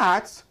and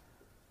cats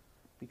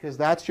because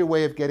that's your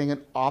way of getting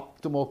an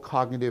optimal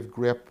cognitive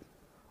grip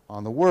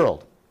on the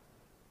world.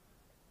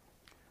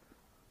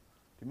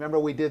 Do you remember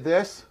we did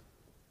this?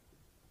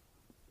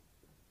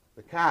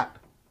 The cat.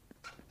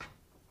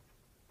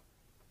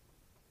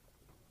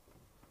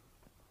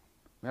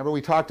 Remember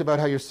we talked about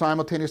how you're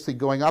simultaneously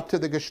going up to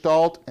the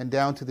gestalt and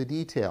down to the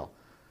detail.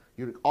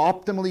 You're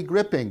optimally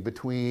gripping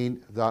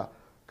between the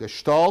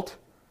gestalt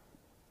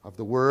of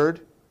the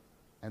word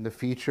and the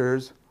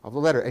features of the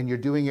letter. And you're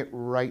doing it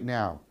right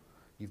now.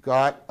 You've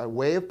got a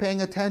way of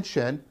paying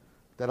attention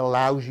that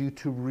allows you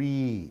to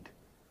read.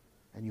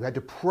 And you had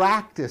to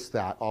practice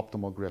that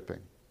optimal gripping.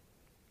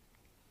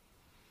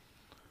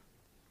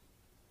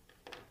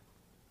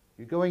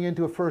 You're going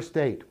into a first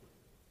date.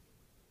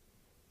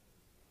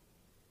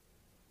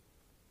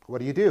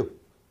 What do?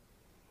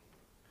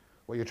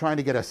 Well, you're trying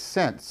to get a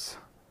sense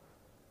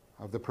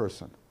of the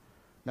person.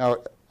 Now,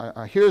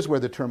 here's where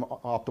the term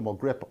optimal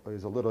grip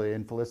is a little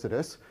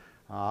infelicitous,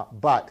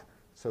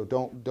 so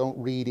don't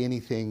read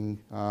anything,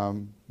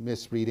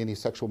 misread any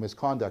sexual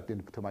misconduct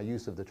into my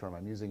use of the term.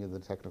 I'm using it in the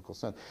technical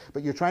sense.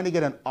 But you're trying to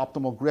get an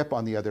optimal grip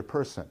on the other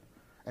person,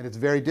 and it's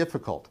very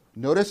difficult.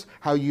 Notice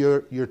how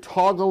you're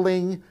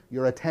toggling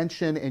your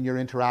attention and your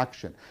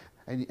interaction.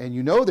 And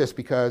you know this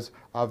because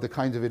of the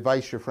kinds of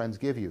advice your friends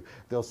give you.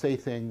 They'll say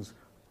things,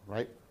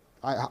 right?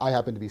 I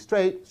happen to be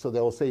straight, so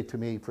they'll say to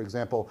me, for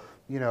example,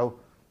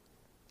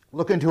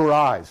 look into her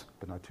eyes,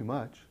 but not too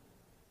much.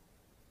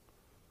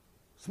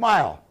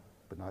 Smile,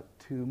 but not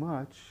too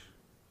much.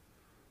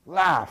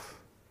 Laugh,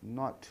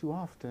 not too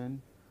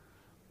often.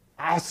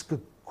 Ask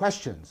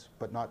questions,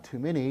 but not too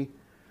many.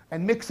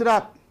 And mix it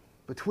up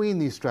between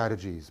these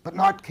strategies, but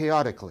not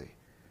chaotically.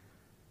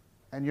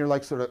 And you're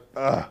like sort of,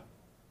 ugh.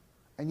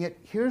 And yet,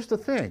 here's the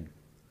thing.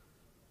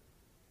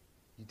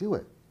 You do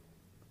it.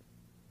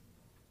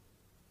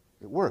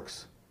 It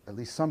works, at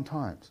least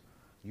sometimes.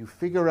 You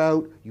figure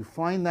out, you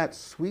find that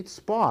sweet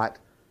spot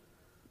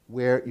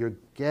where you're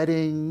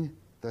getting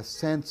the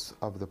sense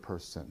of the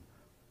person,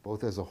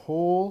 both as a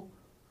whole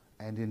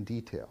and in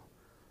detail.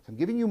 So I'm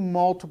giving you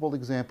multiple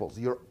examples.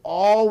 You're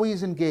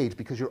always engaged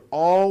because you're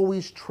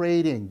always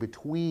trading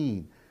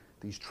between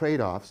these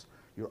trade-offs.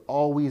 You're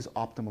always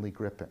optimally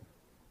gripping.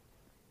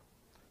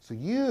 So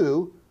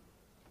you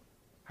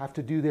have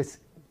to do this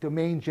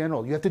domain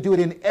general. You have to do it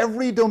in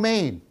every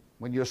domain.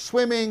 When you're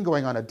swimming,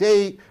 going on a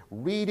date,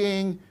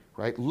 reading,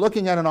 right,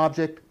 looking at an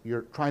object,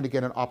 you're trying to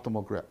get an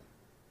optimal grip.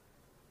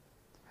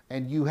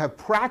 And you have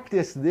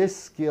practiced this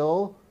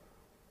skill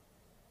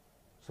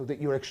so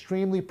that you're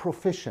extremely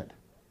proficient.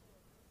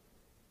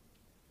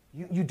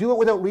 You do it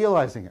without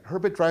realizing it.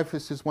 Herbert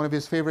Dreyfus is one of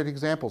his favorite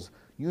examples.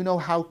 You know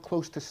how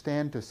close to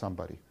stand to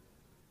somebody.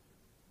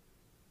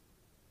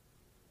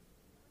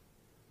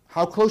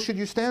 How close should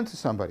you stand to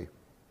somebody?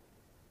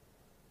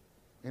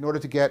 in order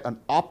to get an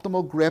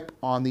optimal grip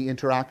on the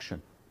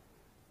interaction.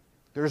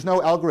 There's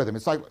no algorithm.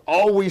 It's like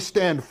always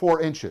stand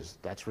 4 inches.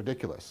 That's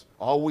ridiculous.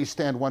 Always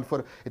stand 1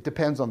 foot. It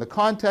depends on the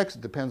context.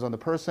 It depends on the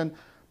person.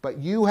 But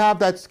you have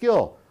that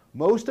skill.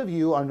 Most of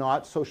you are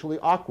not socially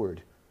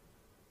awkward.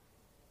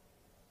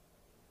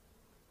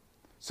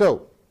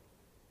 So,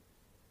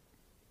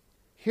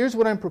 here's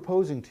what I'm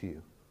proposing to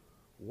you.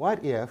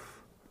 What if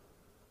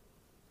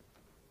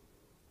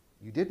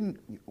you didn't,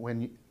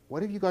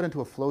 what if you got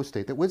into a flow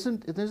state that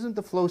isn't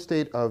the flow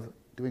state of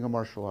doing a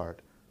martial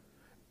art?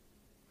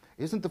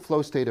 Isn't the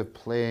flow state of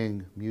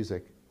playing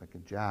music, like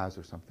in jazz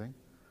or something?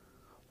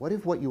 What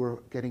if what you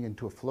were getting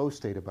into a flow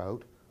state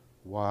about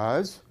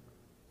was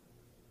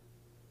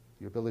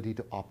your ability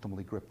to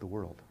optimally grip the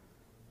world?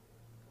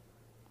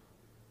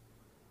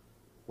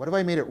 What if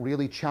I made it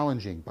really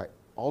challenging by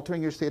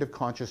altering your state of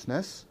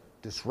consciousness,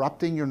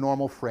 disrupting your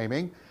normal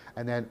framing,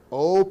 and then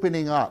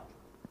opening up?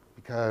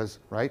 Because,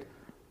 right,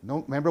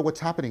 remember what's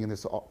happening in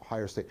this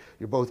higher state.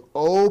 You're both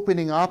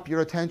opening up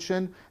your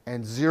attention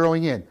and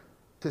zeroing in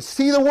to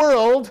see the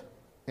world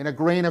in a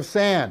grain of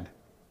sand.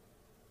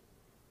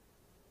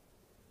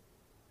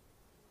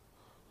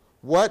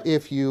 What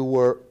if you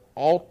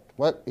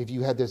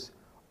had this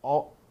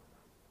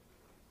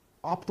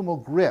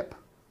optimal grip,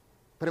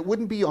 but it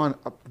wouldn't be on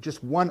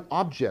just one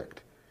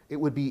object. It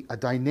would be a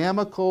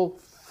dynamical,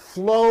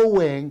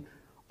 flowing,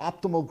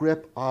 optimal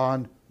grip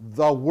on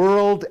the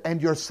world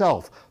and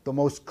yourself. The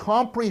most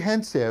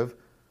comprehensive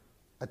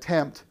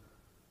attempt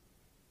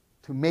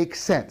to make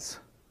sense.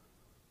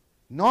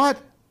 Not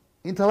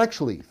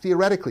intellectually,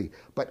 theoretically,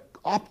 but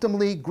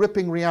optimally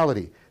gripping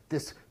reality.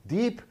 This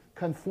deep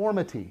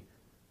conformity.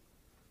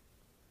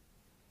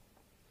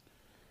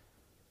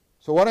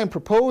 So what I'm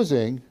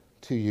proposing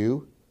to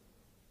you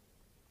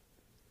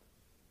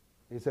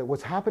is that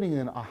what's happening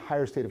in a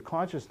higher state of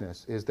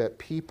consciousness is that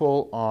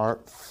people are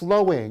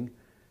flowing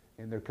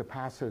in their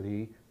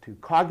capacity to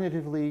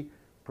cognitively,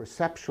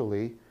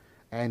 perceptually,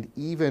 and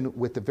even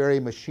with the very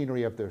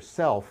machinery of their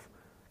self,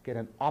 get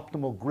an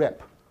optimal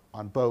grip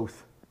on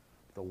both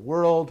the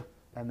world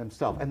and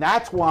themselves. And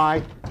that's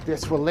why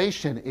this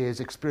relation is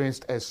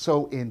experienced as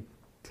so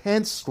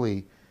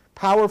intensely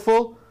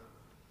powerful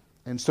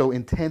and so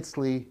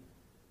intensely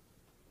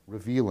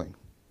revealing.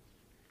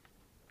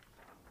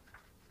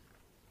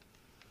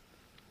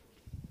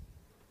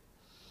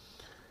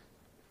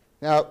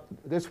 Now,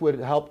 this would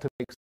help to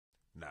make...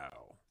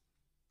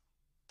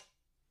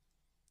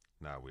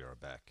 Now we are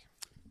back.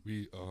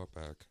 We are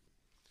back.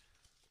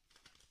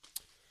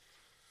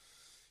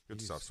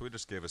 Good stuff. So we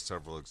just gave us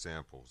several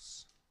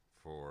examples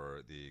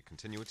for the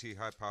continuity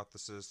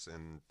hypothesis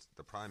and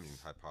the priming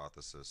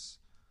hypothesis.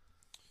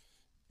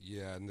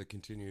 Yeah, and the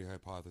continuity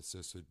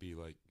hypothesis would be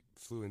like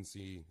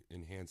fluency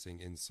enhancing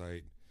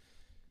insight,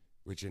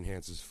 which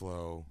enhances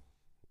flow,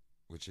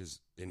 which is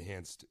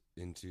enhanced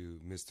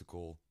into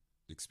mystical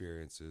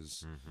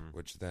experiences,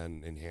 which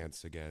then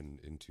enhance again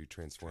into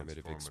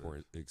transformative.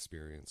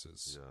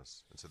 Experiences.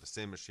 Yes. And so the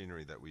same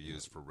machinery that we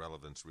use for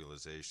relevance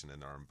realization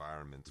in our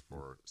environment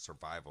for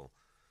survival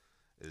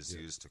is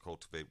used to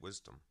cultivate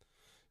wisdom.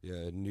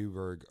 Yeah,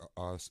 Newberg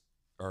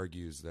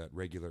argues that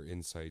regular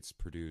insights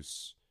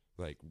produce,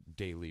 like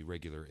daily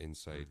regular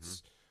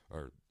insights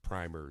or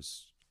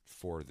primers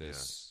for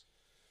this.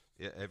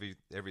 Yes. Yeah,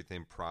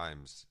 everything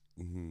primes.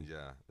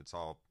 Yeah, it's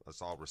all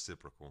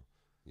reciprocal.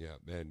 Yeah,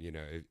 and you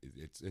know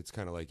it's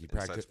kind of like you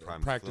practice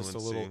a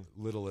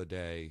little a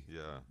day.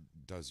 Yeah,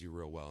 does you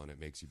real well, and it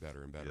makes you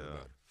better and better. Yeah, and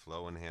better.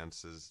 Flow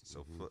enhances.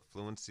 So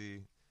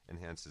fluency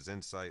enhances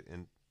insight.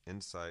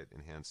 Insight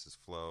enhances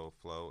flow.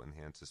 Flow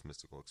enhances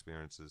mystical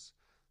experiences.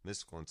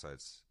 Mystical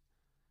insights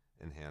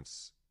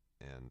enhance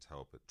and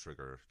help it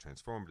trigger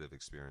transformative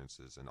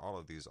experiences, and all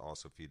of these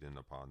also feed in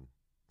upon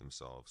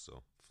themselves.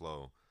 So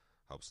flow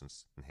helps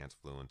enhance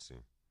fluency.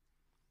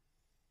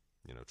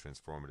 You know,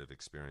 transformative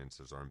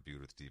experiences are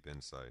imbued with deep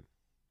insight.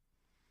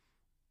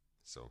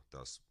 So,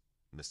 thus,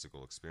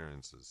 mystical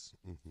experiences.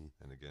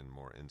 And again,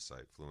 more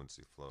insight,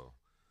 fluency, flow.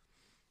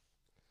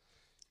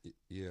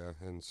 Yeah,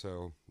 and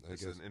so I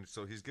guess... And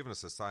so he's given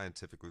us a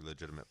scientifically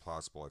legitimate,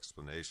 plausible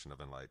explanation of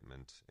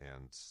enlightenment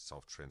and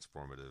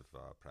self-transformative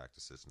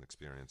practices and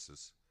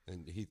experiences.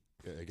 And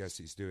I guess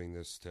he's doing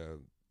this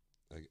to,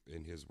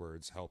 in his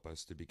words, help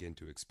us to begin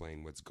to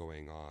explain what's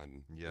going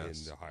on in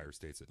the higher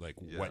states, like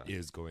what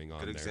is going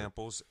on. Good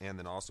examples, and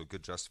then also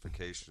good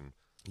justification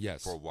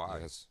for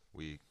why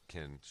we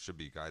should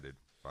be guided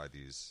by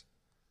these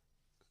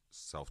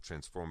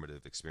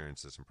self-transformative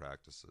experiences and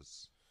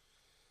practices.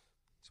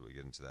 So we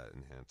get into that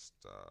enhanced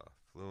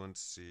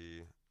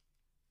fluency,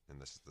 and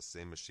this is the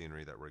same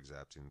machinery that we're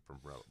exapting from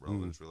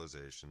relevance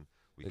realization.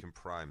 We can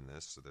prime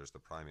this, so there's the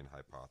priming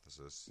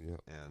hypothesis.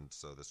 And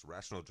so this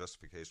rational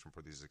justification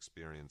for these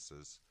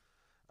experiences,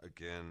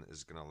 again,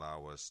 is going to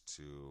allow us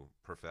to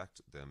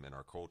perfect them in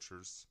our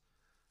cultures.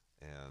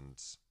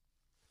 And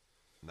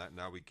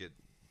now we get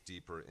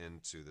deeper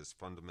into this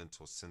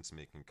fundamental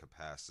sense-making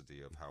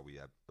capacity of how we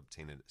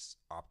obtain an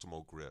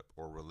optimal grip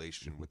or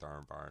relation with our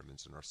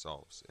environments and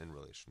ourselves in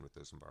relation with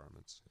those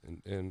environments.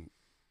 And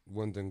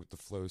one thing with the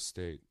flow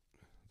state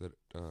that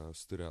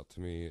stood out to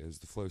me is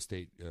the flow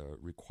state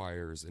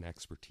requires an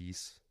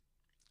expertise.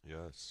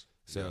 Yes.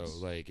 So, Yes.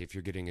 like, if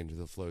you're getting into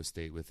the flow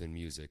state within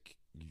music,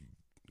 you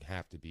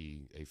have to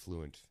be a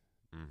fluent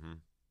Mm-hmm.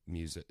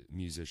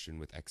 musician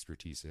with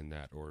expertise in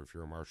that. Or if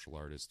you're a martial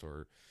artist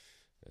or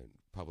a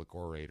public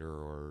orator,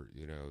 or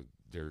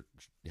there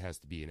has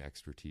to be an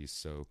expertise.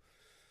 So,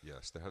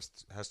 Yes, there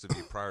has to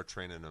be prior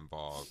training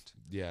involved.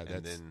 yeah, And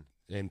that's then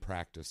in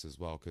practice as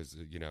well, because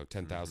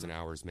 10,000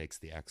 hours makes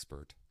the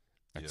Yes.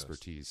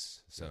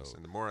 expertise. So, yes,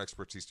 and the more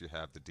expertise you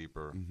have, the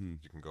deeper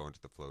Mhm. you can go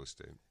into the flow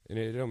state. and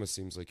it almost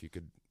seems like you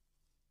could,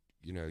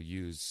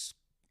 use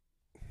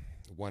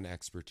one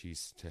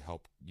expertise to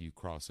help you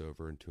cross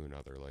over into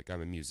another. Like,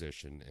 I'm a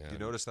musician, and You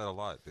notice that a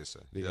lot, they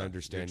say. the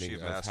understanding you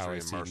achieve of how mastery I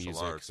in see martial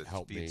music arts, it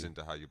helped feeds me.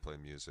 into how you play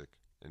music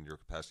and your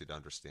capacity to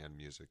understand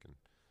music. And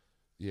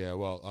Yeah,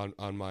 well,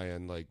 on my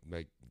end, like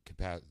my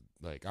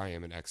like I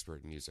am an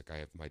expert in music. I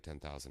have my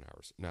 10,000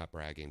 hours. Not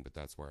bragging, but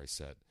that's where I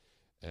sit.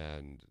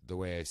 And the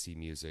way I see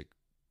music,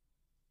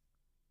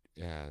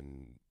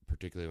 and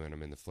particularly when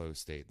I'm in the flow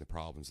state, the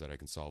problems that I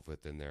can solve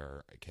within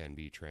there can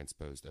be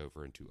transposed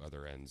over into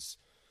other ends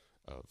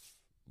of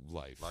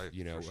life. For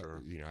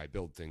sure. I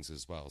build things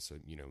as well. So,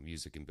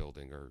 music and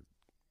building are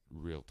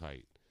real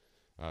tight.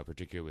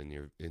 Particularly when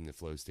you're in the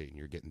flow state and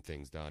you're getting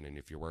things done. And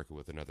if you're working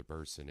with another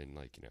person and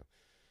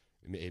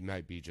it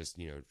might be just,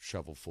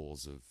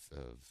 shovelfuls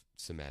of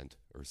cement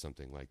or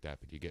something like that,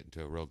 but you get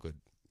into a real good,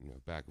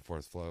 back and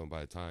forth flow, and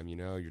by the time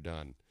you're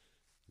done,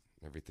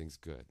 everything's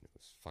good. It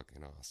was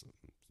fucking awesome.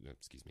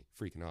 Excuse me,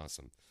 freaking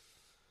awesome.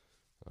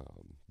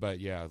 But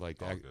yeah,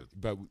 like, All good.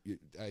 but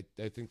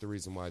I think the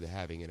reason why the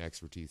having an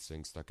expertise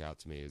thing stuck out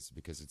to me is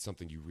because it's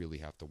something you really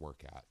have to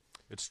work at.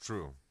 it's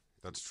true.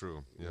 That's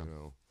true. Yeah.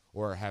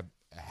 Or have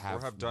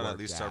done at worked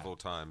least several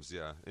times,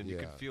 yeah. And you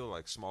can Yeah. feel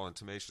like small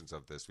intimations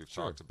of this. We've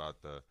Sure. talked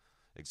about the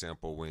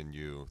example when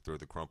you throw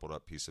the crumpled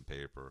up piece of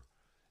paper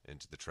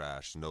into the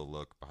trash, no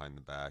look behind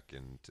the back,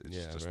 and it's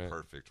Yeah, just right.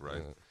 perfect,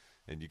 right? Yeah.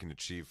 And you can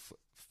achieve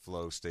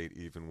flow state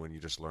even when you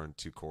just learn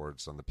 2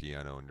 chords on the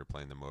piano and you're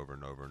playing them over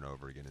and over and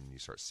over again, and you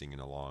start singing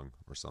along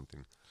or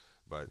something.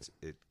 But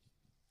it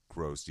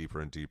grows deeper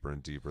and deeper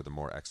and deeper. The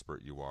more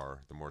expert you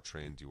are, the more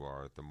trained you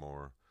are, the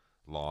more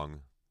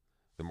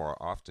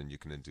often you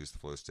can induce the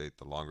flow state,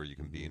 the longer you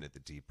can be in it, the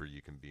deeper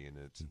you can be in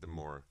it, the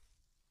more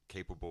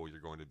capable you're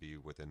going to be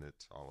within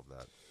it, all of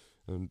that.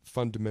 And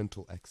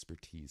fundamental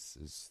expertise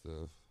is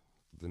the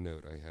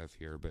note I have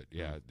here. But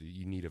yeah,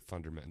 you need a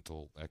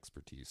fundamental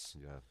expertise.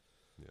 Yeah.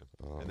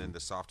 Yeah. And then the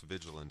soft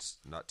vigilance,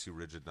 not too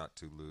rigid, not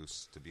too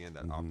loose, to be in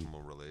that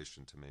optimal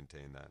relation to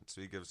maintain that. So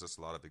he gives us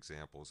a lot of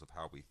examples of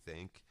how we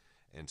think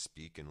and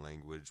speak in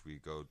language. We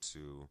go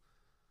to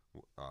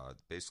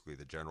basically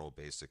the general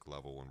basic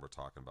level when we're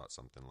talking about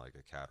something like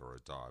a cat or a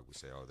dog. We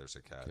say, oh, there's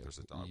a cat, there's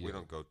a dog. Yeah. We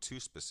don't go too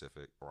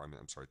specific, or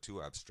I'm sorry,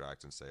 too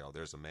abstract and say, oh,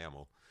 there's a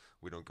mammal.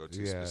 We don't go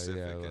too Yeah, specific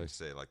yeah, and like-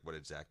 say like what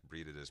exact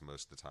breed it is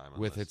most of the time.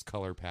 With unless- its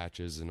color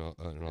patches and all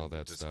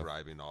that stuff.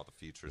 describing all the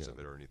features Yeah. of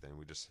it or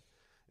anything.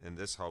 And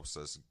this helps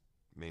us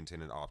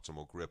maintain an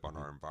optimal grip on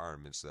our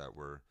environment so that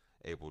we're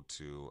able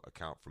to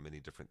account for many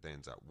different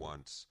things at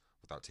once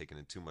without taking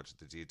in too much of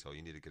the detail.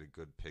 You need to get a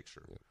good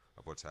picture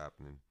of what's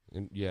happening.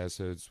 And yeah,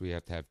 so we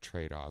have to have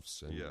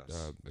trade-offs. And Yes.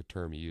 a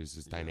term you use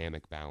is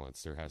dynamic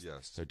balance. There has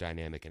Yes. so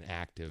dynamic and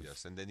active.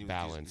 Yes, and then you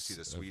balance see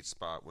the of- sweet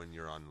spot when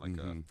you're on like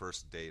a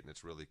first date and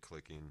it's really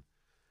clicking,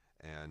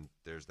 and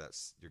there's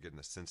you're getting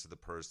a sense of the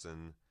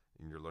person,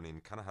 and you're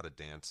learning kind of how to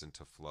dance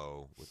into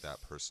flow with that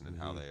person and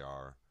how they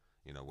are.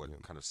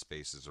 What kind of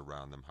spaces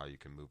around them, how you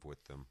can move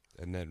with them.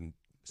 And then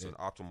So an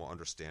optimal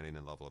understanding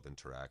and level of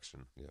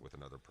interaction with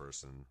another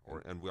person,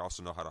 and we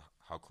also know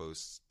how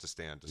close to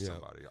stand to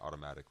somebody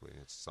automatically.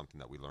 It's something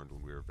that we learned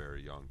when we were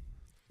very young.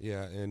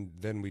 yeah, and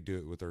then we do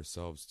it with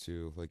ourselves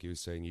too. Like you were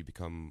saying, you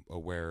become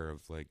aware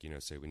of, like,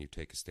 say when you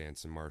take a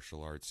stance in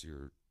martial arts,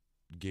 you're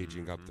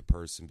gauging up the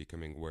person,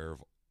 becoming aware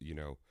of,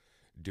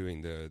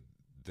 doing the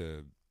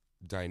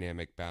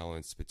dynamic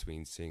balance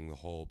between seeing the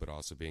whole, but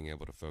also being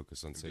able to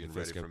focus on, say, Being the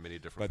ready physical. for many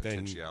different But then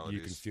potentialities.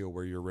 you can feel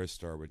where your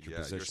wrists are, what your Your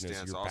position is,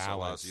 stance your also balance.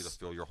 allows you to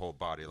feel your whole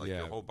body. Like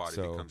your whole body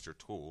so- becomes your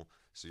tool.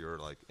 So you're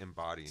like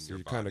embodying So your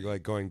you're body. kind of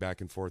like going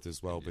back and forth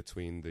as well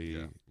between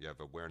the you have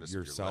awareness of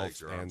your yourself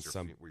legs, your arms,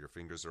 and where your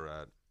fingers are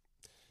at.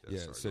 yeah.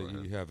 Sorry, So go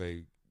ahead. you have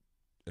an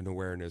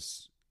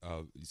awareness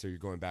of, so you're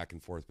going back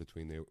and forth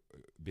between the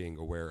being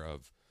aware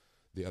of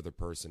the other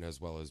person as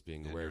well as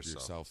being And aware of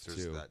yourself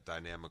There's too. that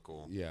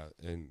dynamical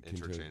and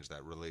interchange,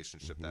 that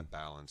relationship, that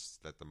balance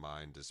that the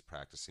mind is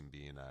practicing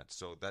being at.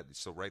 So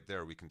right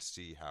there we can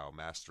see how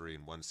mastery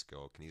in one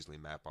skill can easily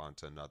map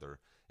onto another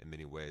in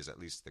many ways. At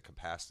least the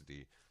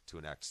capacity to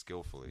enact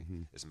skillfully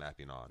is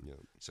mapping on. Yeah.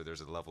 So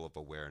there's a level of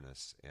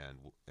awareness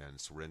and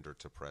surrender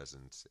to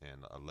presence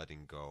and a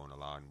letting go and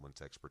allowing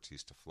one's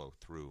expertise to flow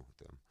through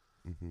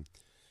them.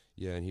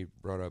 Yeah, and he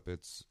brought up,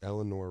 it's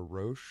Eleanor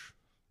Roche,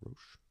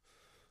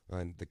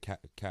 and the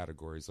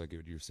categories, like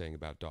what you were saying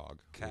about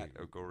dog.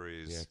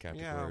 Categories. Yeah,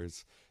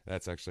 categories.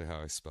 That's actually how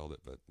I spelled it,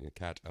 but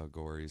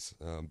categories.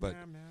 But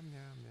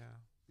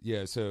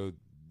Yeah, so,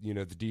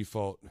 the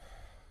default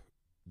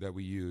that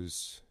we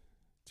use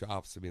to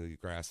optimally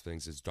grasp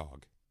things is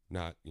dog,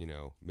 not,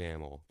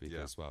 mammal,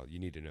 because, well, you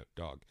need to know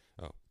dog.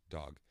 Oh,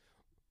 dog.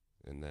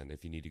 And then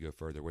if you need to go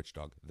further, which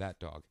dog? That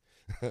dog.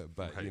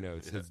 But, Right,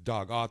 it's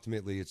dog.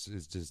 Ultimately, it's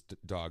just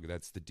dog.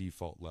 That's the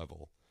default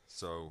level.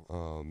 So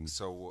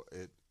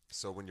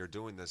when you're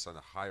doing this on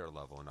a higher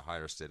level, in a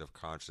higher state of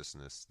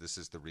consciousness, this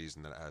is the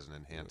reason that it has an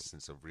enhanced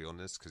sense of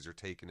realness, because you're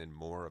taking in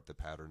more of the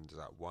patterns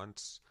at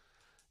once.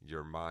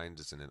 Your mind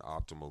is in an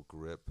optimal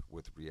grip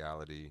with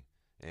reality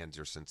and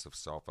your sense of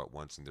self at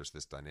once, and there's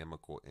this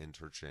dynamical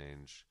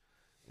interchange,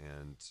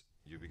 and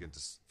you begin to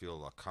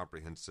feel a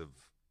comprehensive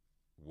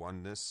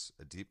oneness,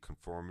 a deep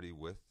conformity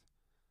with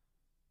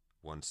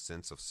one's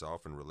sense of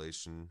self in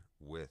relation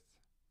with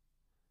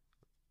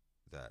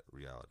that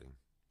reality,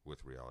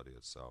 with reality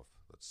itself,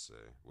 let's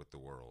say, with the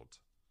world.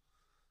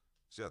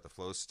 So yeah, the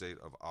flow state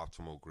of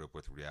optimal grip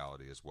with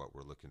reality is what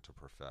we're looking to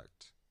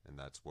perfect, and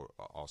that's what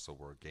also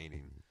we're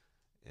gaining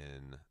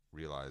in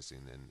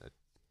realizing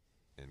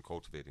and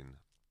cultivating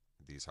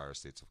these higher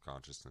states of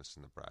consciousness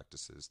and the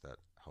practices that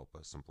help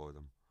us employ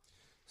them.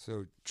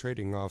 So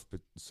trading off,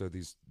 so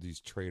these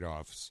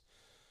trade-offs,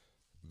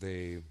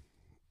 they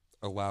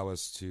allow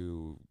us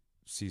to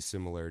see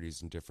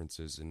similarities and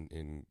differences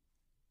and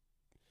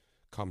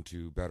come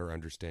to better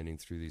understanding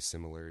through these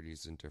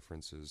similarities and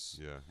differences.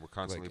 Yeah, we're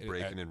constantly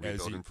breaking and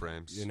rebuilding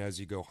frames. And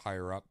as you go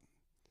higher up,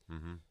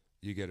 Mm-hmm.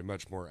 you get a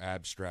much more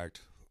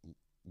abstract,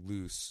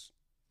 loose,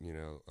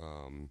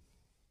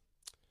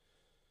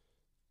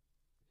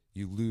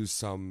 you lose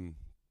some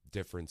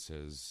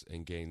differences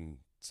and gain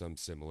some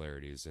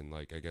similarities. And,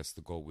 I guess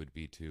the goal would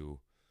be to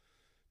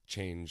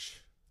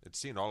change... It's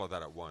seeing all of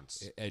that at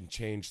once. And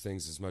change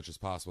things as much as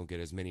possible and get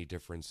as many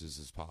differences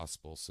as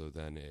possible. So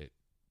then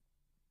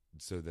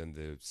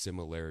the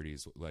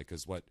similarities,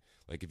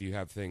 if you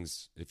have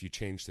things, if you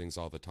change things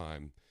all the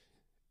time,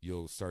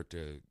 you'll start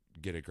to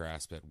get a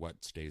grasp at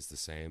what stays the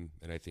same.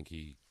 And I think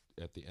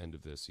at the end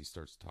of this, he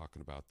starts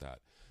talking about that.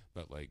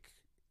 But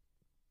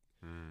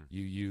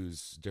you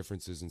use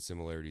differences and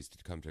similarities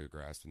to come to a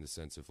grasp in the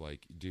sense of I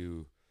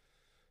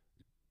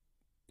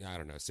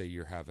don't know, say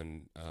you're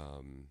having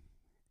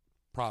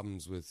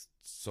problems with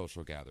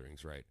social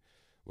gatherings, right?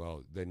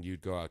 Well, then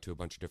you'd go out to a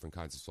bunch of different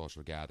kinds of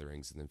social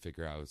gatherings and then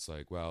figure out it's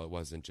it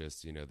wasn't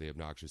just, the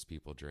obnoxious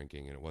people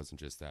drinking, and it wasn't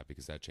just that,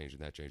 because that changed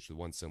and that changed. The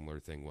one similar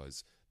thing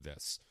was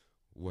this,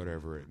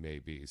 whatever it may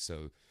be.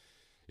 So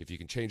if you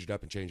can change it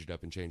up and change it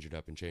up and change it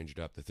up and change it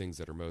up, the things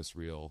that are most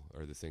real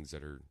are the things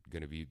that are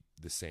going to be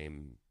the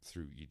same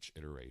through each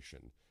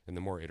iteration. And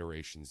the more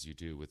iterations you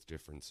do with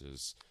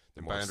differences,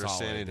 the more by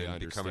understanding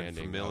solid and becoming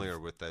familiar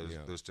of, with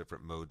those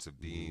different modes of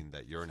being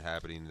that you're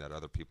inhabiting, that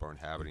other people are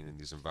inhabiting in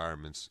these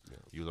environments,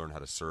 you learn how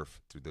to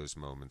surf through those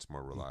moments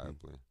more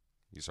reliably.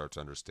 You start to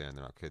understand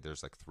that, okay,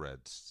 there's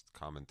threads,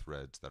 common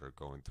threads that are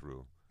going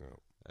through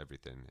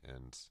everything,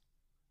 and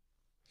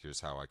here's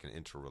how I can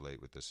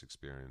interrelate with this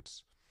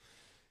experience.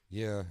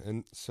 Yeah,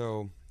 and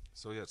so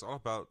yeah, it's all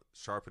about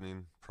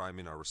sharpening,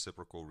 priming our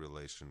reciprocal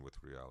relation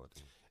with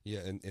reality. Yeah,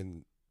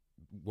 and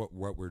what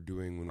we're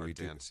doing when we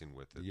dancing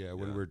with it. Yeah,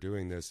 when we're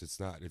doing this, it's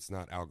not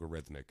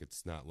algorithmic.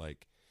 It's not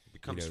it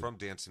becomes from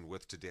dancing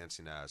with to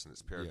dancing as, and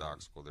it's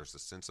paradoxical. There's a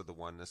sense of the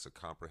oneness, a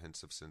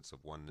comprehensive sense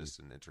of oneness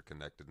and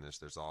interconnectedness.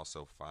 There's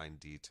also fine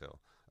detail,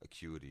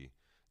 acuity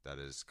that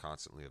is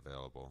constantly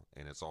available,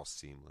 and it's all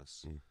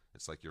seamless.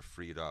 It's like you're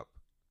freed up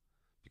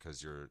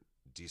because you're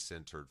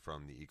decentered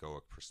from the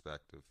egoic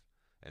perspective,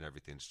 and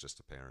everything's just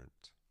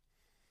apparent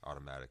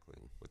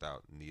automatically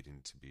without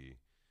needing to be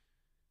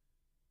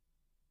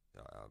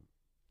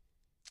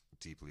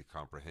deeply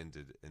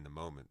comprehended in the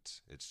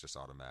moment. It's just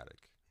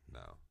automatic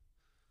now.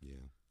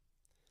 Yeah,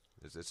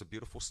 it's a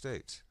beautiful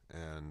state,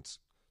 and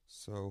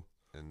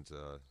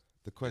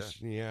the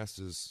question he asks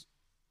is,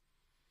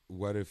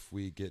 what if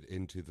we get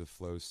into the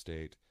flow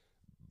state,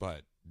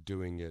 but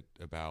doing it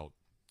about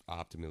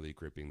optimally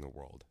gripping the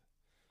world?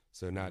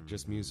 So not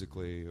just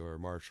musically or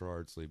martial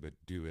artsly, but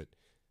do it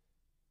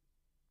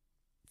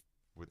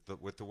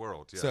with the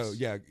world. Yes. So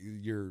yeah,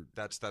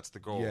 that's the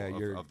goal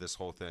of this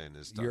whole thing,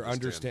 is to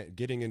understand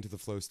getting into the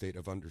flow state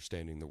of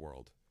understanding the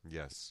world.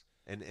 Yes,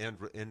 and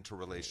into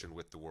relation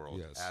with the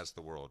world as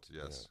the world.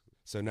 Yes. Yeah.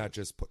 So not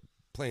just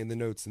playing the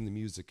notes in the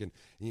music and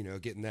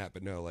getting that,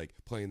 but no,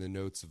 playing the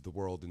notes of the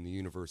world and the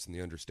universe and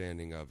the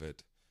understanding of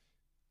it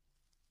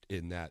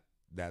in that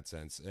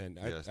sense. And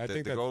I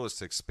think the goal is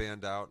to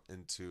expand out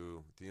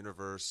into the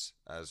universe,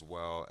 as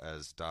well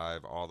as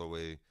dive all the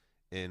way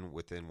in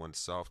within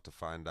oneself to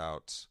find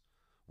out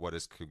what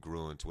is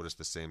congruent, what is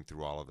the same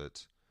through all of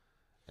it.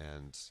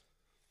 And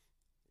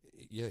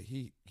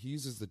he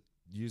uses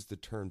the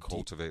term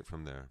cultivate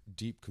from there.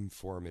 Deep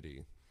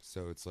conformity.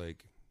 So it's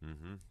to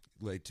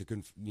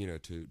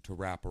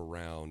wrap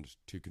around,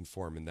 to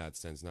conform in that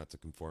sense, not to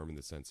conform in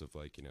the sense of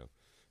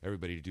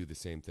everybody to do the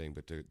same thing,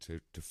 but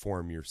to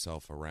form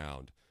yourself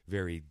around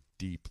very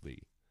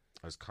deeply,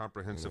 as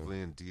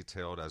comprehensively and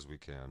detailed as we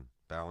can,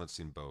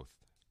 balancing both.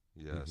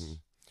 Yes.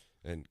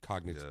 and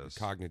Yes.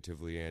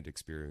 cognitively and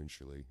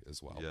experientially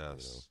as well.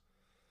 Yes.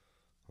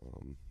 You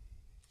know?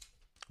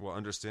 Well,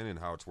 understanding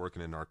how it's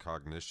working in our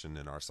cognition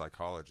and our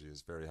psychology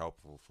is very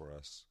helpful for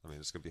us. I mean,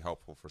 it's going to be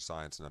helpful for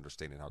science and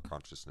understanding how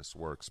consciousness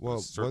works, but Well,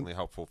 it's certainly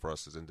helpful for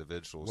us as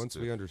individuals once to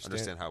we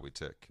understand how we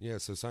tick. Yeah,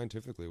 so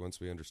scientifically, once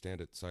we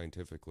understand it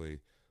scientifically,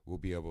 we'll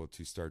be able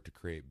to start to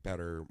create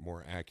better,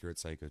 more accurate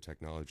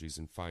psychotechnologies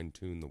and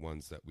fine-tune the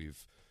ones that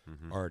we've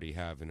already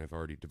have and have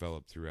already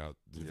developed throughout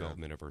the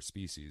development of our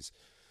species.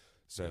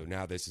 So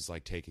now this is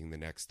like taking the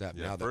next step.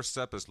 Yeah, Now first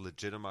step is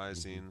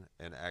legitimizing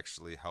and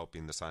actually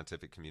helping the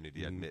scientific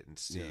community admit and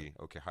see,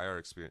 okay, higher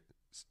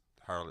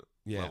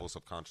levels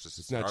of consciousness.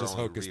 It's not just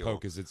only hocus real,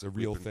 pocus, it's a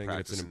real we've been thing and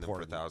it's an practicing them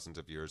important. for thousands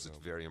of years. It's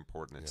very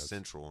important and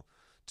central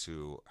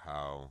to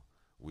how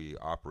we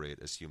operate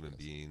as human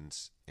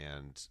beings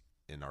and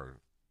in our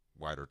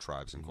wider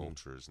tribes and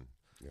cultures and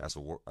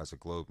as a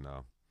globe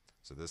now.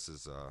 So this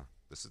is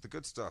the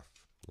good stuff.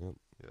 Yep.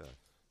 Yeah.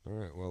 All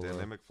right. Well,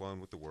 Dynamic flowing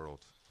with the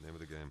world. Name of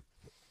the game.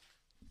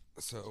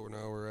 so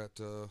now we're at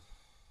the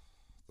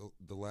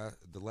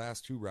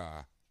last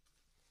hurrah.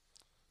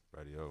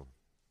 Radio.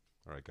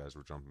 All right, guys,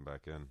 we're jumping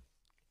back in.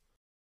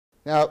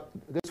 Now,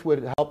 this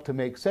would help to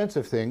make sense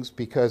of things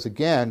because,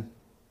 again,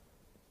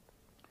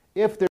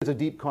 if there's a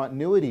deep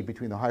continuity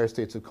between the higher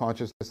states of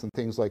consciousness and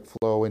things like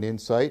flow and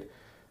insight,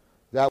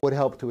 that would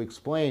help to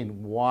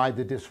explain why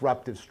the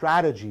disruptive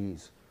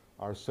strategies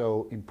are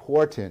so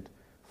important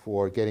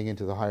for getting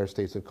into the higher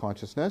states of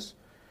consciousness,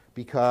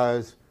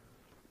 because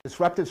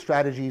disruptive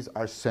strategies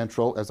are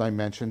central, as I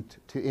mentioned,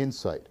 to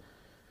insight.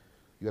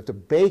 You have to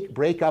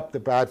break up the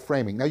bad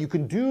framing. Now, you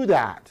can do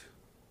that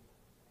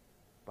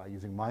by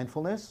using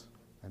mindfulness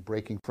and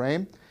breaking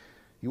frame.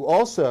 You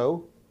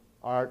also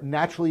are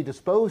naturally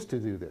disposed to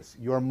do this.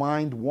 Your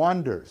mind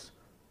wanders.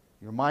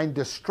 Your mind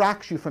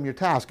distracts you from your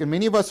task. And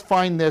many of us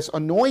find this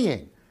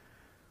annoying.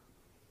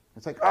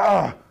 It's like,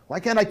 why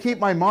can't I keep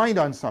my mind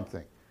on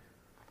something?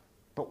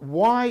 But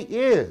why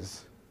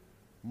is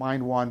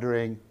mind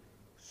wandering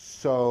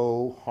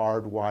so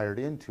hardwired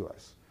into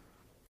us?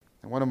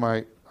 And one of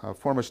my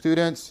former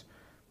students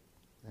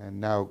and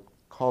now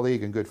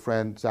colleague and good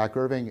friend, Zach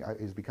Irving,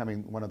 is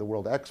becoming one of the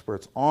world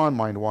experts on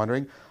mind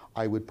wandering.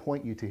 I would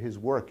point you to his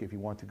work if you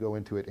want to go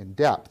into it in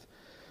depth.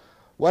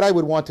 What I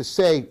would want to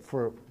say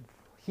for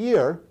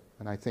here,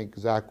 and I think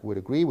Zach would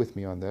agree with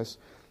me on this,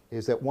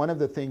 is that one of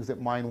the things that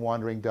mind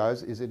wandering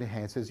does is it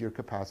enhances your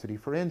capacity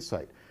for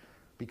insight.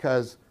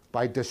 Because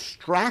by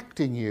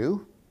distracting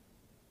you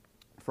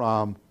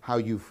from how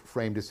you've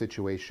framed a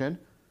situation,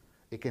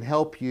 it can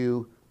help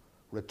you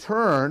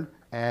return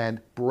and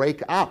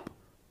break up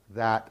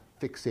that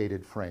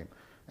fixated frame.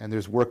 And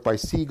there's work by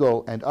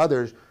Siegel and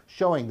others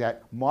showing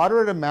that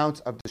moderate amounts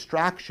of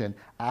distraction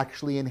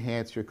actually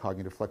enhance your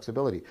cognitive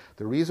flexibility.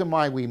 The reason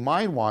why we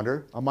mind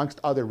wander,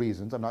 amongst other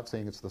reasons, I'm not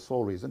saying it's the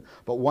sole reason,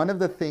 but one of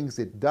the things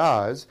it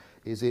does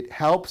is it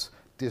helps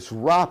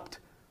disrupt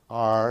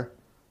our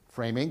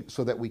framing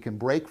so that we can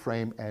break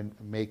frame and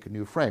make a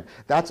new frame.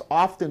 That's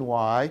often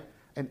why,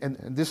 and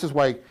this is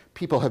why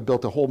people have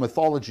built a whole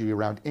mythology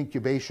around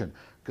incubation.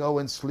 Go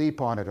and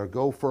sleep on it, or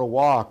go for a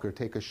walk, or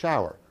take a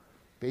shower.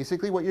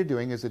 Basically what you're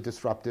doing is a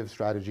disruptive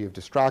strategy of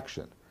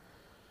distraction,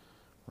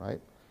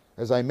 right?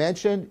 As I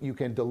mentioned, you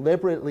can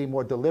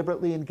more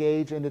deliberately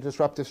engage in a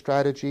disruptive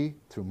strategy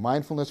through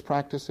mindfulness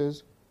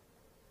practices.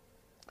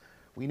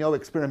 We know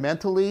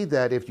experimentally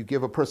that if you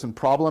give a person a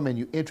problem and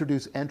you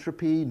introduce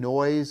entropy,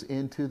 noise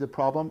into the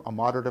problem, a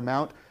moderate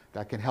amount,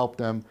 that can help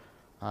them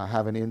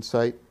have an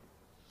insight.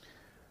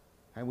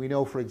 And we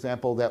know, for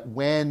example, that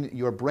when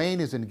your brain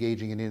is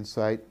engaging in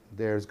insight,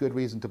 there's good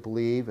reason to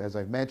believe, as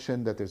I've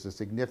mentioned, that there's a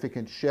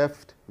significant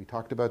shift, we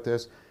talked about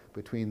this,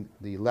 between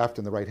the left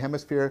and the right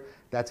hemisphere.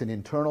 That's an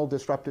internal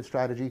disruptive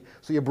strategy.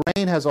 So your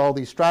brain has all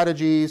these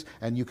strategies,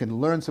 and you can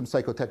learn some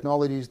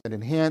psychotechnologies that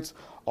enhance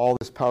all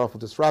this powerful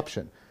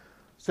disruption.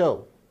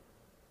 So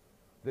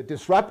the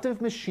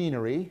disruptive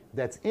machinery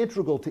that's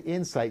integral to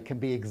insight can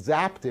be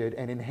exapted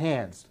and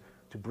enhanced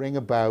to bring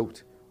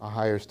about a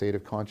higher state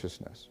of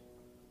consciousness.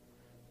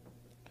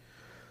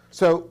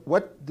 So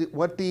what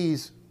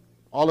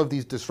all of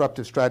these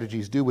disruptive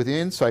strategies do with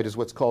insight is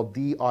what's called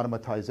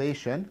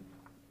de-automatization.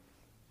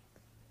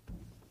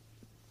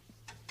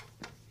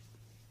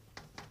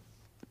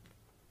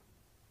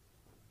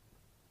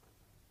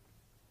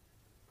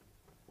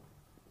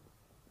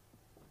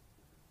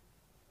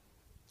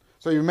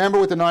 So you remember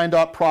with the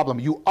 9-dot problem,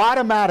 you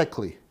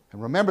automatically,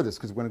 and remember this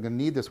because we're going to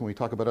need this when we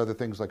talk about other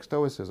things like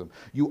Stoicism,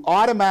 you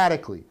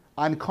automatically,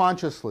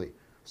 unconsciously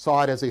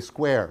saw it as a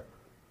square.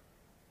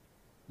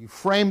 You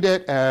framed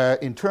it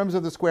in terms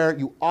of the square.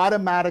 You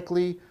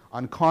automatically,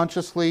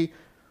 unconsciously,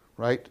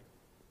 right,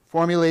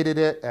 formulated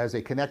it as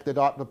a connect the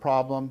dot of the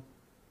problem.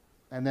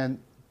 And then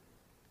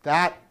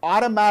that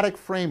automatic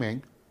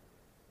framing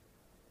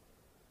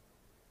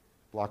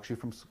blocks you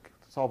from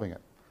solving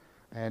it.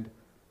 And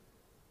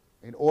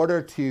in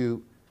order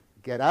to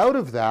get out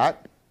of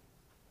that,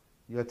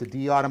 you have to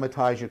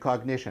de-automatize your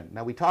cognition.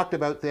 Now, we talked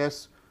about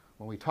this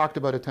when we talked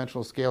about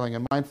attentional scaling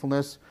and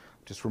mindfulness.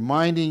 Just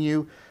reminding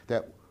you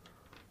that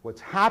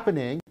What's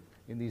happening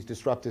in these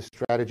disruptive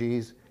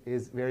strategies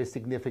is very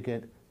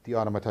significant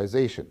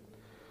de-automatization.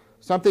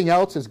 Something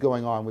else is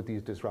going on with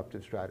these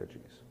disruptive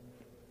strategies.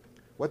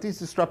 What these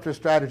disruptive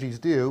strategies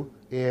do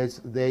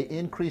is they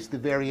increase the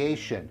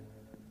variation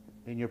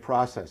in your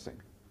processing.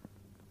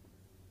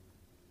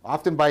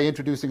 Often by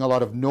introducing a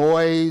lot of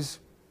noise,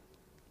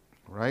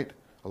 right?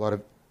 A lot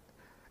of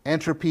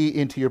entropy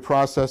into your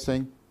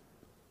processing.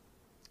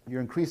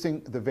 You're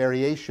increasing the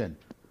variation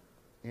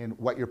in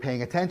what you're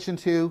paying attention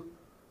to,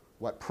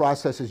 what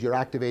processes you're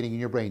activating in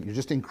your brain. You're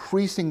just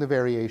increasing the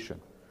variation.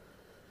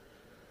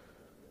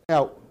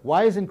 Now,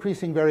 why is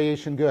increasing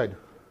variation good?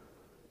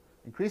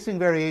 Increasing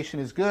variation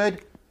is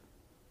good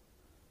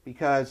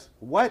because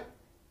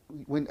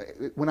when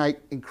I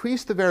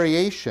increase the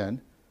variation,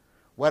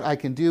 what I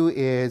can do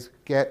is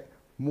get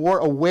more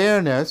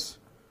awareness,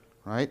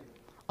 right,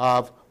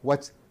 of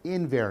what's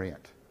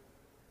invariant.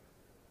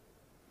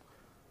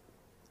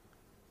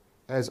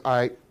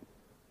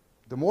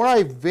 The more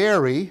I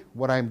vary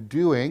what I'm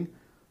doing,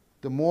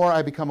 the more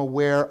I become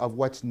aware of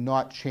what's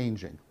not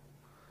changing,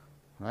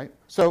 right?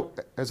 So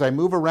as I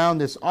move around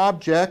this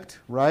object,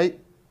 right,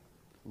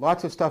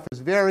 lots of stuff is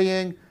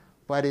varying,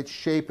 but its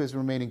shape is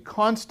remaining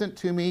constant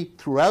to me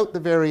throughout the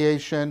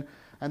variation,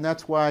 and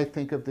that's why I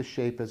think of the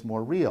shape as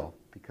more real,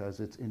 because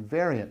it's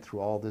invariant through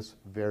all this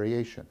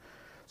variation.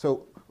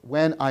 So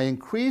when I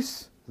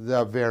increase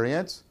the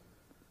variance,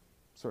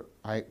 so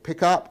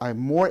I'm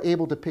more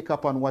able to pick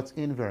up on what's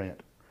invariant.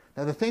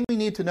 Now the thing we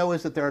need to know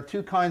is that there are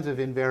two kinds of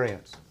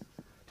invariance,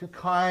 two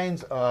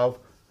kinds of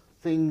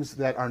things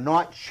that are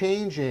not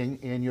changing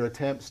in your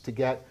attempts to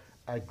get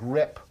a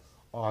grip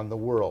on the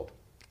world.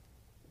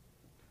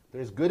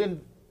 There's good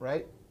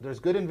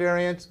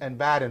invariance and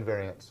bad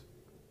invariance.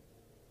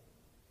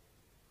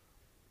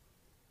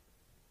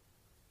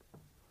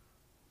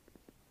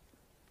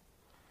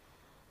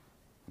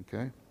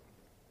 Okay.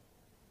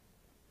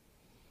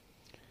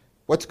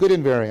 What's good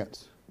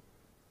invariance?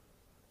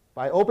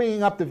 By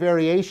opening up the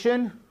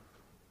variation,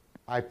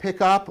 I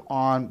pick up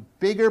on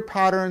bigger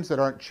patterns that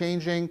aren't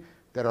changing,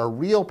 that are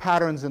real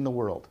patterns in the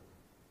world.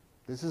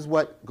 This is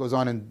what goes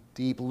on in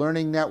deep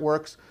learning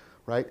networks,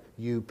 right?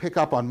 You pick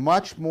up on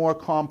much more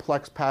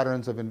complex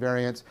patterns of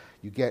invariance.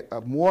 You get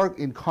more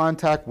in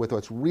contact with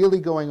what's really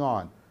going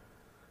on.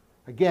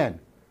 Again,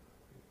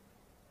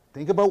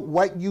 think about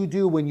what you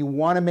do when you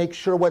want to make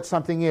sure what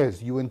something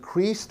is. You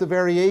increase the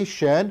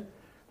variation.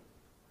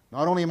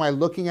 Not only am I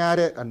looking at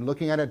it,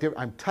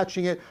 I'm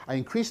touching it. I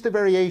increase the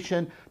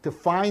variation to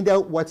find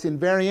out what's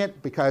invariant,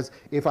 because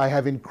if I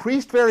have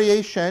increased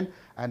variation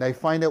and I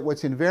find out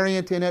what's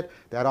invariant in it,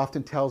 that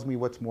often tells me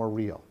what's more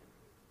real.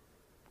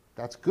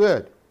 That's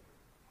good,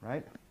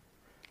 right?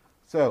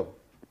 So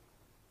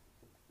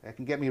that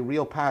can get me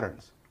real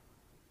patterns.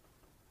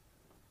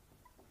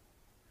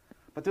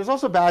 But there's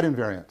also bad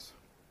invariance.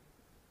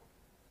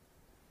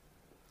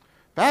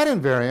 Bad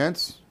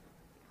invariance,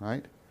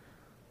 right,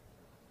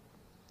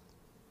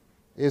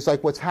 is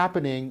like what's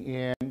happening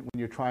when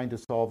you're trying to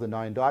solve the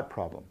 9-dot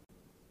problem.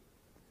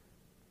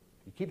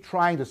 You keep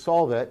trying to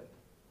solve it,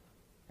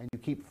 and you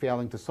keep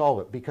failing to solve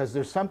it because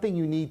there's something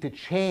you need to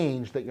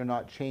change that you're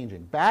not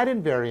changing. Bad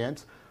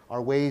invariants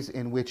are ways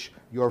in which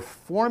you're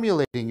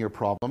formulating your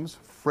problems,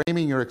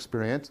 framing your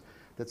experience,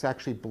 that's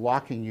actually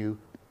blocking you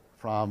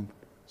from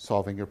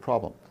solving your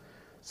problem.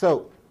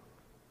 So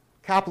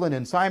Kaplan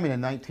and Simon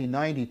in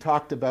 1990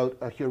 talked about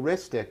a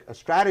heuristic, a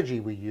strategy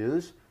we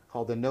use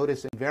called the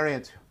notice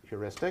invariance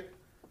heuristic.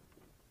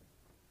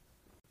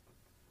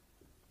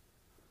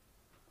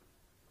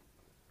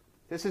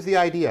 This is the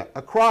idea.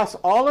 Across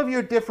all of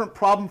your different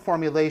problem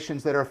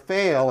formulations that are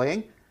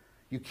failing,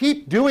 you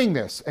keep doing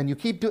this, and you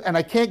keep doing, and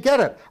I can't get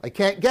it, I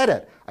can't get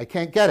it, I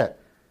can't get it.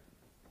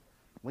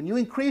 When you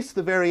increase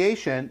the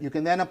variation, you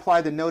can then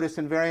apply the notice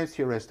invariance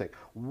heuristic.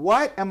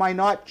 What am I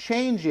not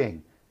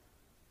changing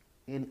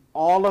in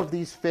all of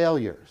these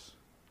failures?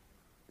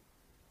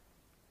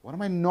 What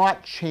am I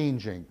not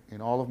changing in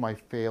all of my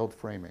failed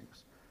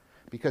framings?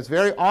 Because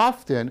very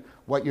often,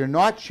 what you're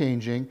not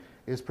changing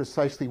is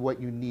precisely what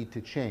you need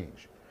to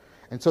change.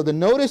 And so the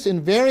notice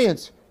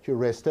invariance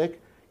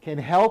heuristic can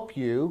help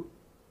you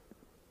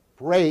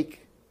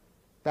break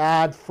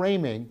bad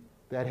framing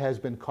that has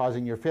been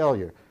causing your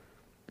failure.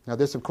 Now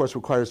this, of course,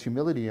 requires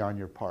humility on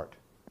your part.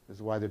 This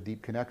is why there's a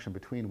deep connection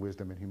between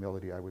wisdom and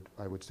humility, I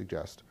would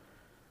suggest.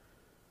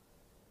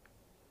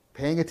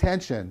 Paying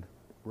attention,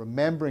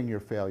 remembering your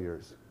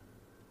failures,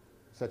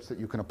 such that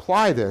you can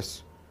apply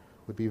this,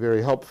 would be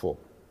very helpful.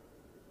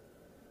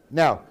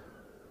 Now,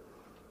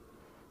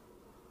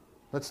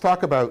 let's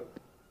talk about,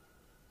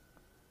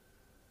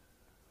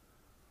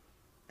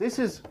 this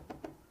is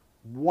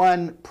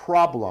one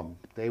problem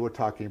they were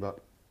talking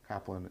about,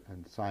 Kaplan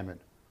and Simon.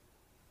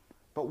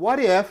 But what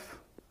if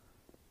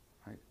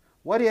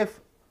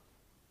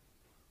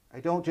I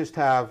don't just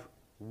have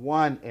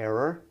one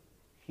error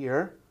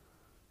here,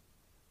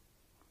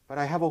 but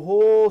I have a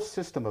whole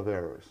system of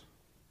errors?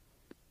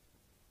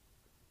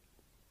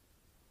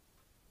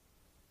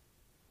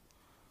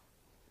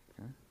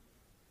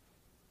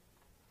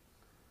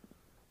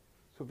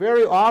 So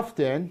very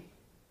often,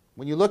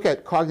 when you look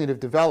at cognitive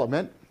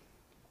development,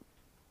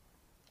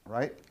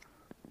 right,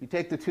 you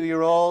take the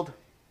 2-year-old,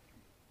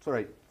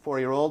 sorry,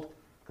 4-year-old,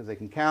 because they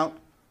can count.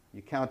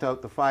 You count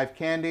out the 5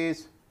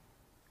 candies.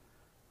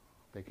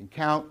 They can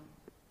count.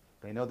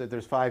 They know that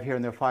there's 5 here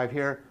and there are 5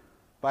 here,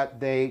 but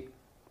they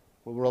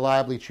will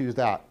reliably choose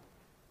that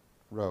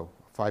row,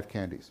 5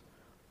 candies.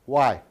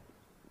 Why?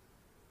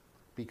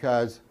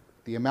 Because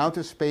the amount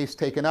of space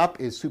taken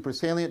up is super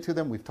salient to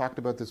them. We've talked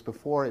about this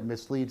before. It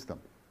misleads them.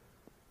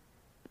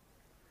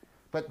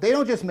 But they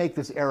don't just make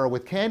this error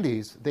with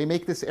candies. They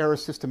make this error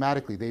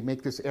systematically. They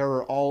make this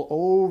error all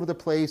over the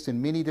place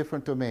in many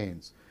different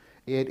domains.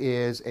 It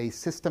is a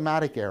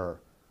systematic error.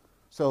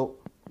 So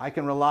I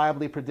can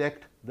reliably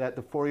predict that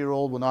the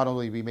 4-year-old will not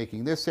only be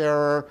making this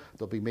error,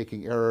 they'll be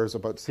making errors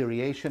about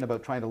seriation,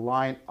 about trying to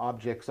line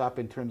objects up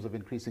in terms of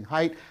increasing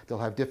height. They'll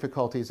have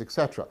difficulties,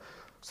 etc.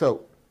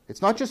 So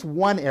it's not just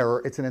one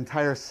error, it's an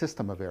entire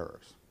system of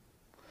errors.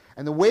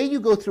 And the way you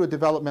go through a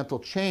developmental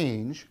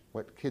change,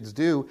 what kids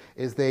do,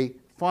 is they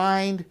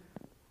find,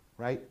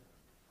 right,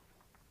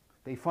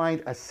 they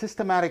find a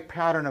systematic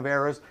pattern of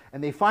errors,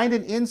 and they find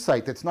an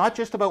insight that's not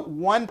just about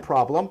one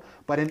problem,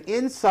 but an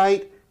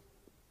insight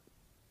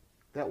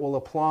that will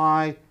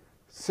apply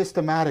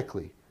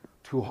systematically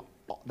to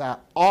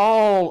that,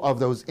 all of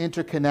those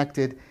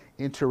interconnected,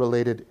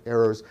 interrelated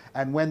errors.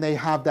 And when they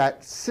have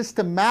that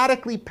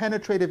systematically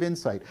penetrative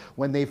insight,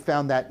 when they've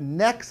found that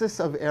nexus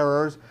of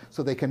errors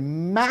so they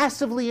can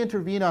massively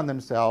intervene on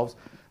themselves,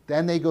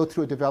 then they go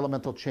through a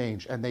developmental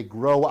change and they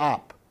grow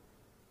up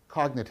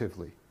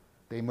cognitively.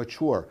 They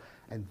mature.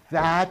 And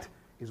that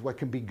is what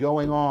can be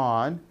going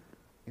on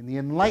in the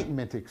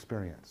Enlightenment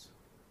experience.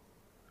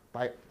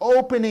 By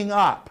opening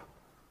up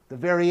the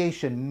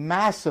variation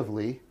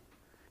massively,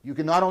 you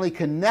can not only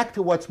connect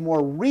to what's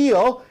more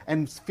real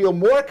and feel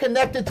more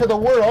connected to the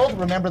world,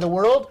 remember the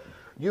world,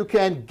 you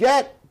can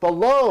get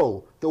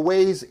below the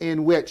ways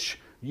in which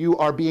you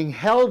are being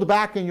held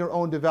back in your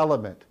own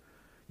development.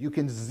 You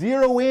can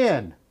zero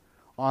in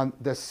on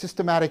the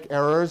systematic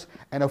errors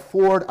and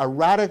afford a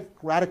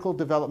radical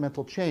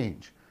developmental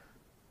change.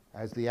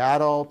 As the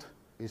adult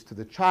is to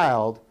the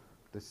child,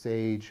 the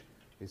sage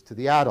is to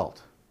the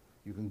adult.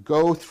 You can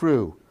go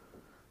through,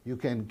 you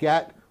can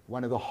get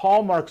one of the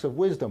hallmarks of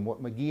wisdom,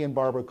 what McGee and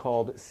Barber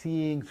called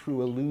seeing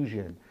through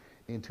illusion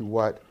into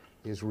what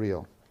is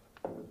real.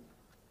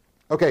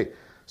 Okay,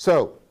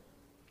 so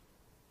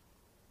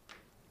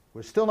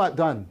we're still not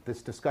done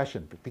this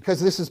discussion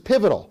because this is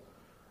pivotal,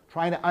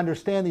 trying to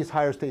understand these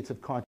higher states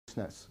of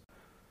consciousness.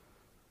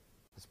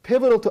 It's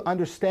pivotal to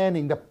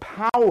understanding the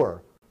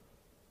power,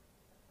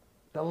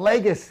 the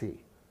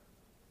legacy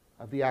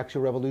of the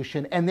actual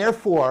revolution, and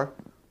therefore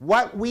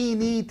what we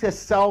need to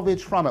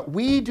salvage from it.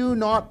 We do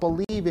not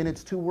believe in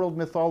its two-world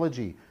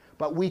mythology,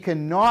 but we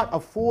cannot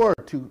afford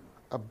to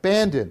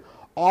abandon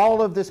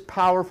all of this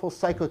powerful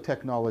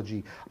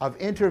psychotechnology of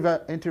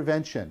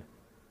intervention,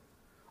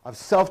 of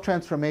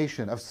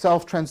self-transformation, of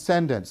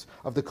self-transcendence,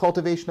 of the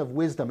cultivation of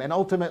wisdom, and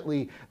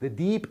ultimately the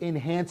deep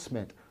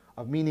enhancement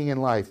of meaning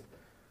in life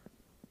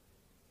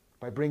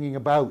by bringing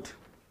about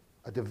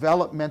a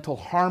developmental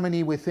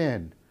harmony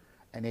within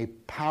and a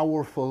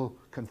powerful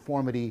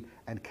conformity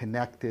and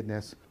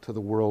connectedness to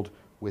the world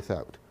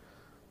without.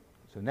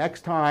 So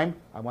next time,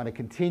 I want to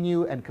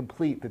continue and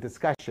complete the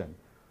discussion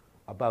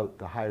about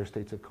the higher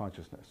states of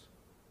consciousness.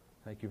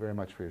 Thank you very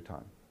much for your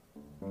time.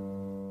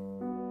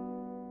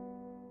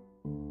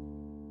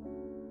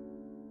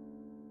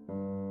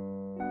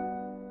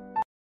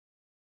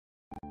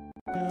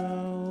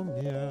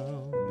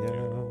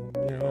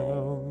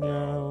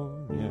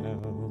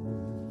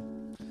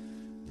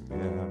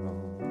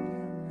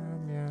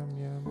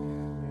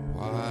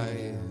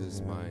 Why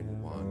is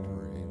mind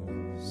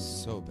wandering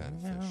so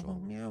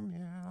beneficial?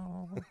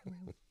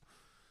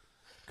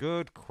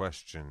 Good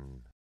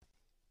question.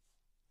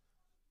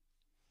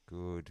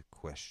 Good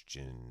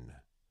question.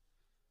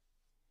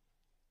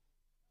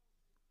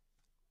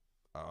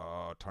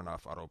 Turn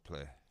off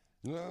autoplay.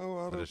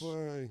 No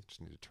autoplay.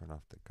 Just need to turn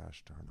off the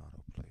gosh darn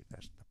autoplay.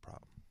 That's the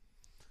problem.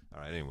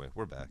 All right, anyway,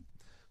 we're back.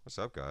 What's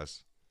up,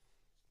 guys?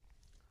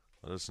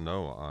 Let us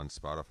know on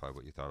Spotify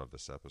what you thought of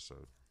this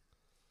episode.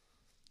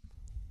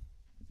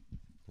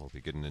 We'll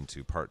be getting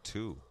into part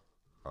 2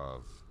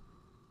 of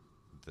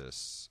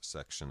this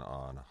section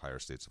on higher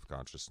states of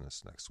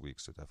consciousness next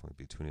week, so definitely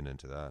be tuning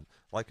into that.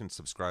 Like and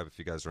subscribe if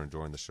you guys are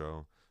enjoying the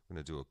show. I'm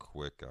going to do a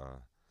quick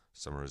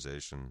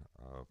summarization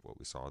of what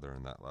we saw there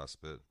in that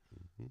last bit.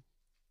 Mm-hmm.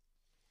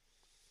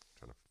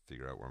 Trying to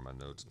figure out where my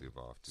notes leave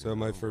off. So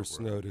my first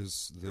note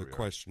is the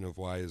question of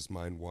why is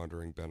mind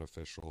wandering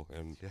beneficial,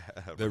 and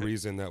the right.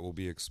 reason that will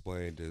be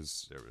explained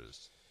is There it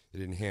is.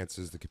 it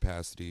enhances the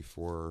capacity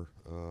for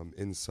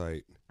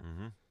insight.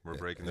 Mm-hmm. We're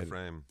breaking the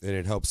frame. And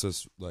it helps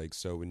us, like,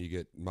 so when you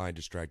get mind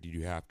distracted,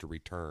 you have to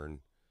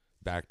return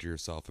back to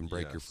yourself and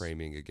break your Yes.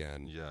 framing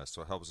again. Yeah,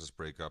 so it helps us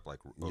break up like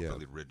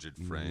overly rigid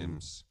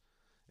frames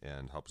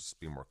and helps us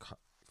be more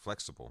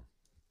flexible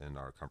in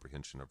our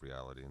comprehension of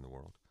reality in the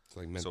world. It's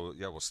like So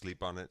yeah, we'll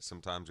sleep on it.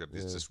 Sometimes we have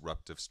these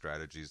disruptive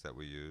strategies that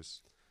we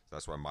use.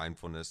 That's why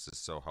mindfulness is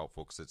so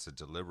helpful, because it's a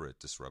deliberate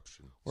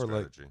disruption or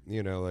strategy.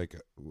 like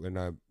when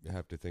I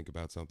have to think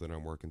about something,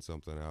 I'm working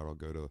something out, I'll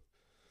go to,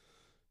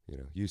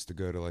 used to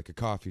go to like a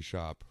coffee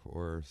shop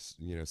or,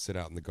 sit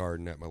out in the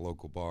garden at my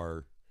local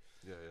bar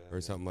or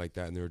something like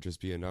that. And there would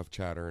just be enough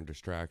chatter and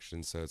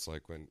distraction. So it's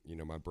like when,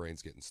 my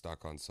brain's getting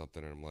stuck on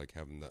something and I'm like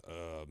having the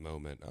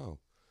moment. Oh,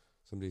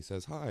 somebody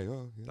says hi.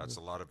 Oh, yeah. That's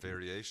a lot of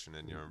variation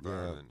in your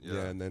environment.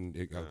 Yeah. And then,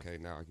 okay,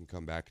 now I can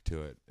come back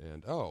to it.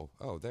 And, oh,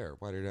 there.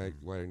 Why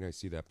didn't I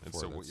see that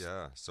before? And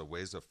so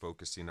ways of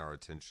focusing our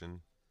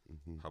attention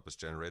help us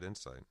generate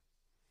insight.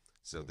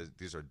 So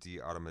these are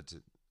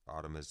de-automation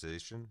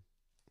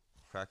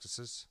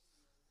practices.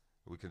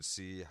 We can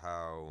see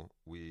how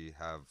we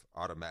have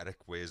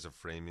automatic ways of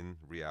framing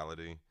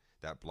reality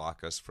that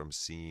block us from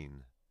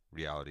seeing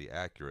reality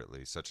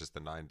accurately, such as the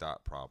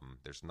 9-dot problem.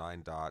 There's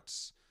 9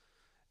 dots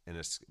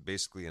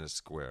basically in a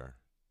square.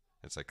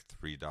 It's like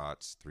 3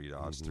 dots, 3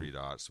 dots, 3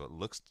 dots. So it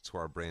looks to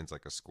our brains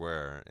like a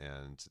square,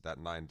 and that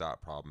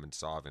 9-dot problem, in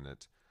solving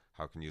it,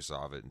 how can you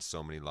solve it in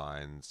so many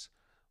lines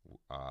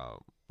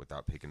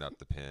without picking up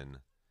the pen?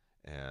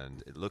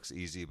 And it looks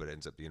easy, but it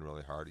ends up being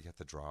really hard. You have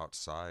to draw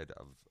outside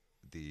of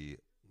the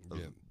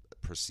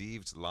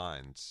perceived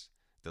lines,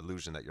 the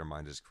illusion that your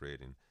mind is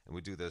creating. And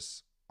we do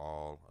this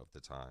all of the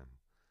time.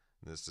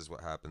 And this is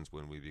what happens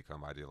when we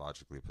become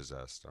ideologically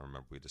possessed. I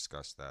remember we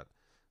discussed that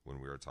when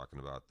we were talking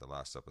about the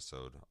last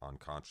episode on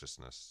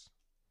consciousness.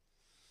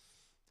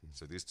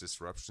 So these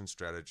disruption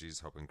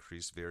strategies help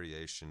increase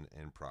variation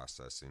in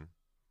processing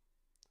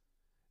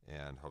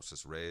and helps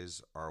us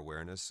raise our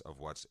awareness of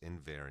what's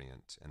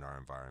invariant in our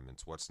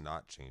environments, what's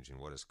not changing,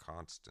 what is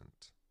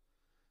constant.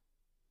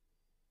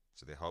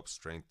 So they help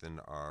strengthen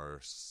our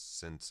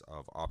sense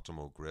of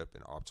optimal grip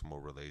and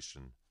optimal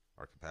relation,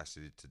 our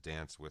capacity to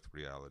dance with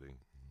reality.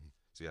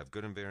 So you have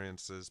good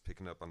invariances,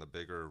 picking up on the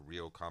bigger,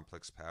 real,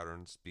 complex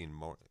patterns,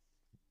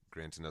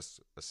 granting us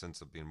a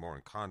sense of being more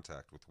in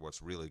contact with what's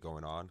really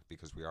going on,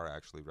 because we are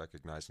actually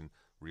recognizing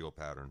real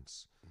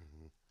patterns.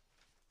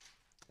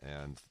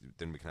 And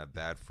then we can have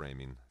bad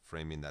framing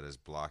that is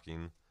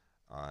blocking,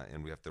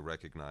 and we have to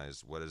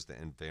recognize what is the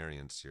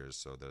invariance here.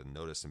 So the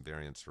notice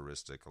invariance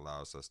heuristic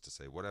allows us to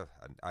say, what have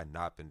I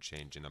not been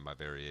changing in my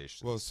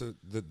variations? Well, so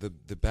the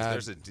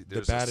bad,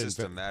 there's a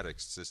systematic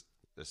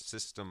a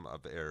system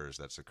of errors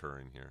that's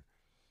occurring here.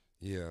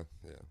 Yeah.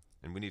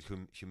 And we need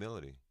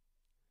humility.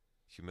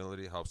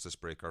 Humility helps us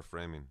break our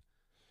framing.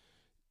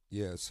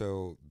 Yeah,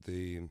 so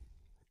you're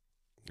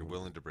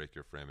willing to break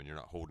your framing. You're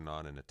not holding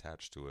on and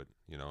attached to it.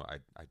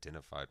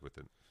 Identified with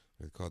it.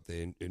 I call it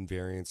the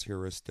invariance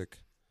heuristic.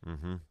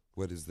 Mm-hmm.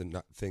 What is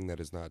the thing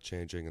that is not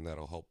changing, and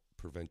that'll help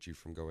prevent you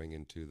from going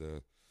into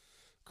the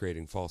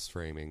creating false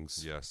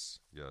framings. Yes.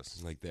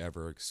 Like the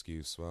ever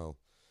excuse. Well,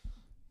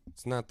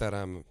 it's not that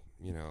I'm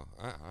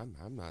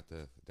not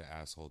the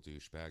asshole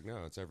douchebag.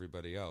 No, it's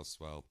everybody else.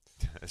 Well,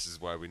 this is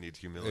why we need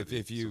humility.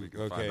 If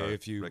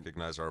you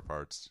recognize our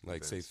parts,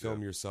 like say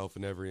film yourself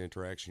in every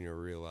interaction, you'll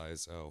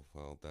realize, oh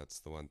well, that's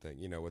the one thing.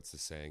 What's the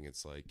saying?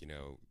 It's like,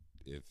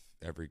 if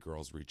every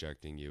girl's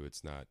rejecting you,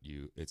 it's not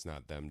you, it's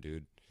not them,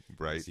 dude.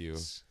 Right. It's you.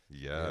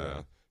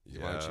 Yeah.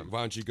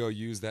 Why don't you go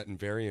use that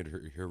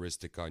invariant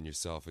heuristic on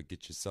yourself and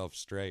get yourself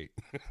straight?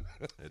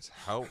 It's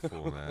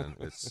helpful, man.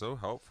 It's so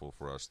helpful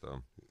for us,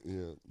 though.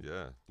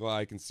 Yeah. Well,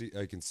 I can see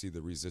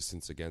the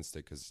resistance against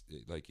it, because,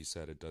 like you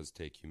said, it does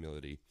take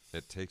humility.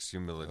 It takes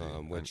humility,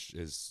 which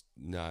is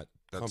not.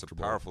 That's a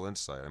powerful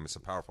insight. I mean, it's a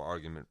powerful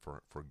argument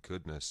for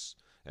goodness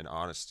and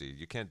honesty.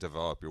 You can't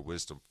develop your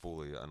wisdom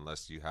fully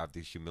unless you have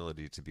the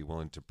humility to be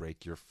willing to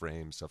break your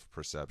frames of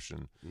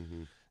perception.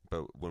 Mm-hmm.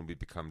 But when we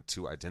become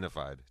too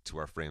identified to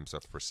our frames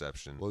of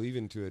perception, well,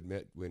 even to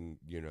admit when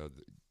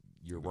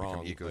you're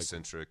wrong, become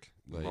egocentric,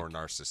 more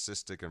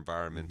narcissistic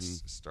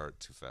environments start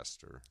to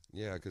fester.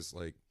 Yeah, because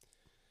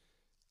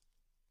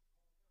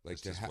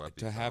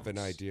to have an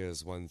idea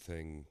is one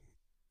thing,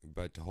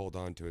 but to hold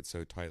on to it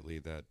so tightly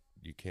that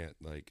you can't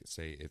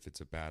say if it's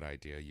a bad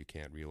idea, you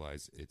can't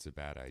realize it's a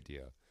bad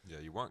idea. Yeah,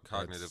 you want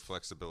cognitive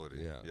flexibility.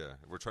 Yeah.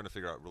 We're trying to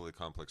figure out really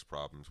complex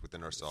problems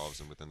within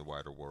ourselves and within the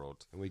wider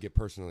world. And we get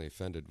personally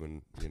offended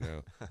when,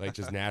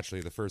 just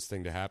naturally, the first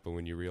thing to happen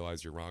when you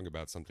realize you're wrong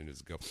about something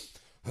is go,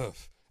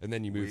 huff. And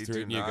then you move through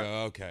it and you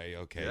go, okay.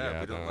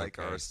 Yeah, we don't like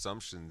our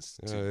assumptions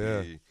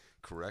to be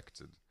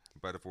corrected.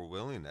 But if we're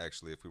willing,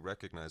 actually, if we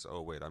recognize,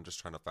 oh, wait, I'm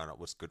just trying to find out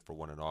what's good for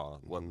one and all.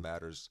 Mm-hmm. What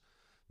matters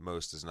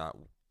most is not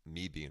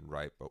me being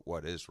right, but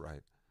what is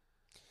right.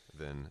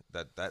 Then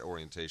that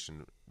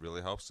orientation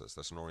really helps us.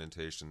 That's an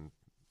orientation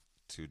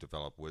to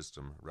develop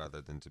wisdom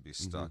rather than to be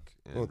stuck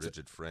in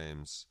rigid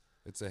frames.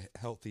 It's a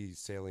healthy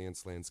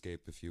salience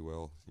landscape, if you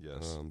will.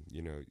 Yes.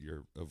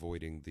 You're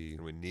avoiding the...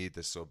 And we need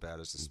this so bad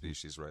as a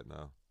species right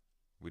now.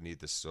 We need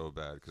this so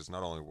bad, because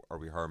not only are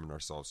we harming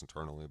ourselves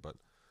internally, but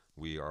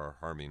we are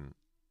harming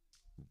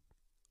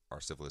our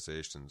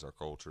civilizations, our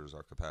cultures,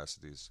 our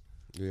capacities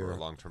for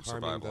long-term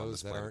survival on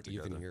this planet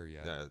together. Even here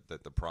yet. Yeah,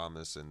 that the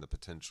promise and the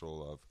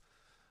potential of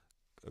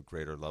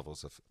greater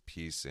levels of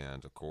peace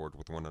and accord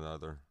with one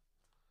another.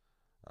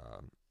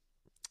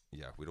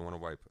 Yeah, we don't want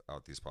to wipe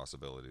out these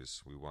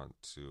possibilities. We want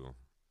to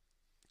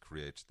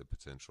create the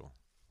potential,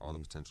 all the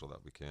potential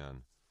that we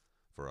can,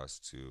 for us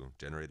to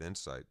generate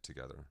insight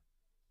together.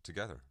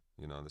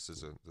 You know, this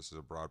is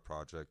a broad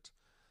project,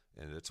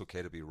 and it's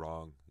okay to be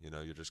wrong. You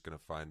know, you're just going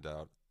to find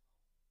out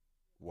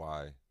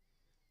why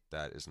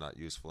that is not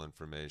useful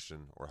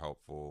information or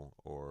helpful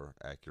or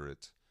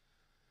accurate,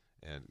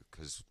 and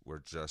because we're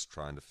just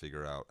trying to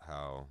figure out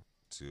how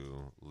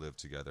to live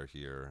together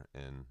here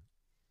in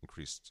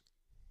increased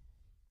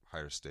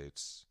higher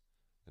states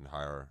and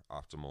higher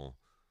optimal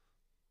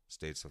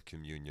states of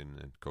communion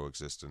and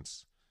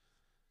coexistence.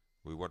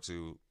 We want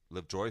to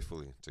live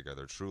joyfully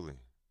together, truly.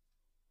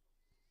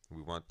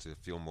 We want to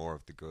feel more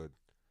of the good,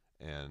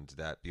 and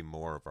that be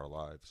more of our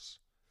lives.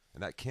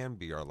 And that can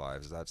be our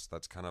lives.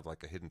 That's kind of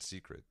like a hidden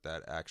secret.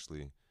 That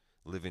actually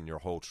living your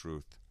whole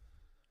truth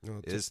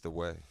is the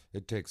way.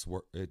 It takes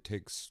work. It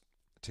takes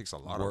a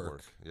lot of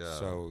work. Yeah.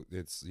 So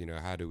it's, you know,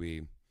 how do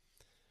we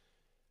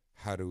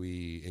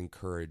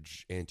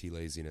encourage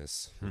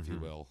anti-laziness, if you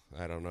will?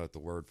 I don't know what the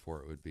word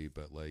for it would be,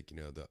 but like, you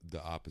know,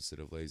 the opposite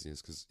of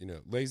laziness, because, you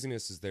know,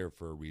 laziness is there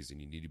for a reason.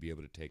 You need to be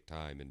able to take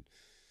time and,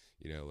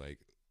 you know, like,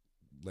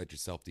 let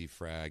yourself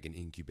defrag and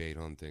incubate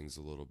on things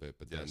a little bit,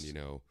 but then, you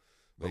know,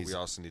 but we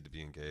also need to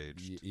be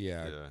engaged.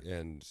 Yeah,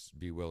 and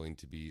be willing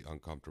to be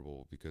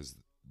uncomfortable, because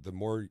the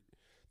more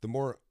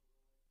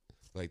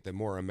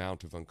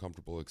amount of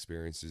uncomfortable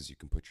experiences you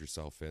can put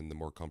yourself in, the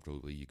more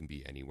comfortably you can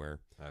be anywhere.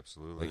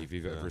 Absolutely. Like if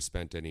you've ever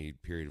spent any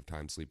period of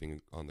time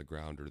sleeping on the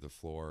ground or the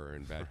floor or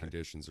in bad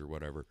conditions or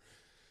whatever,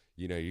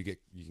 you know, you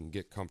can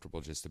get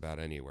comfortable just about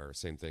anywhere.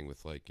 Same thing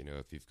with, like, you know,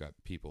 if you've got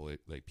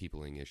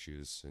peopling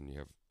issues and you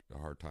have a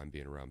hard time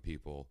being around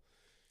people,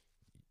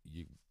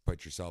 you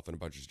put yourself in a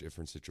bunch of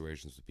different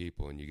situations with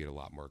people and you get a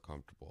lot more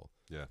comfortable.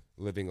 Yeah.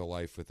 Living a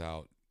life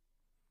without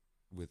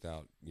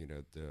you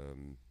know, the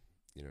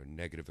you know,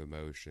 negative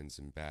emotions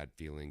and bad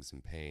feelings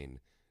and pain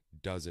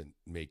doesn't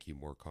make you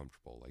more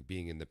comfortable. Like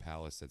being in the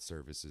palace that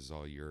services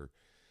all your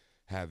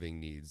having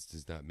needs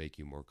does not make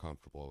you more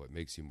comfortable. What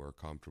makes you more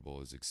comfortable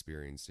is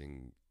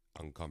experiencing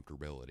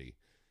uncomfortability,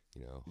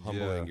 you know,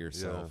 humbling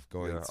yourself,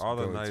 going all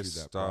the through nice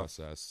that stuff.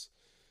 Process.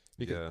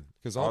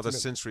 Because all the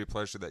sensory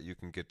pleasure that you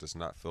can get does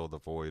not fill the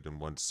void in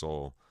one's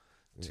soul.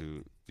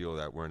 To feel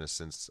that we're in a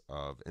sense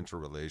of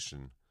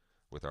interrelation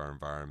with our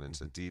environments,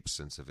 a deep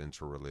sense of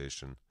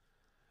interrelation.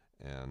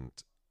 And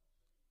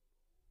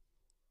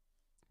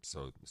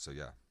so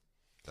yeah,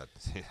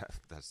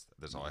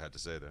 that's all I had to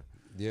say there.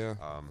 Yeah.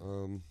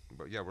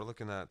 But yeah, we're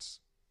looking at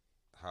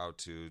how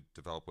to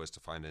develop ways to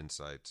find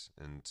insight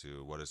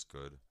into what is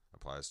good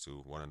applies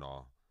to one and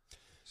all.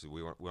 So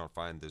we want to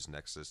find the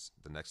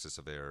nexus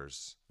of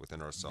errors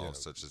within ourselves,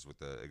 such as with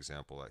the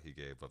example that he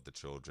gave of the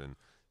children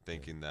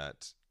thinking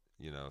that,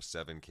 you know,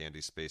 7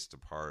 candy spaced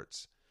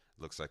apart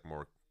looks like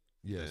more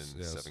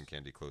than 7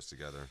 candy close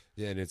together.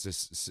 Yeah, and it's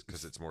just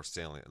because it's more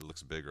salient. It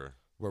looks bigger,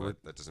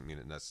 but that doesn't mean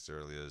it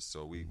necessarily is.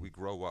 So we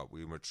grow up,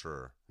 we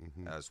mature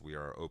as we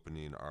are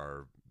opening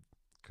our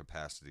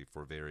capacity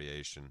for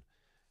variation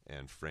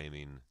and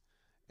framing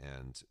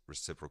and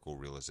reciprocal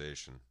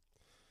realization.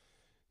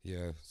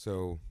 Yeah,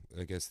 so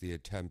I guess the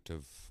attempt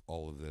of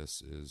all of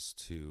this is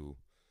to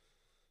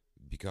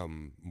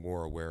become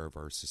more aware of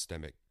our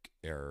systemic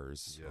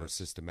errors or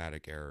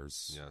systematic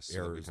errors. Yes,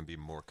 so that we can be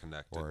more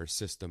connected. Or our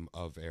system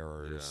of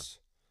errors.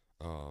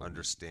 Yeah.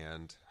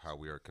 Understand how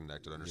we are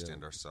connected,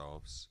 understand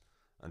ourselves,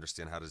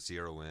 understand how to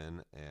zero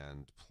in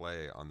and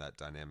play on that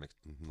dynamic,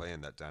 play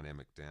in that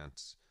dynamic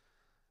dance.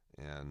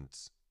 And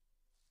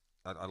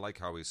I like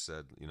how he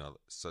said, you know,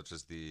 such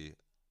as the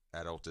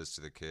adult is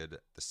to the kid,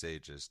 the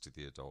sage is to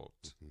the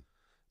adult.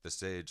 The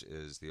sage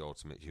is the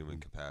ultimate human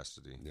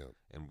capacity. Yeah.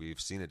 And we've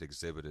seen it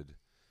exhibited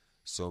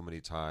so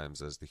many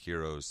times as the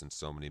heroes in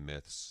so many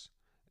myths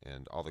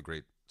and all the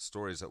great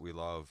stories that we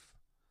love.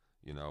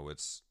 You know,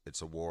 it's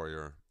a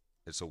warrior,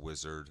 it's a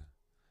wizard,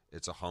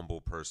 it's a humble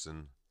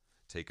person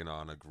taking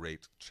on a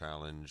great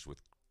challenge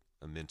with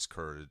immense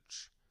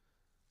courage,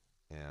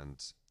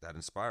 and that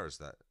inspires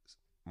that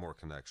more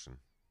connection.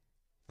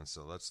 And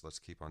so let's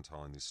keep on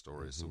telling these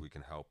stories so we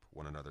can help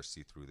one another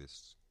see through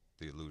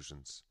the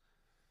illusions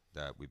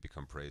that we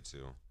become prey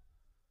to.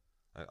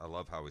 I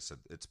love how he said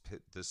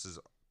this is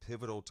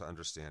pivotal to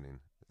understanding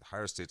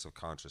higher states of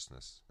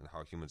consciousness and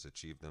how humans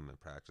achieve them and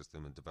practice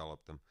them and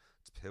develop them.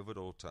 It's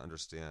pivotal to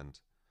understand,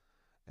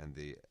 and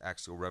the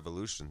Axial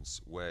Revolution's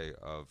way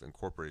of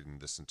incorporating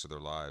this into their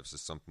lives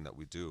is something that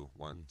we do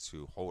want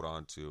to hold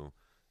on to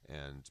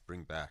and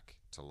bring back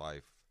to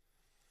life,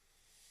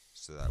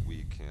 so that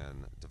we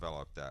can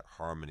develop that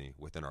harmony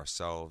within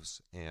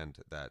ourselves and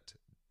that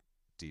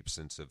deep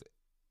sense of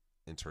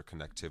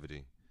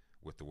interconnectivity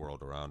with the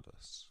world around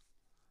us.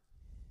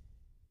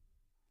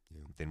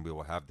 Yeah. Then we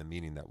will have the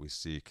meaning that we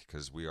seek,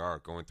 because we are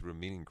going through a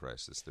meaning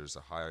crisis. There's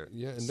a higher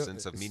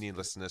sense of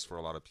meaninglessness for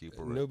a lot of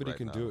people. Nobody right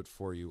can now. do it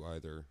for you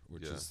either,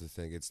 which is the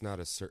thing. It's not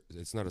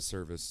a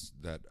service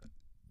that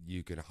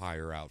you can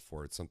hire out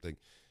for. It's something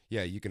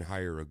yeah, you can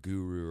hire a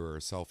guru or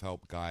a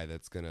self-help guy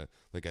that's gonna,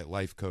 like a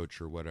life coach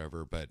or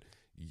whatever, but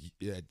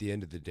at the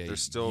end of the day, They're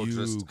still you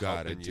just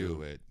gotta helping do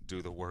you it.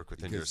 do the work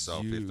within Because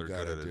yourself you if they're good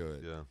gotta at it. do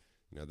it. Yeah.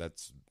 You know,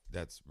 that's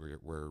where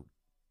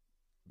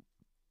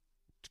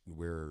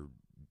we're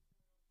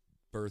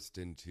birthed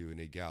into an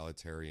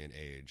egalitarian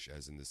age,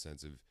 as in the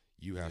sense of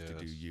you have to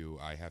do Yes. you,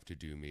 I have to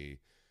do me,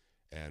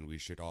 and we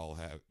should all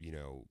have,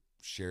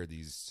 share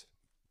these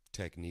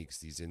techniques,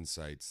 these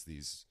insights,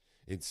 these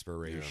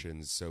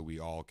inspirations, so we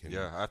all can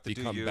Yeah, I have to do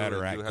become you, better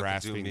and at you have to do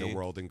grasping the me,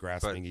 world and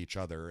grasping each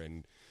other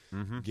and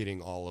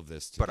getting all of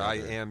this But together. I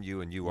am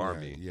you and you are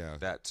me. Yeah.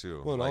 That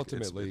too. Well, and Like,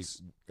 ultimately,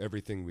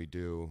 everything we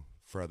do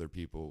for other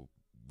people,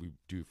 we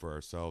do for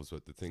ourselves.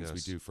 But the things we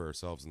Yes. do for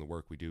ourselves and the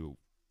work we do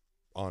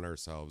on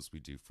ourselves, we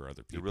do for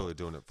other people. you're really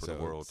doing it for So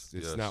the world. It's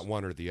Yes. not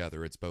one or the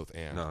other. It's both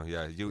and. No,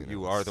 yeah, you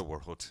know, are it's- the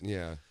world,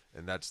 Yeah.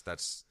 and that's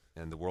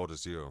and the world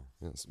is you.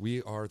 Yes.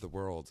 We are the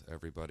world,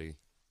 everybody.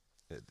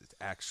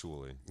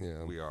 Actually,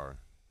 Yeah. we are.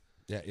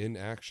 Yeah. In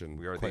action.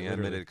 We are the quite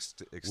animate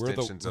literally.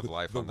 extensions of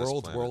life the on this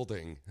world planet.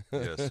 worlding.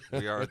 Yes,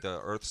 we are the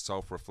Earth's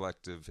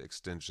self-reflective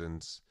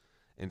extensions,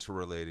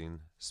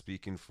 interrelating,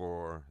 speaking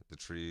for the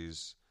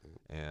trees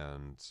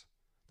and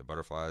the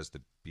butterflies,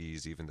 the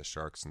bees, even the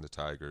sharks and the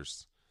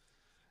tigers.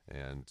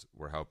 And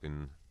we're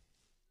helping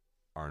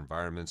our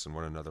environments and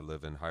one another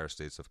live in higher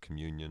states of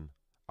communion,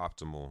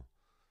 optimal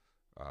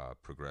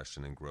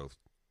progression and growth,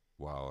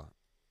 while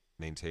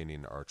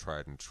maintaining our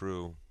tried and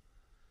true.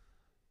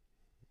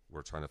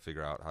 We're trying to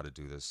figure out how to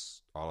do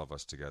this, all of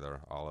us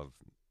together, all of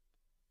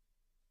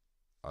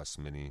us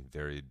many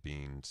varied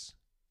beings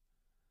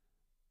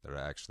that are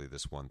actually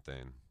this one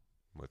thing,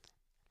 with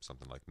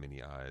something like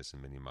many eyes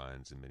and many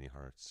minds and many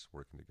hearts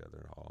working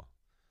together, all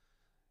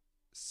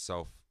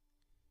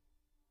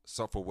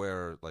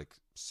self-aware, like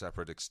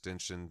separate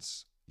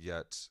extensions,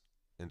 yet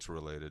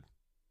interrelated,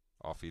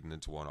 all feeding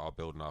into one, all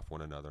building off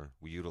one another.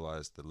 We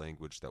utilize the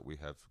language that we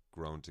have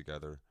grown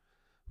together.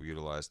 We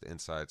utilize the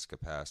insights,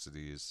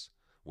 capacities,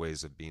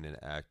 ways of being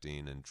and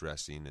acting and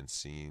dressing and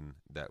seeing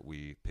that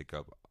we pick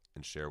up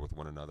and share with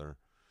one another.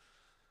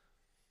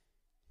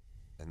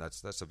 And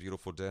that's a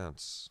beautiful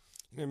dance.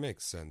 It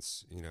makes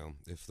sense,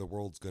 if the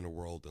world's gonna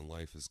world and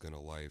life is gonna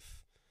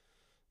life,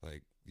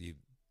 like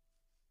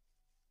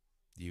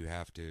you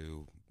have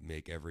to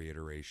make every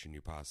iteration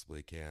you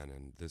possibly can,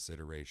 and this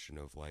iteration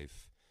of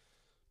life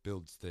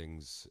builds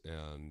things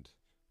and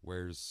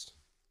wears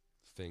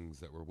things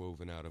that were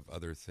woven out of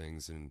other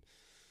things, and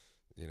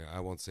I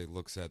won't say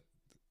looks at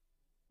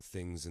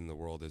things in the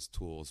world as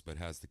tools, but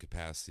has the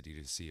capacity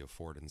to see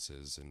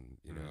affordances, and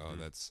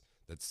that's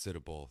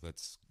sittable,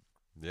 that's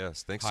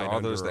Yes, thanks hide to all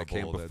those that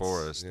came undurable, before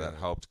that's- us that yeah.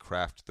 helped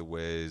craft the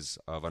ways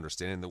of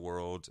understanding the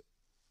world,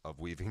 of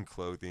weaving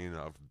clothing,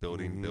 of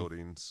building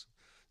buildings,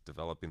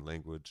 developing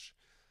language.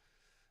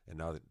 And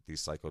now that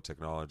these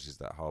psychotechnologies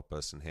that help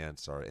us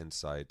enhance our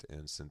insight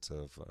and sense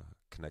of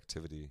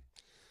connectivity,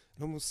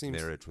 it almost seems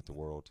marriage with the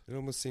world. It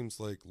almost seems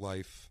like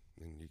life,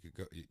 and you could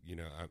go,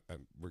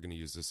 we're going to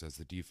use this as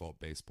the default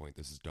base point.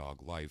 This is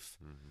dog life.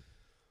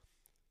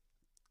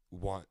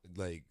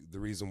 The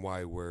reason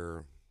why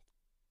we're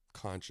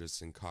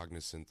conscious and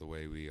cognizant the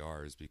way we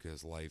are is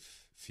because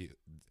life,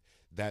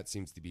 that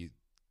seems to be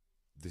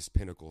this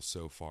pinnacle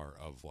so far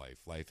of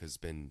life. Life has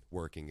been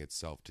working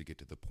itself to get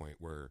to the point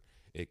where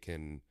it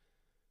can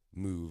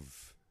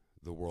move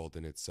the world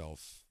in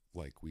itself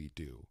like we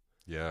do.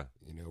 Yeah.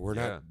 We're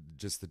not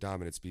just the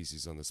dominant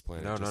species on this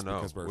planet. No, just no.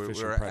 because we're We're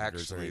efficient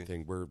predators actually or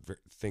anything. We're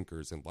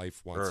thinkers, and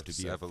life wants Earth's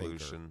to be a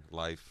evolution,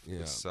 life Yeah.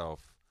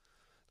 itself,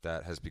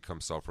 that has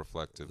become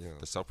self-reflective. Yeah.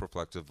 The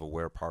self-reflective,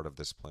 aware part of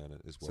this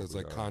planet is what So it's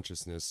we like are.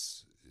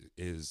 consciousness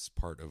is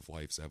part of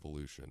life's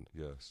evolution.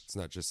 Yes. It's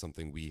not just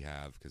something we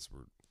have because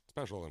we're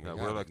special and No,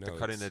 we we're have like it. the No,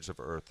 cutting it's- edge of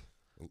Earth,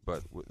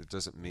 but it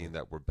doesn't mean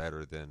that we're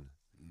better than.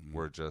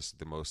 We're just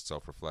the most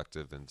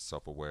self-reflective and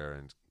self-aware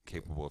and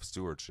capable of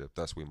stewardship.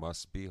 Thus, we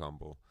must be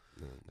humble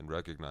and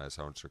recognize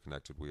how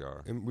interconnected we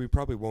are. And we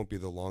probably won't be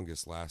the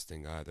longest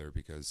lasting either,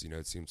 because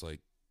it seems like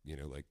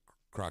like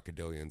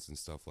crocodilians and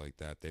stuff like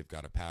that, they've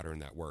got a pattern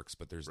that works,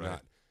 but there's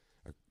Right.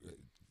 not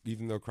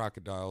even though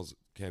crocodiles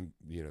can,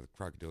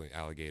 crocodilian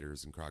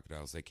alligators and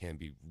crocodiles, they can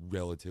be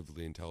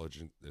relatively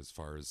intelligent as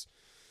far as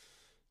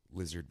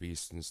lizard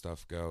beasts and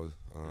stuff go,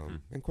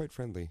 and quite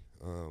friendly.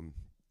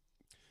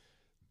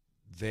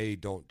 They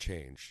don't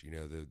change.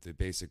 The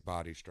basic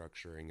body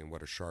structuring and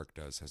what a shark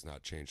does has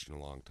not changed in a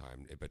long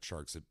time. But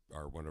sharks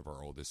are one of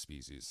our oldest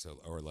species. So,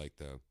 or like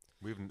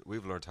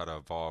We've learned how to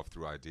evolve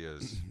through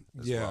ideas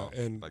as Yeah, well,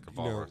 and, like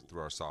evolve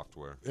through our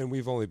software. and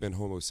we've only been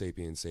Homo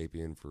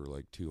sapien for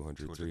like 200,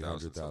 200,000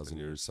 300,000 something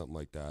years, years. something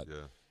like that.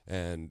 Yeah,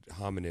 And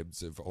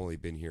hominids have only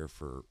been here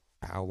for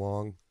how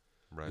long?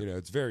 right.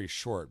 It's very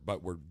short,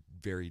 but we're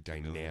very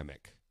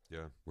dynamic.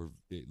 Yeah, We're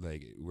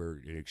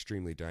an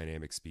extremely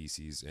dynamic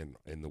species, and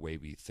in the way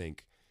we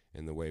think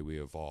and the way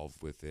we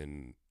evolve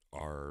within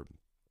our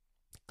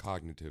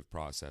cognitive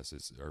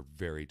processes are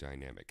very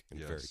dynamic and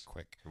very Yes.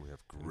 quick. and we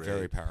have and great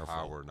very powerful.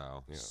 power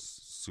now. Yeah.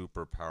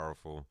 Super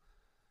powerful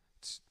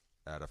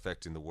at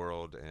affecting the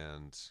world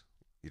and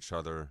each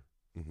other.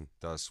 Mm-hmm.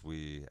 Thus,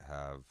 we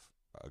have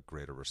a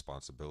greater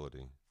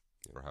responsibility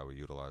for how we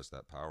utilize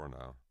that power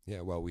now.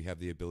 Yeah, well, we have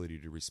the ability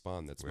to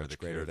respond. That's We are the much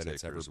greater than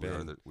it's ever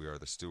caretakers. been. We are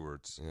the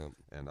stewards. Yeah.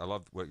 And I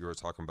love what you were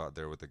talking about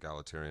there with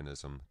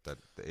egalitarianism, that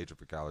the age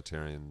of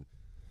egalitarian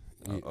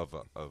of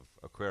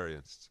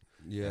Aquarians.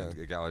 Yeah. And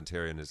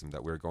egalitarianism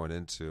that we're going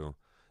into.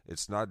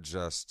 It's not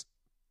just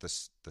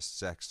the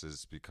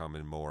sexes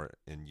becoming more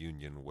in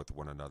union with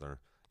one another.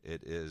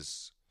 It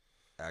is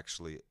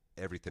actually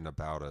everything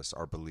about us,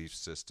 our belief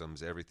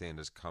systems, everything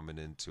is coming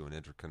into an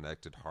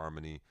interconnected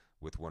harmony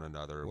with one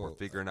another. Well, we're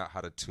figuring out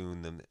how to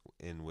tune them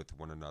in with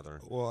one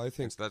another. Well, I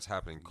think that's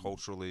happening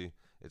culturally.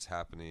 It's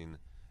happening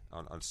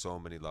on so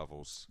many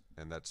levels,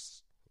 and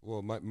that's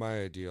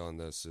my idea on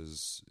this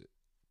is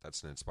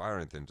that's an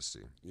inspiring thing to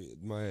see.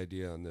 My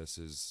idea on this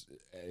is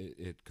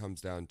it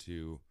comes down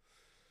to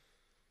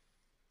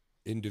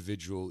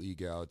individual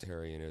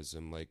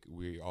egalitarianism. Like,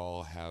 we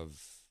all have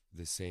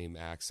the same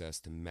access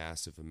to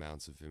massive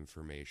amounts of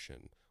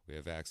information. We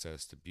have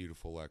access to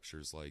beautiful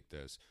lectures like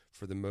this.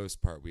 For the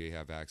most part, we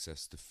have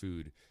access to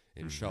food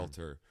and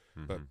shelter.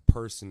 Mm-hmm. But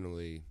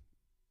personally,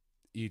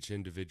 each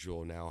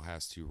individual now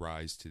has to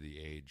rise to the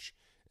age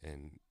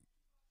and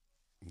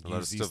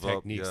use these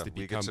techniques to become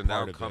we get to part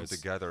now of come this.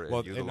 together and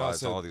Well,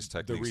 utilize also all these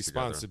techniques the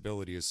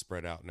responsibility is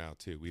spread out now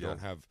too. We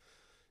don't have,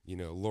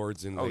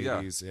 lords and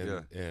ladies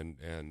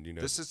and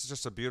This is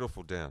just a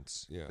beautiful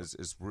dance. Yeah.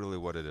 Is really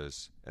what it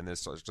is, and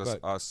it's just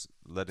us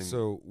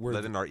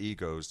letting our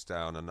egos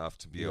down enough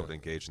to be able to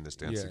engage in this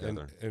dance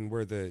together. And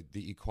where the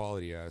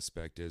equality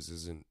aspect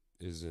isn't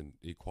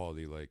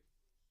equality like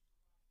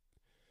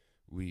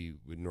we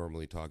would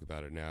normally talk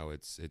about it now.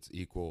 It's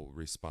equal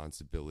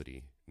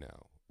responsibility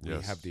now. We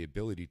have the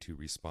ability to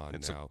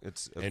respond now,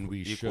 and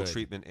we equal should.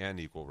 treatment and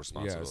equal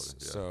responsibility.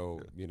 Yes.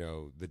 So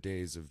the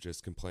days of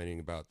just complaining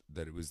about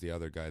that it was the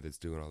other guy that's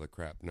doing all the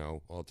crap.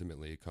 No,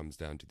 ultimately it comes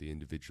down to the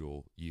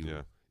individual you.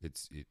 Yeah.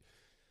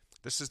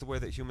 This is the way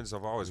that humans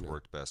have always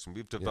worked best, and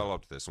we've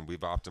developed this, and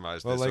we've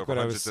optimized well, this like over what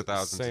hundreds I of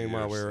thousands of years. saying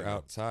while we were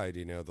outside,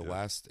 the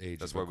last age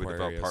That's of why Aquarius.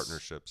 we develop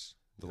partnerships.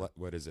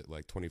 What is it,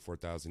 like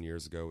 24,000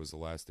 years ago was the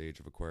last age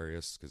of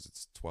Aquarius, because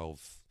it's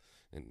 12,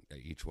 and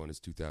each one is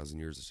 2,000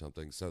 years or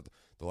something. So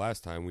the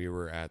last time we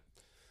were at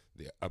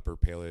the Upper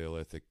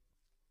Paleolithic,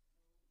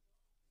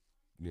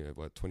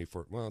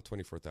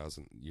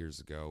 24,000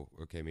 years ago.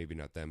 Okay, maybe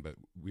not then, but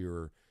we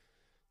were.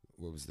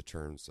 What was the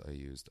terms I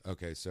used?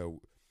 Okay, so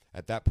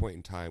at that point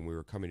in time, we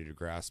were coming to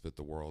grasp at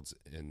the worlds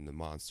and the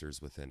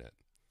monsters within it.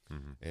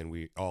 Mm-hmm. And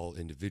we all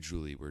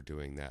individually were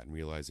doing that and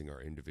realizing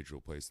our individual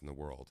place in the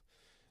world.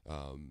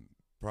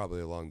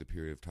 Probably along the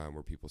period of time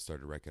where people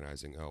started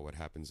recognizing, oh, what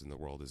happens in the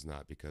world is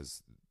not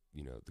because,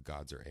 the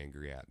gods are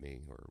angry at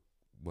me, or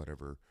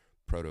whatever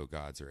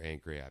proto-gods are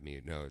angry at me.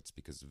 No, it's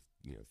because of,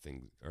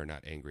 things are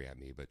not angry at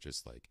me, but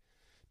just like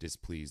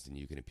displeased, and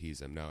you can appease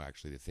them. No,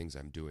 actually the things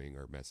I'm doing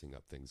are messing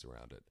up things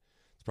around it.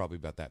 It's probably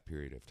about that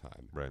period of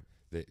time. Right.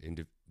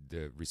 The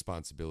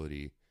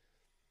responsibility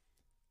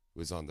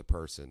was on the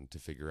person to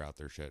figure out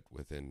their shit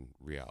within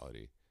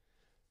reality.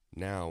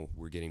 Now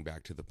we're getting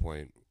back to the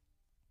point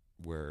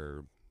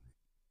where,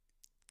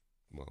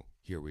 well,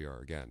 here we are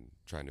again,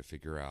 trying to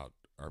figure out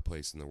our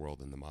place in the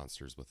world and the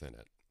monsters within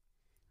it.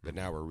 But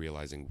now we're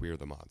realizing we're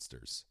the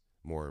monsters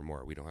more and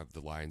more. We don't have the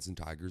lions and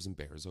tigers and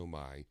bears, oh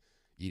my,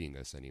 eating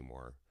us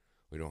anymore.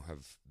 We don't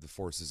have the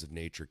forces of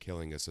nature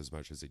killing us as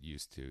much as it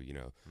used to.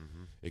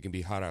 It can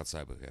be hot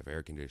outside, but we have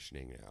air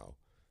conditioning now.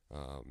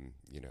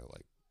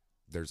 Like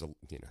there's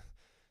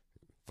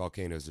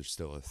volcanoes are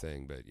still a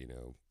thing, but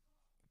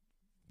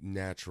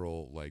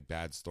natural, like,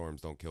 bad storms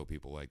don't kill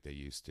people like they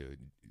used to.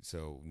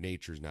 So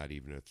nature's not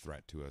even a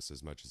threat to us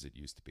as much as it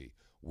used to be.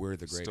 We're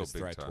the greatest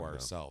threat to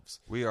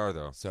ourselves. We are,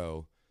 though.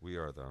 So we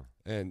are, though.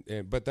 And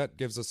but that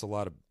gives us a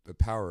lot of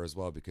power as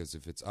well, because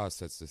if it's us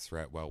that's the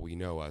threat, well, we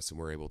know us and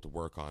we're able to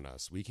work on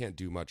us. We can't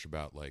do much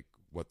about, like,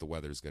 what the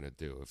weather's going to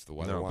do. If the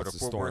weather wants to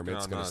storm,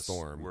 it's going to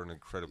storm. We're an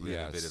incredibly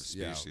innovative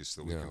species,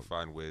 so we can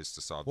find ways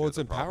to solve. Well, it's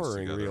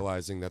empowering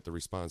realizing that the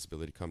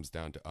responsibility comes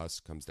down to us,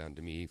 comes down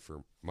to me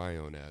for my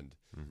own end,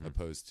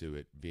 opposed to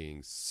it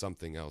being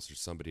something else or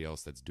somebody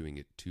else that's doing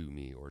it to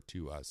me or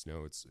to us.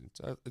 No, it's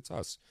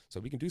us.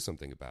 So we can do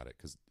something about it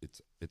because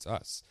it's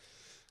us.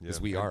 Because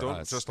we are don't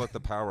us. Just let the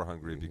power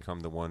hungry become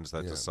the ones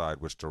that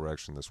decide which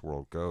direction this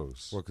world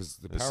goes. Well, because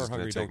the power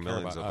hungry don't care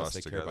about us;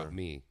 they care about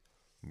me.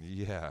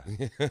 Yeah,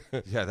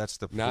 that's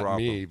the Not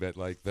problem. me, but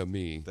like the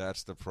me.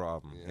 That's the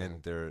problem,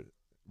 and they're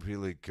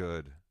really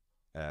good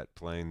at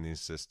playing these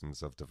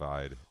systems of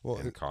divide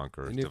and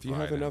conquer. And if you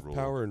have enough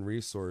power and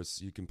resource,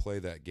 you can play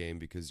that game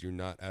because you're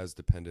not as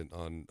dependent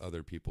on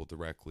other people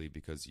directly,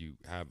 because you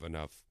have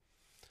enough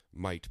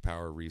might,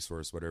 power,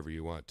 resource, whatever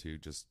you want to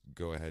just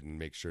go ahead and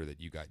make sure that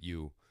you got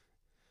you.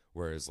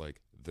 Whereas,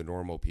 like, the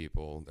normal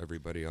people,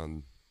 everybody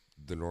on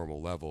the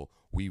normal level,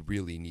 we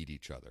really need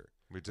each other.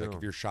 We do. Like,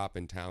 if your shop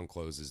in town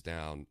closes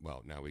down,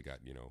 well, now we got,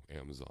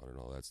 Amazon and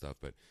all that stuff,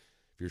 but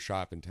if your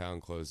shop in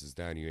town closes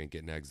down, you ain't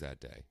getting eggs that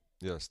day.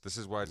 Yes, this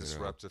is why You know?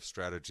 disruptive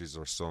strategies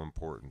are so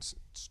important.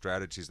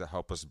 Strategies that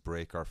help us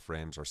break our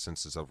frames, our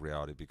senses of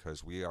reality,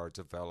 because we are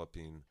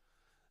developing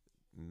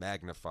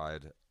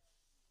magnified,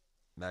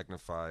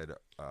 magnified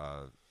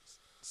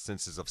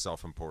senses of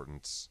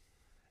self-importance,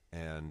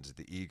 and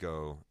the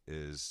ego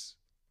is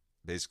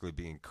basically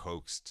being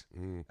coaxed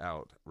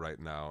out right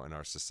now in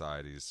our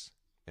societies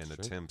in Sure.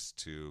 attempts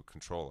to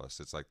control us.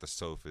 It's like the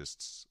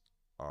sophists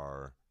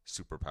are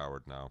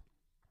superpowered now.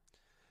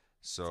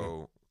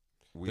 So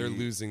They're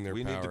losing their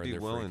we power need to be and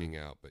they're willing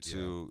freaking out. But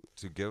to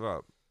give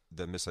up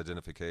the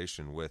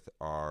misidentification with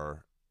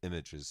our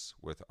images,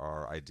 with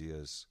our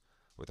ideas,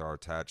 with our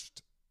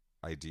attached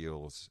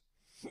ideals,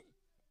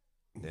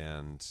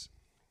 and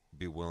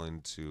be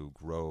willing to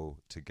grow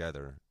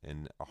together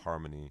in a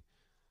harmony,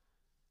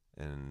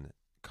 in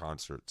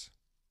concert,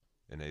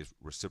 in a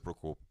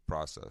reciprocal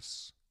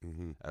process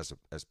mm-hmm.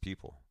 as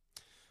people.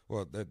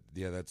 Well,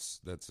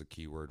 that's a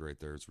key word right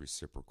there. Is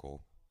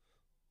reciprocal.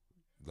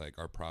 Like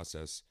our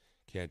process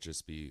can't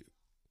just be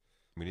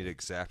We need to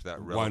exact that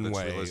one relevance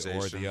way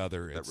realization, or the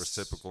other. that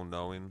reciprocal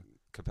knowing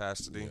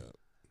capacity. Yeah.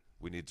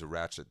 We need to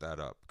ratchet that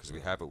up because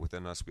we have it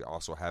within us. We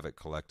also have it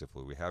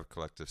collectively. We have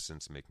collective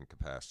sense-making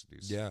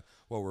capacities. Yeah.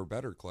 Well, we're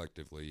better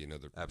collectively. You know.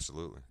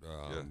 Absolutely.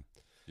 Yeah.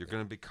 You're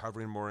going to be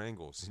covering more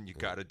angles, and you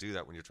got to do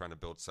that when you're trying to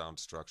build sound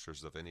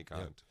structures of any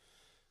kind.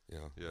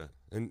 Yeah.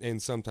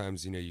 And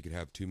sometimes you could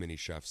have too many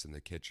chefs in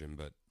the kitchen,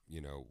 but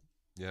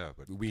Yeah,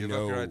 but we give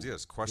know up your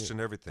ideas, question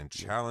everything,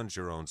 challenge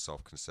your own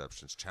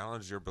self-conceptions,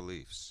 challenge your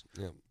beliefs.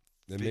 Yeah.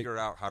 Figure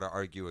out how to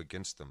argue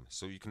against them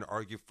so you can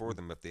argue for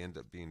them if they end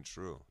up being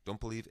true. Don't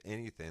believe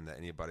anything that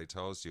anybody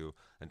tells you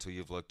until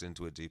you've looked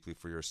into it deeply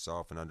for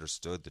yourself and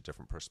understood the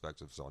different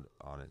perspectives on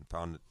it and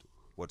found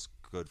what's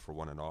good for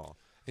one and all.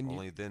 And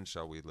only then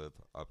shall we live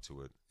up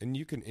to it. And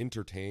you can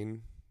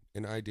entertain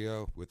an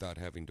idea without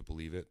having to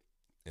believe it.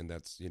 And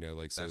that's,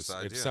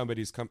 if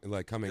somebody's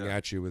coming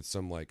at you with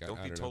some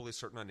don't be totally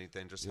certain on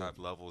anything, just have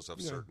levels of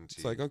certainty.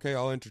 It's like, okay,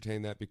 I'll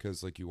entertain that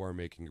because you are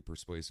making a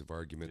persuasive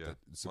argument. Yeah.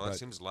 That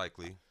seems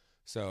likely.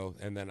 So,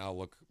 and then I'll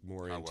look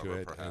more into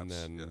it, perhaps, and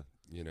then,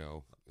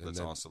 let's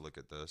also look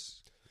at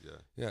this. Yeah.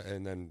 Yeah,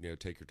 and then,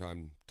 take your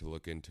time to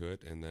look into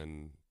it and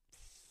then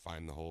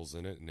find the holes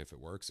in it. And if it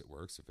works, it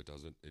works. If it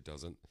doesn't, it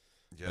doesn't.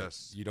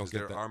 Yes, you don't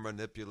get there are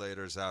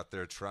manipulators out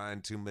there trying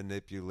to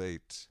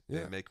manipulate.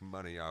 They make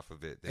money off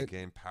of it. They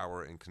gain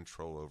power and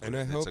control over it.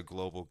 It's a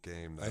global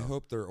game now. I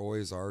hope there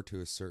always are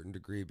to a certain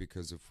degree,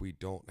 because if we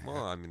don't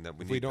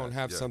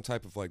have some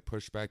type of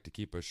pushback to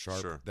keep us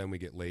sharp, then we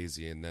get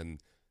lazy, and then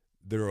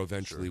there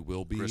eventually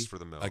will be grist for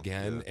the mill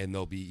again, and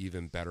they'll be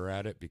even better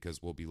at it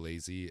because we'll be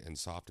lazy and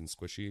soft and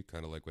squishy,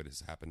 kind of like what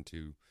has happened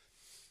to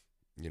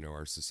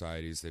our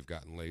societies. They've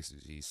gotten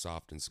lazy,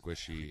 soft, and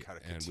squishy,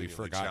 and we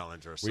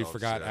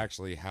forgot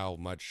actually how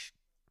much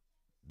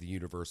the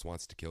universe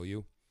wants to kill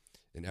you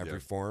in every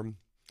form,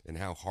 and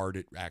how hard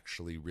it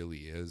actually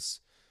really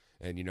is.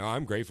 And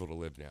I'm grateful to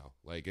live now.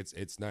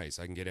 It's nice.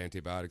 I can get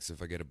antibiotics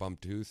if I get a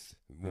bump tooth.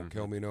 It won't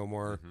kill me no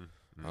more.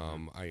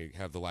 I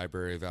have the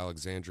Library of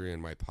Alexandria in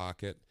my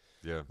pocket.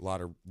 Yeah, a lot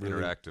of really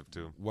interactive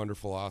too.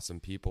 Wonderful, awesome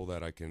people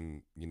that I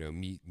can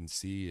meet and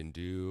see and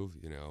do.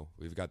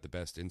 We've got the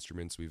best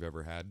instruments we've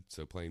ever had,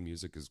 so playing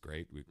music is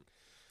great.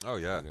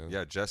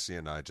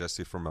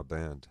 Jesse from my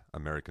band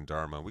American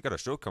Dharma. We got a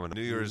show coming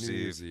New Year's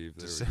Eve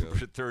December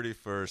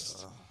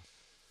 31st.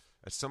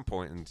 At some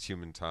point in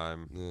human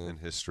time in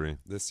history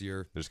this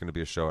year, there's going to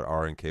be a show at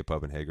R&K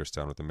Pub in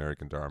Hagerstown with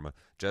American Dharma.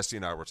 Jesse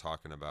and I were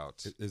talking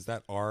about is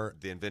that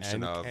the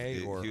invention of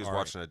he was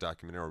watching a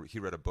documentary, or he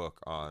read a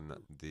book on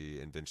the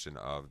invention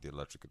of the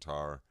electric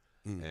guitar,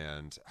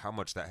 and how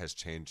much that has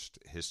changed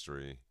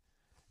history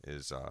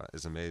is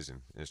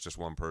amazing. And it's just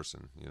one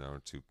person,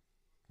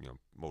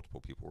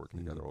 multiple people working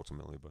together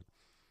ultimately, but.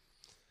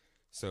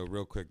 So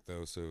real quick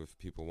though, so if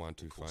people want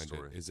to find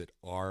it, is it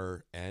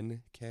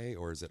RNK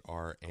or is it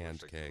R and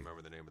K? I can't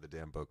remember the name of the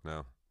damn book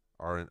now.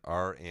 R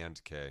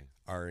and K.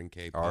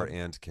 R&K Pub.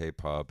 R&K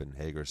Pub in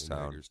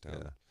Hagerstown.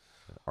 Yeah.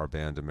 Our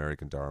band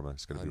American Dharma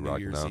is going to be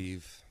rocking out.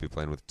 Eve. Be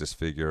playing with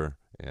Disfigure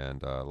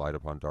and Light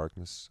Upon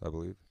Darkness, I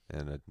believe,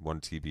 and one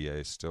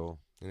TBA still.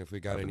 And if we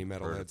got any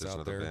metalheads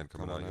out there, band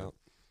coming on out.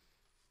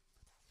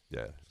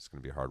 Yeah, it's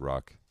going to be a hard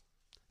rock,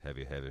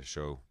 heavy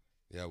show.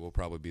 Yeah, we'll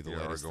probably be the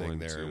latest thing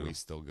there, and we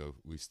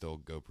still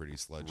go pretty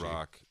sludgy.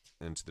 Rock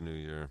into the new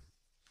year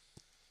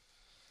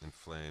in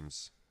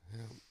flames.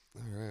 Yeah.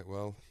 All right.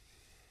 Well,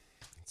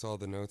 that's all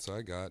the notes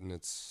I got, and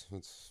it's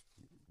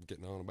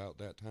getting on about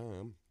that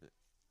time.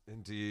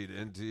 Indeed.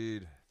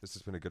 This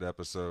has been a good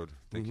episode.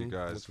 Thank you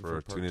guys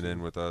for tuning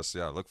in with us.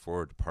 Yeah, look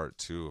forward to part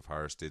 2 of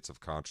Higher States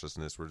of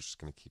Consciousness. We're just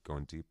going to keep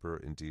going deeper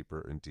and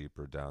deeper and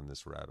deeper down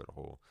this rabbit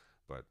hole.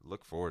 But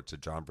look forward to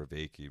John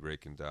Vervaeke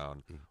breaking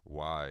down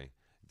why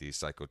these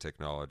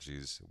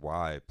psychotechnologies,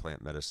 why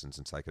plant medicines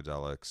and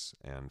psychedelics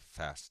and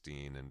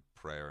fasting and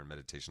prayer and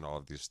meditation, all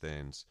of these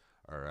things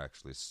are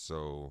actually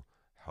so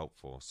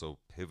helpful, so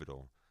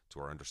pivotal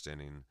to our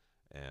understanding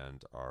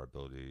and our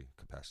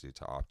capacity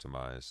to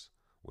optimize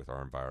with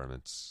our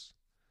environments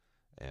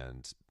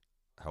and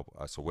help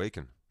us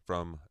awaken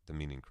from the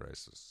meaning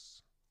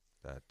crisis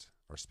that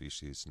our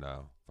species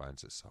now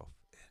finds itself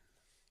in.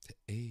 The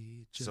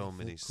age So of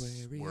many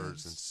Aquarius.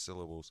 words and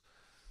syllables.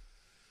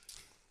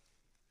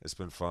 It's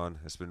been fun.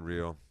 It's been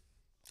real.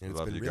 And We it's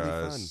love been you really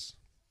guys.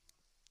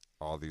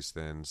 All these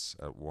things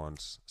at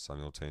once,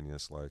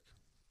 simultaneous, like.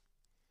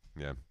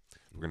 Yeah.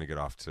 We're going to get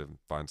off to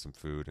find some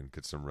food and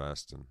get some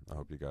rest, and I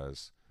hope you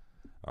guys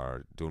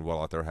are doing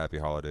well out there. Happy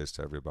holidays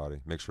to everybody.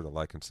 Make sure to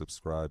like and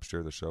subscribe.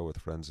 Share the show with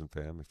friends and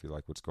fam if you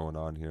like what's going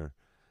on here,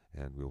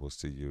 and we will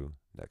see you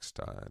next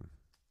time.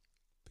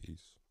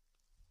 Peace.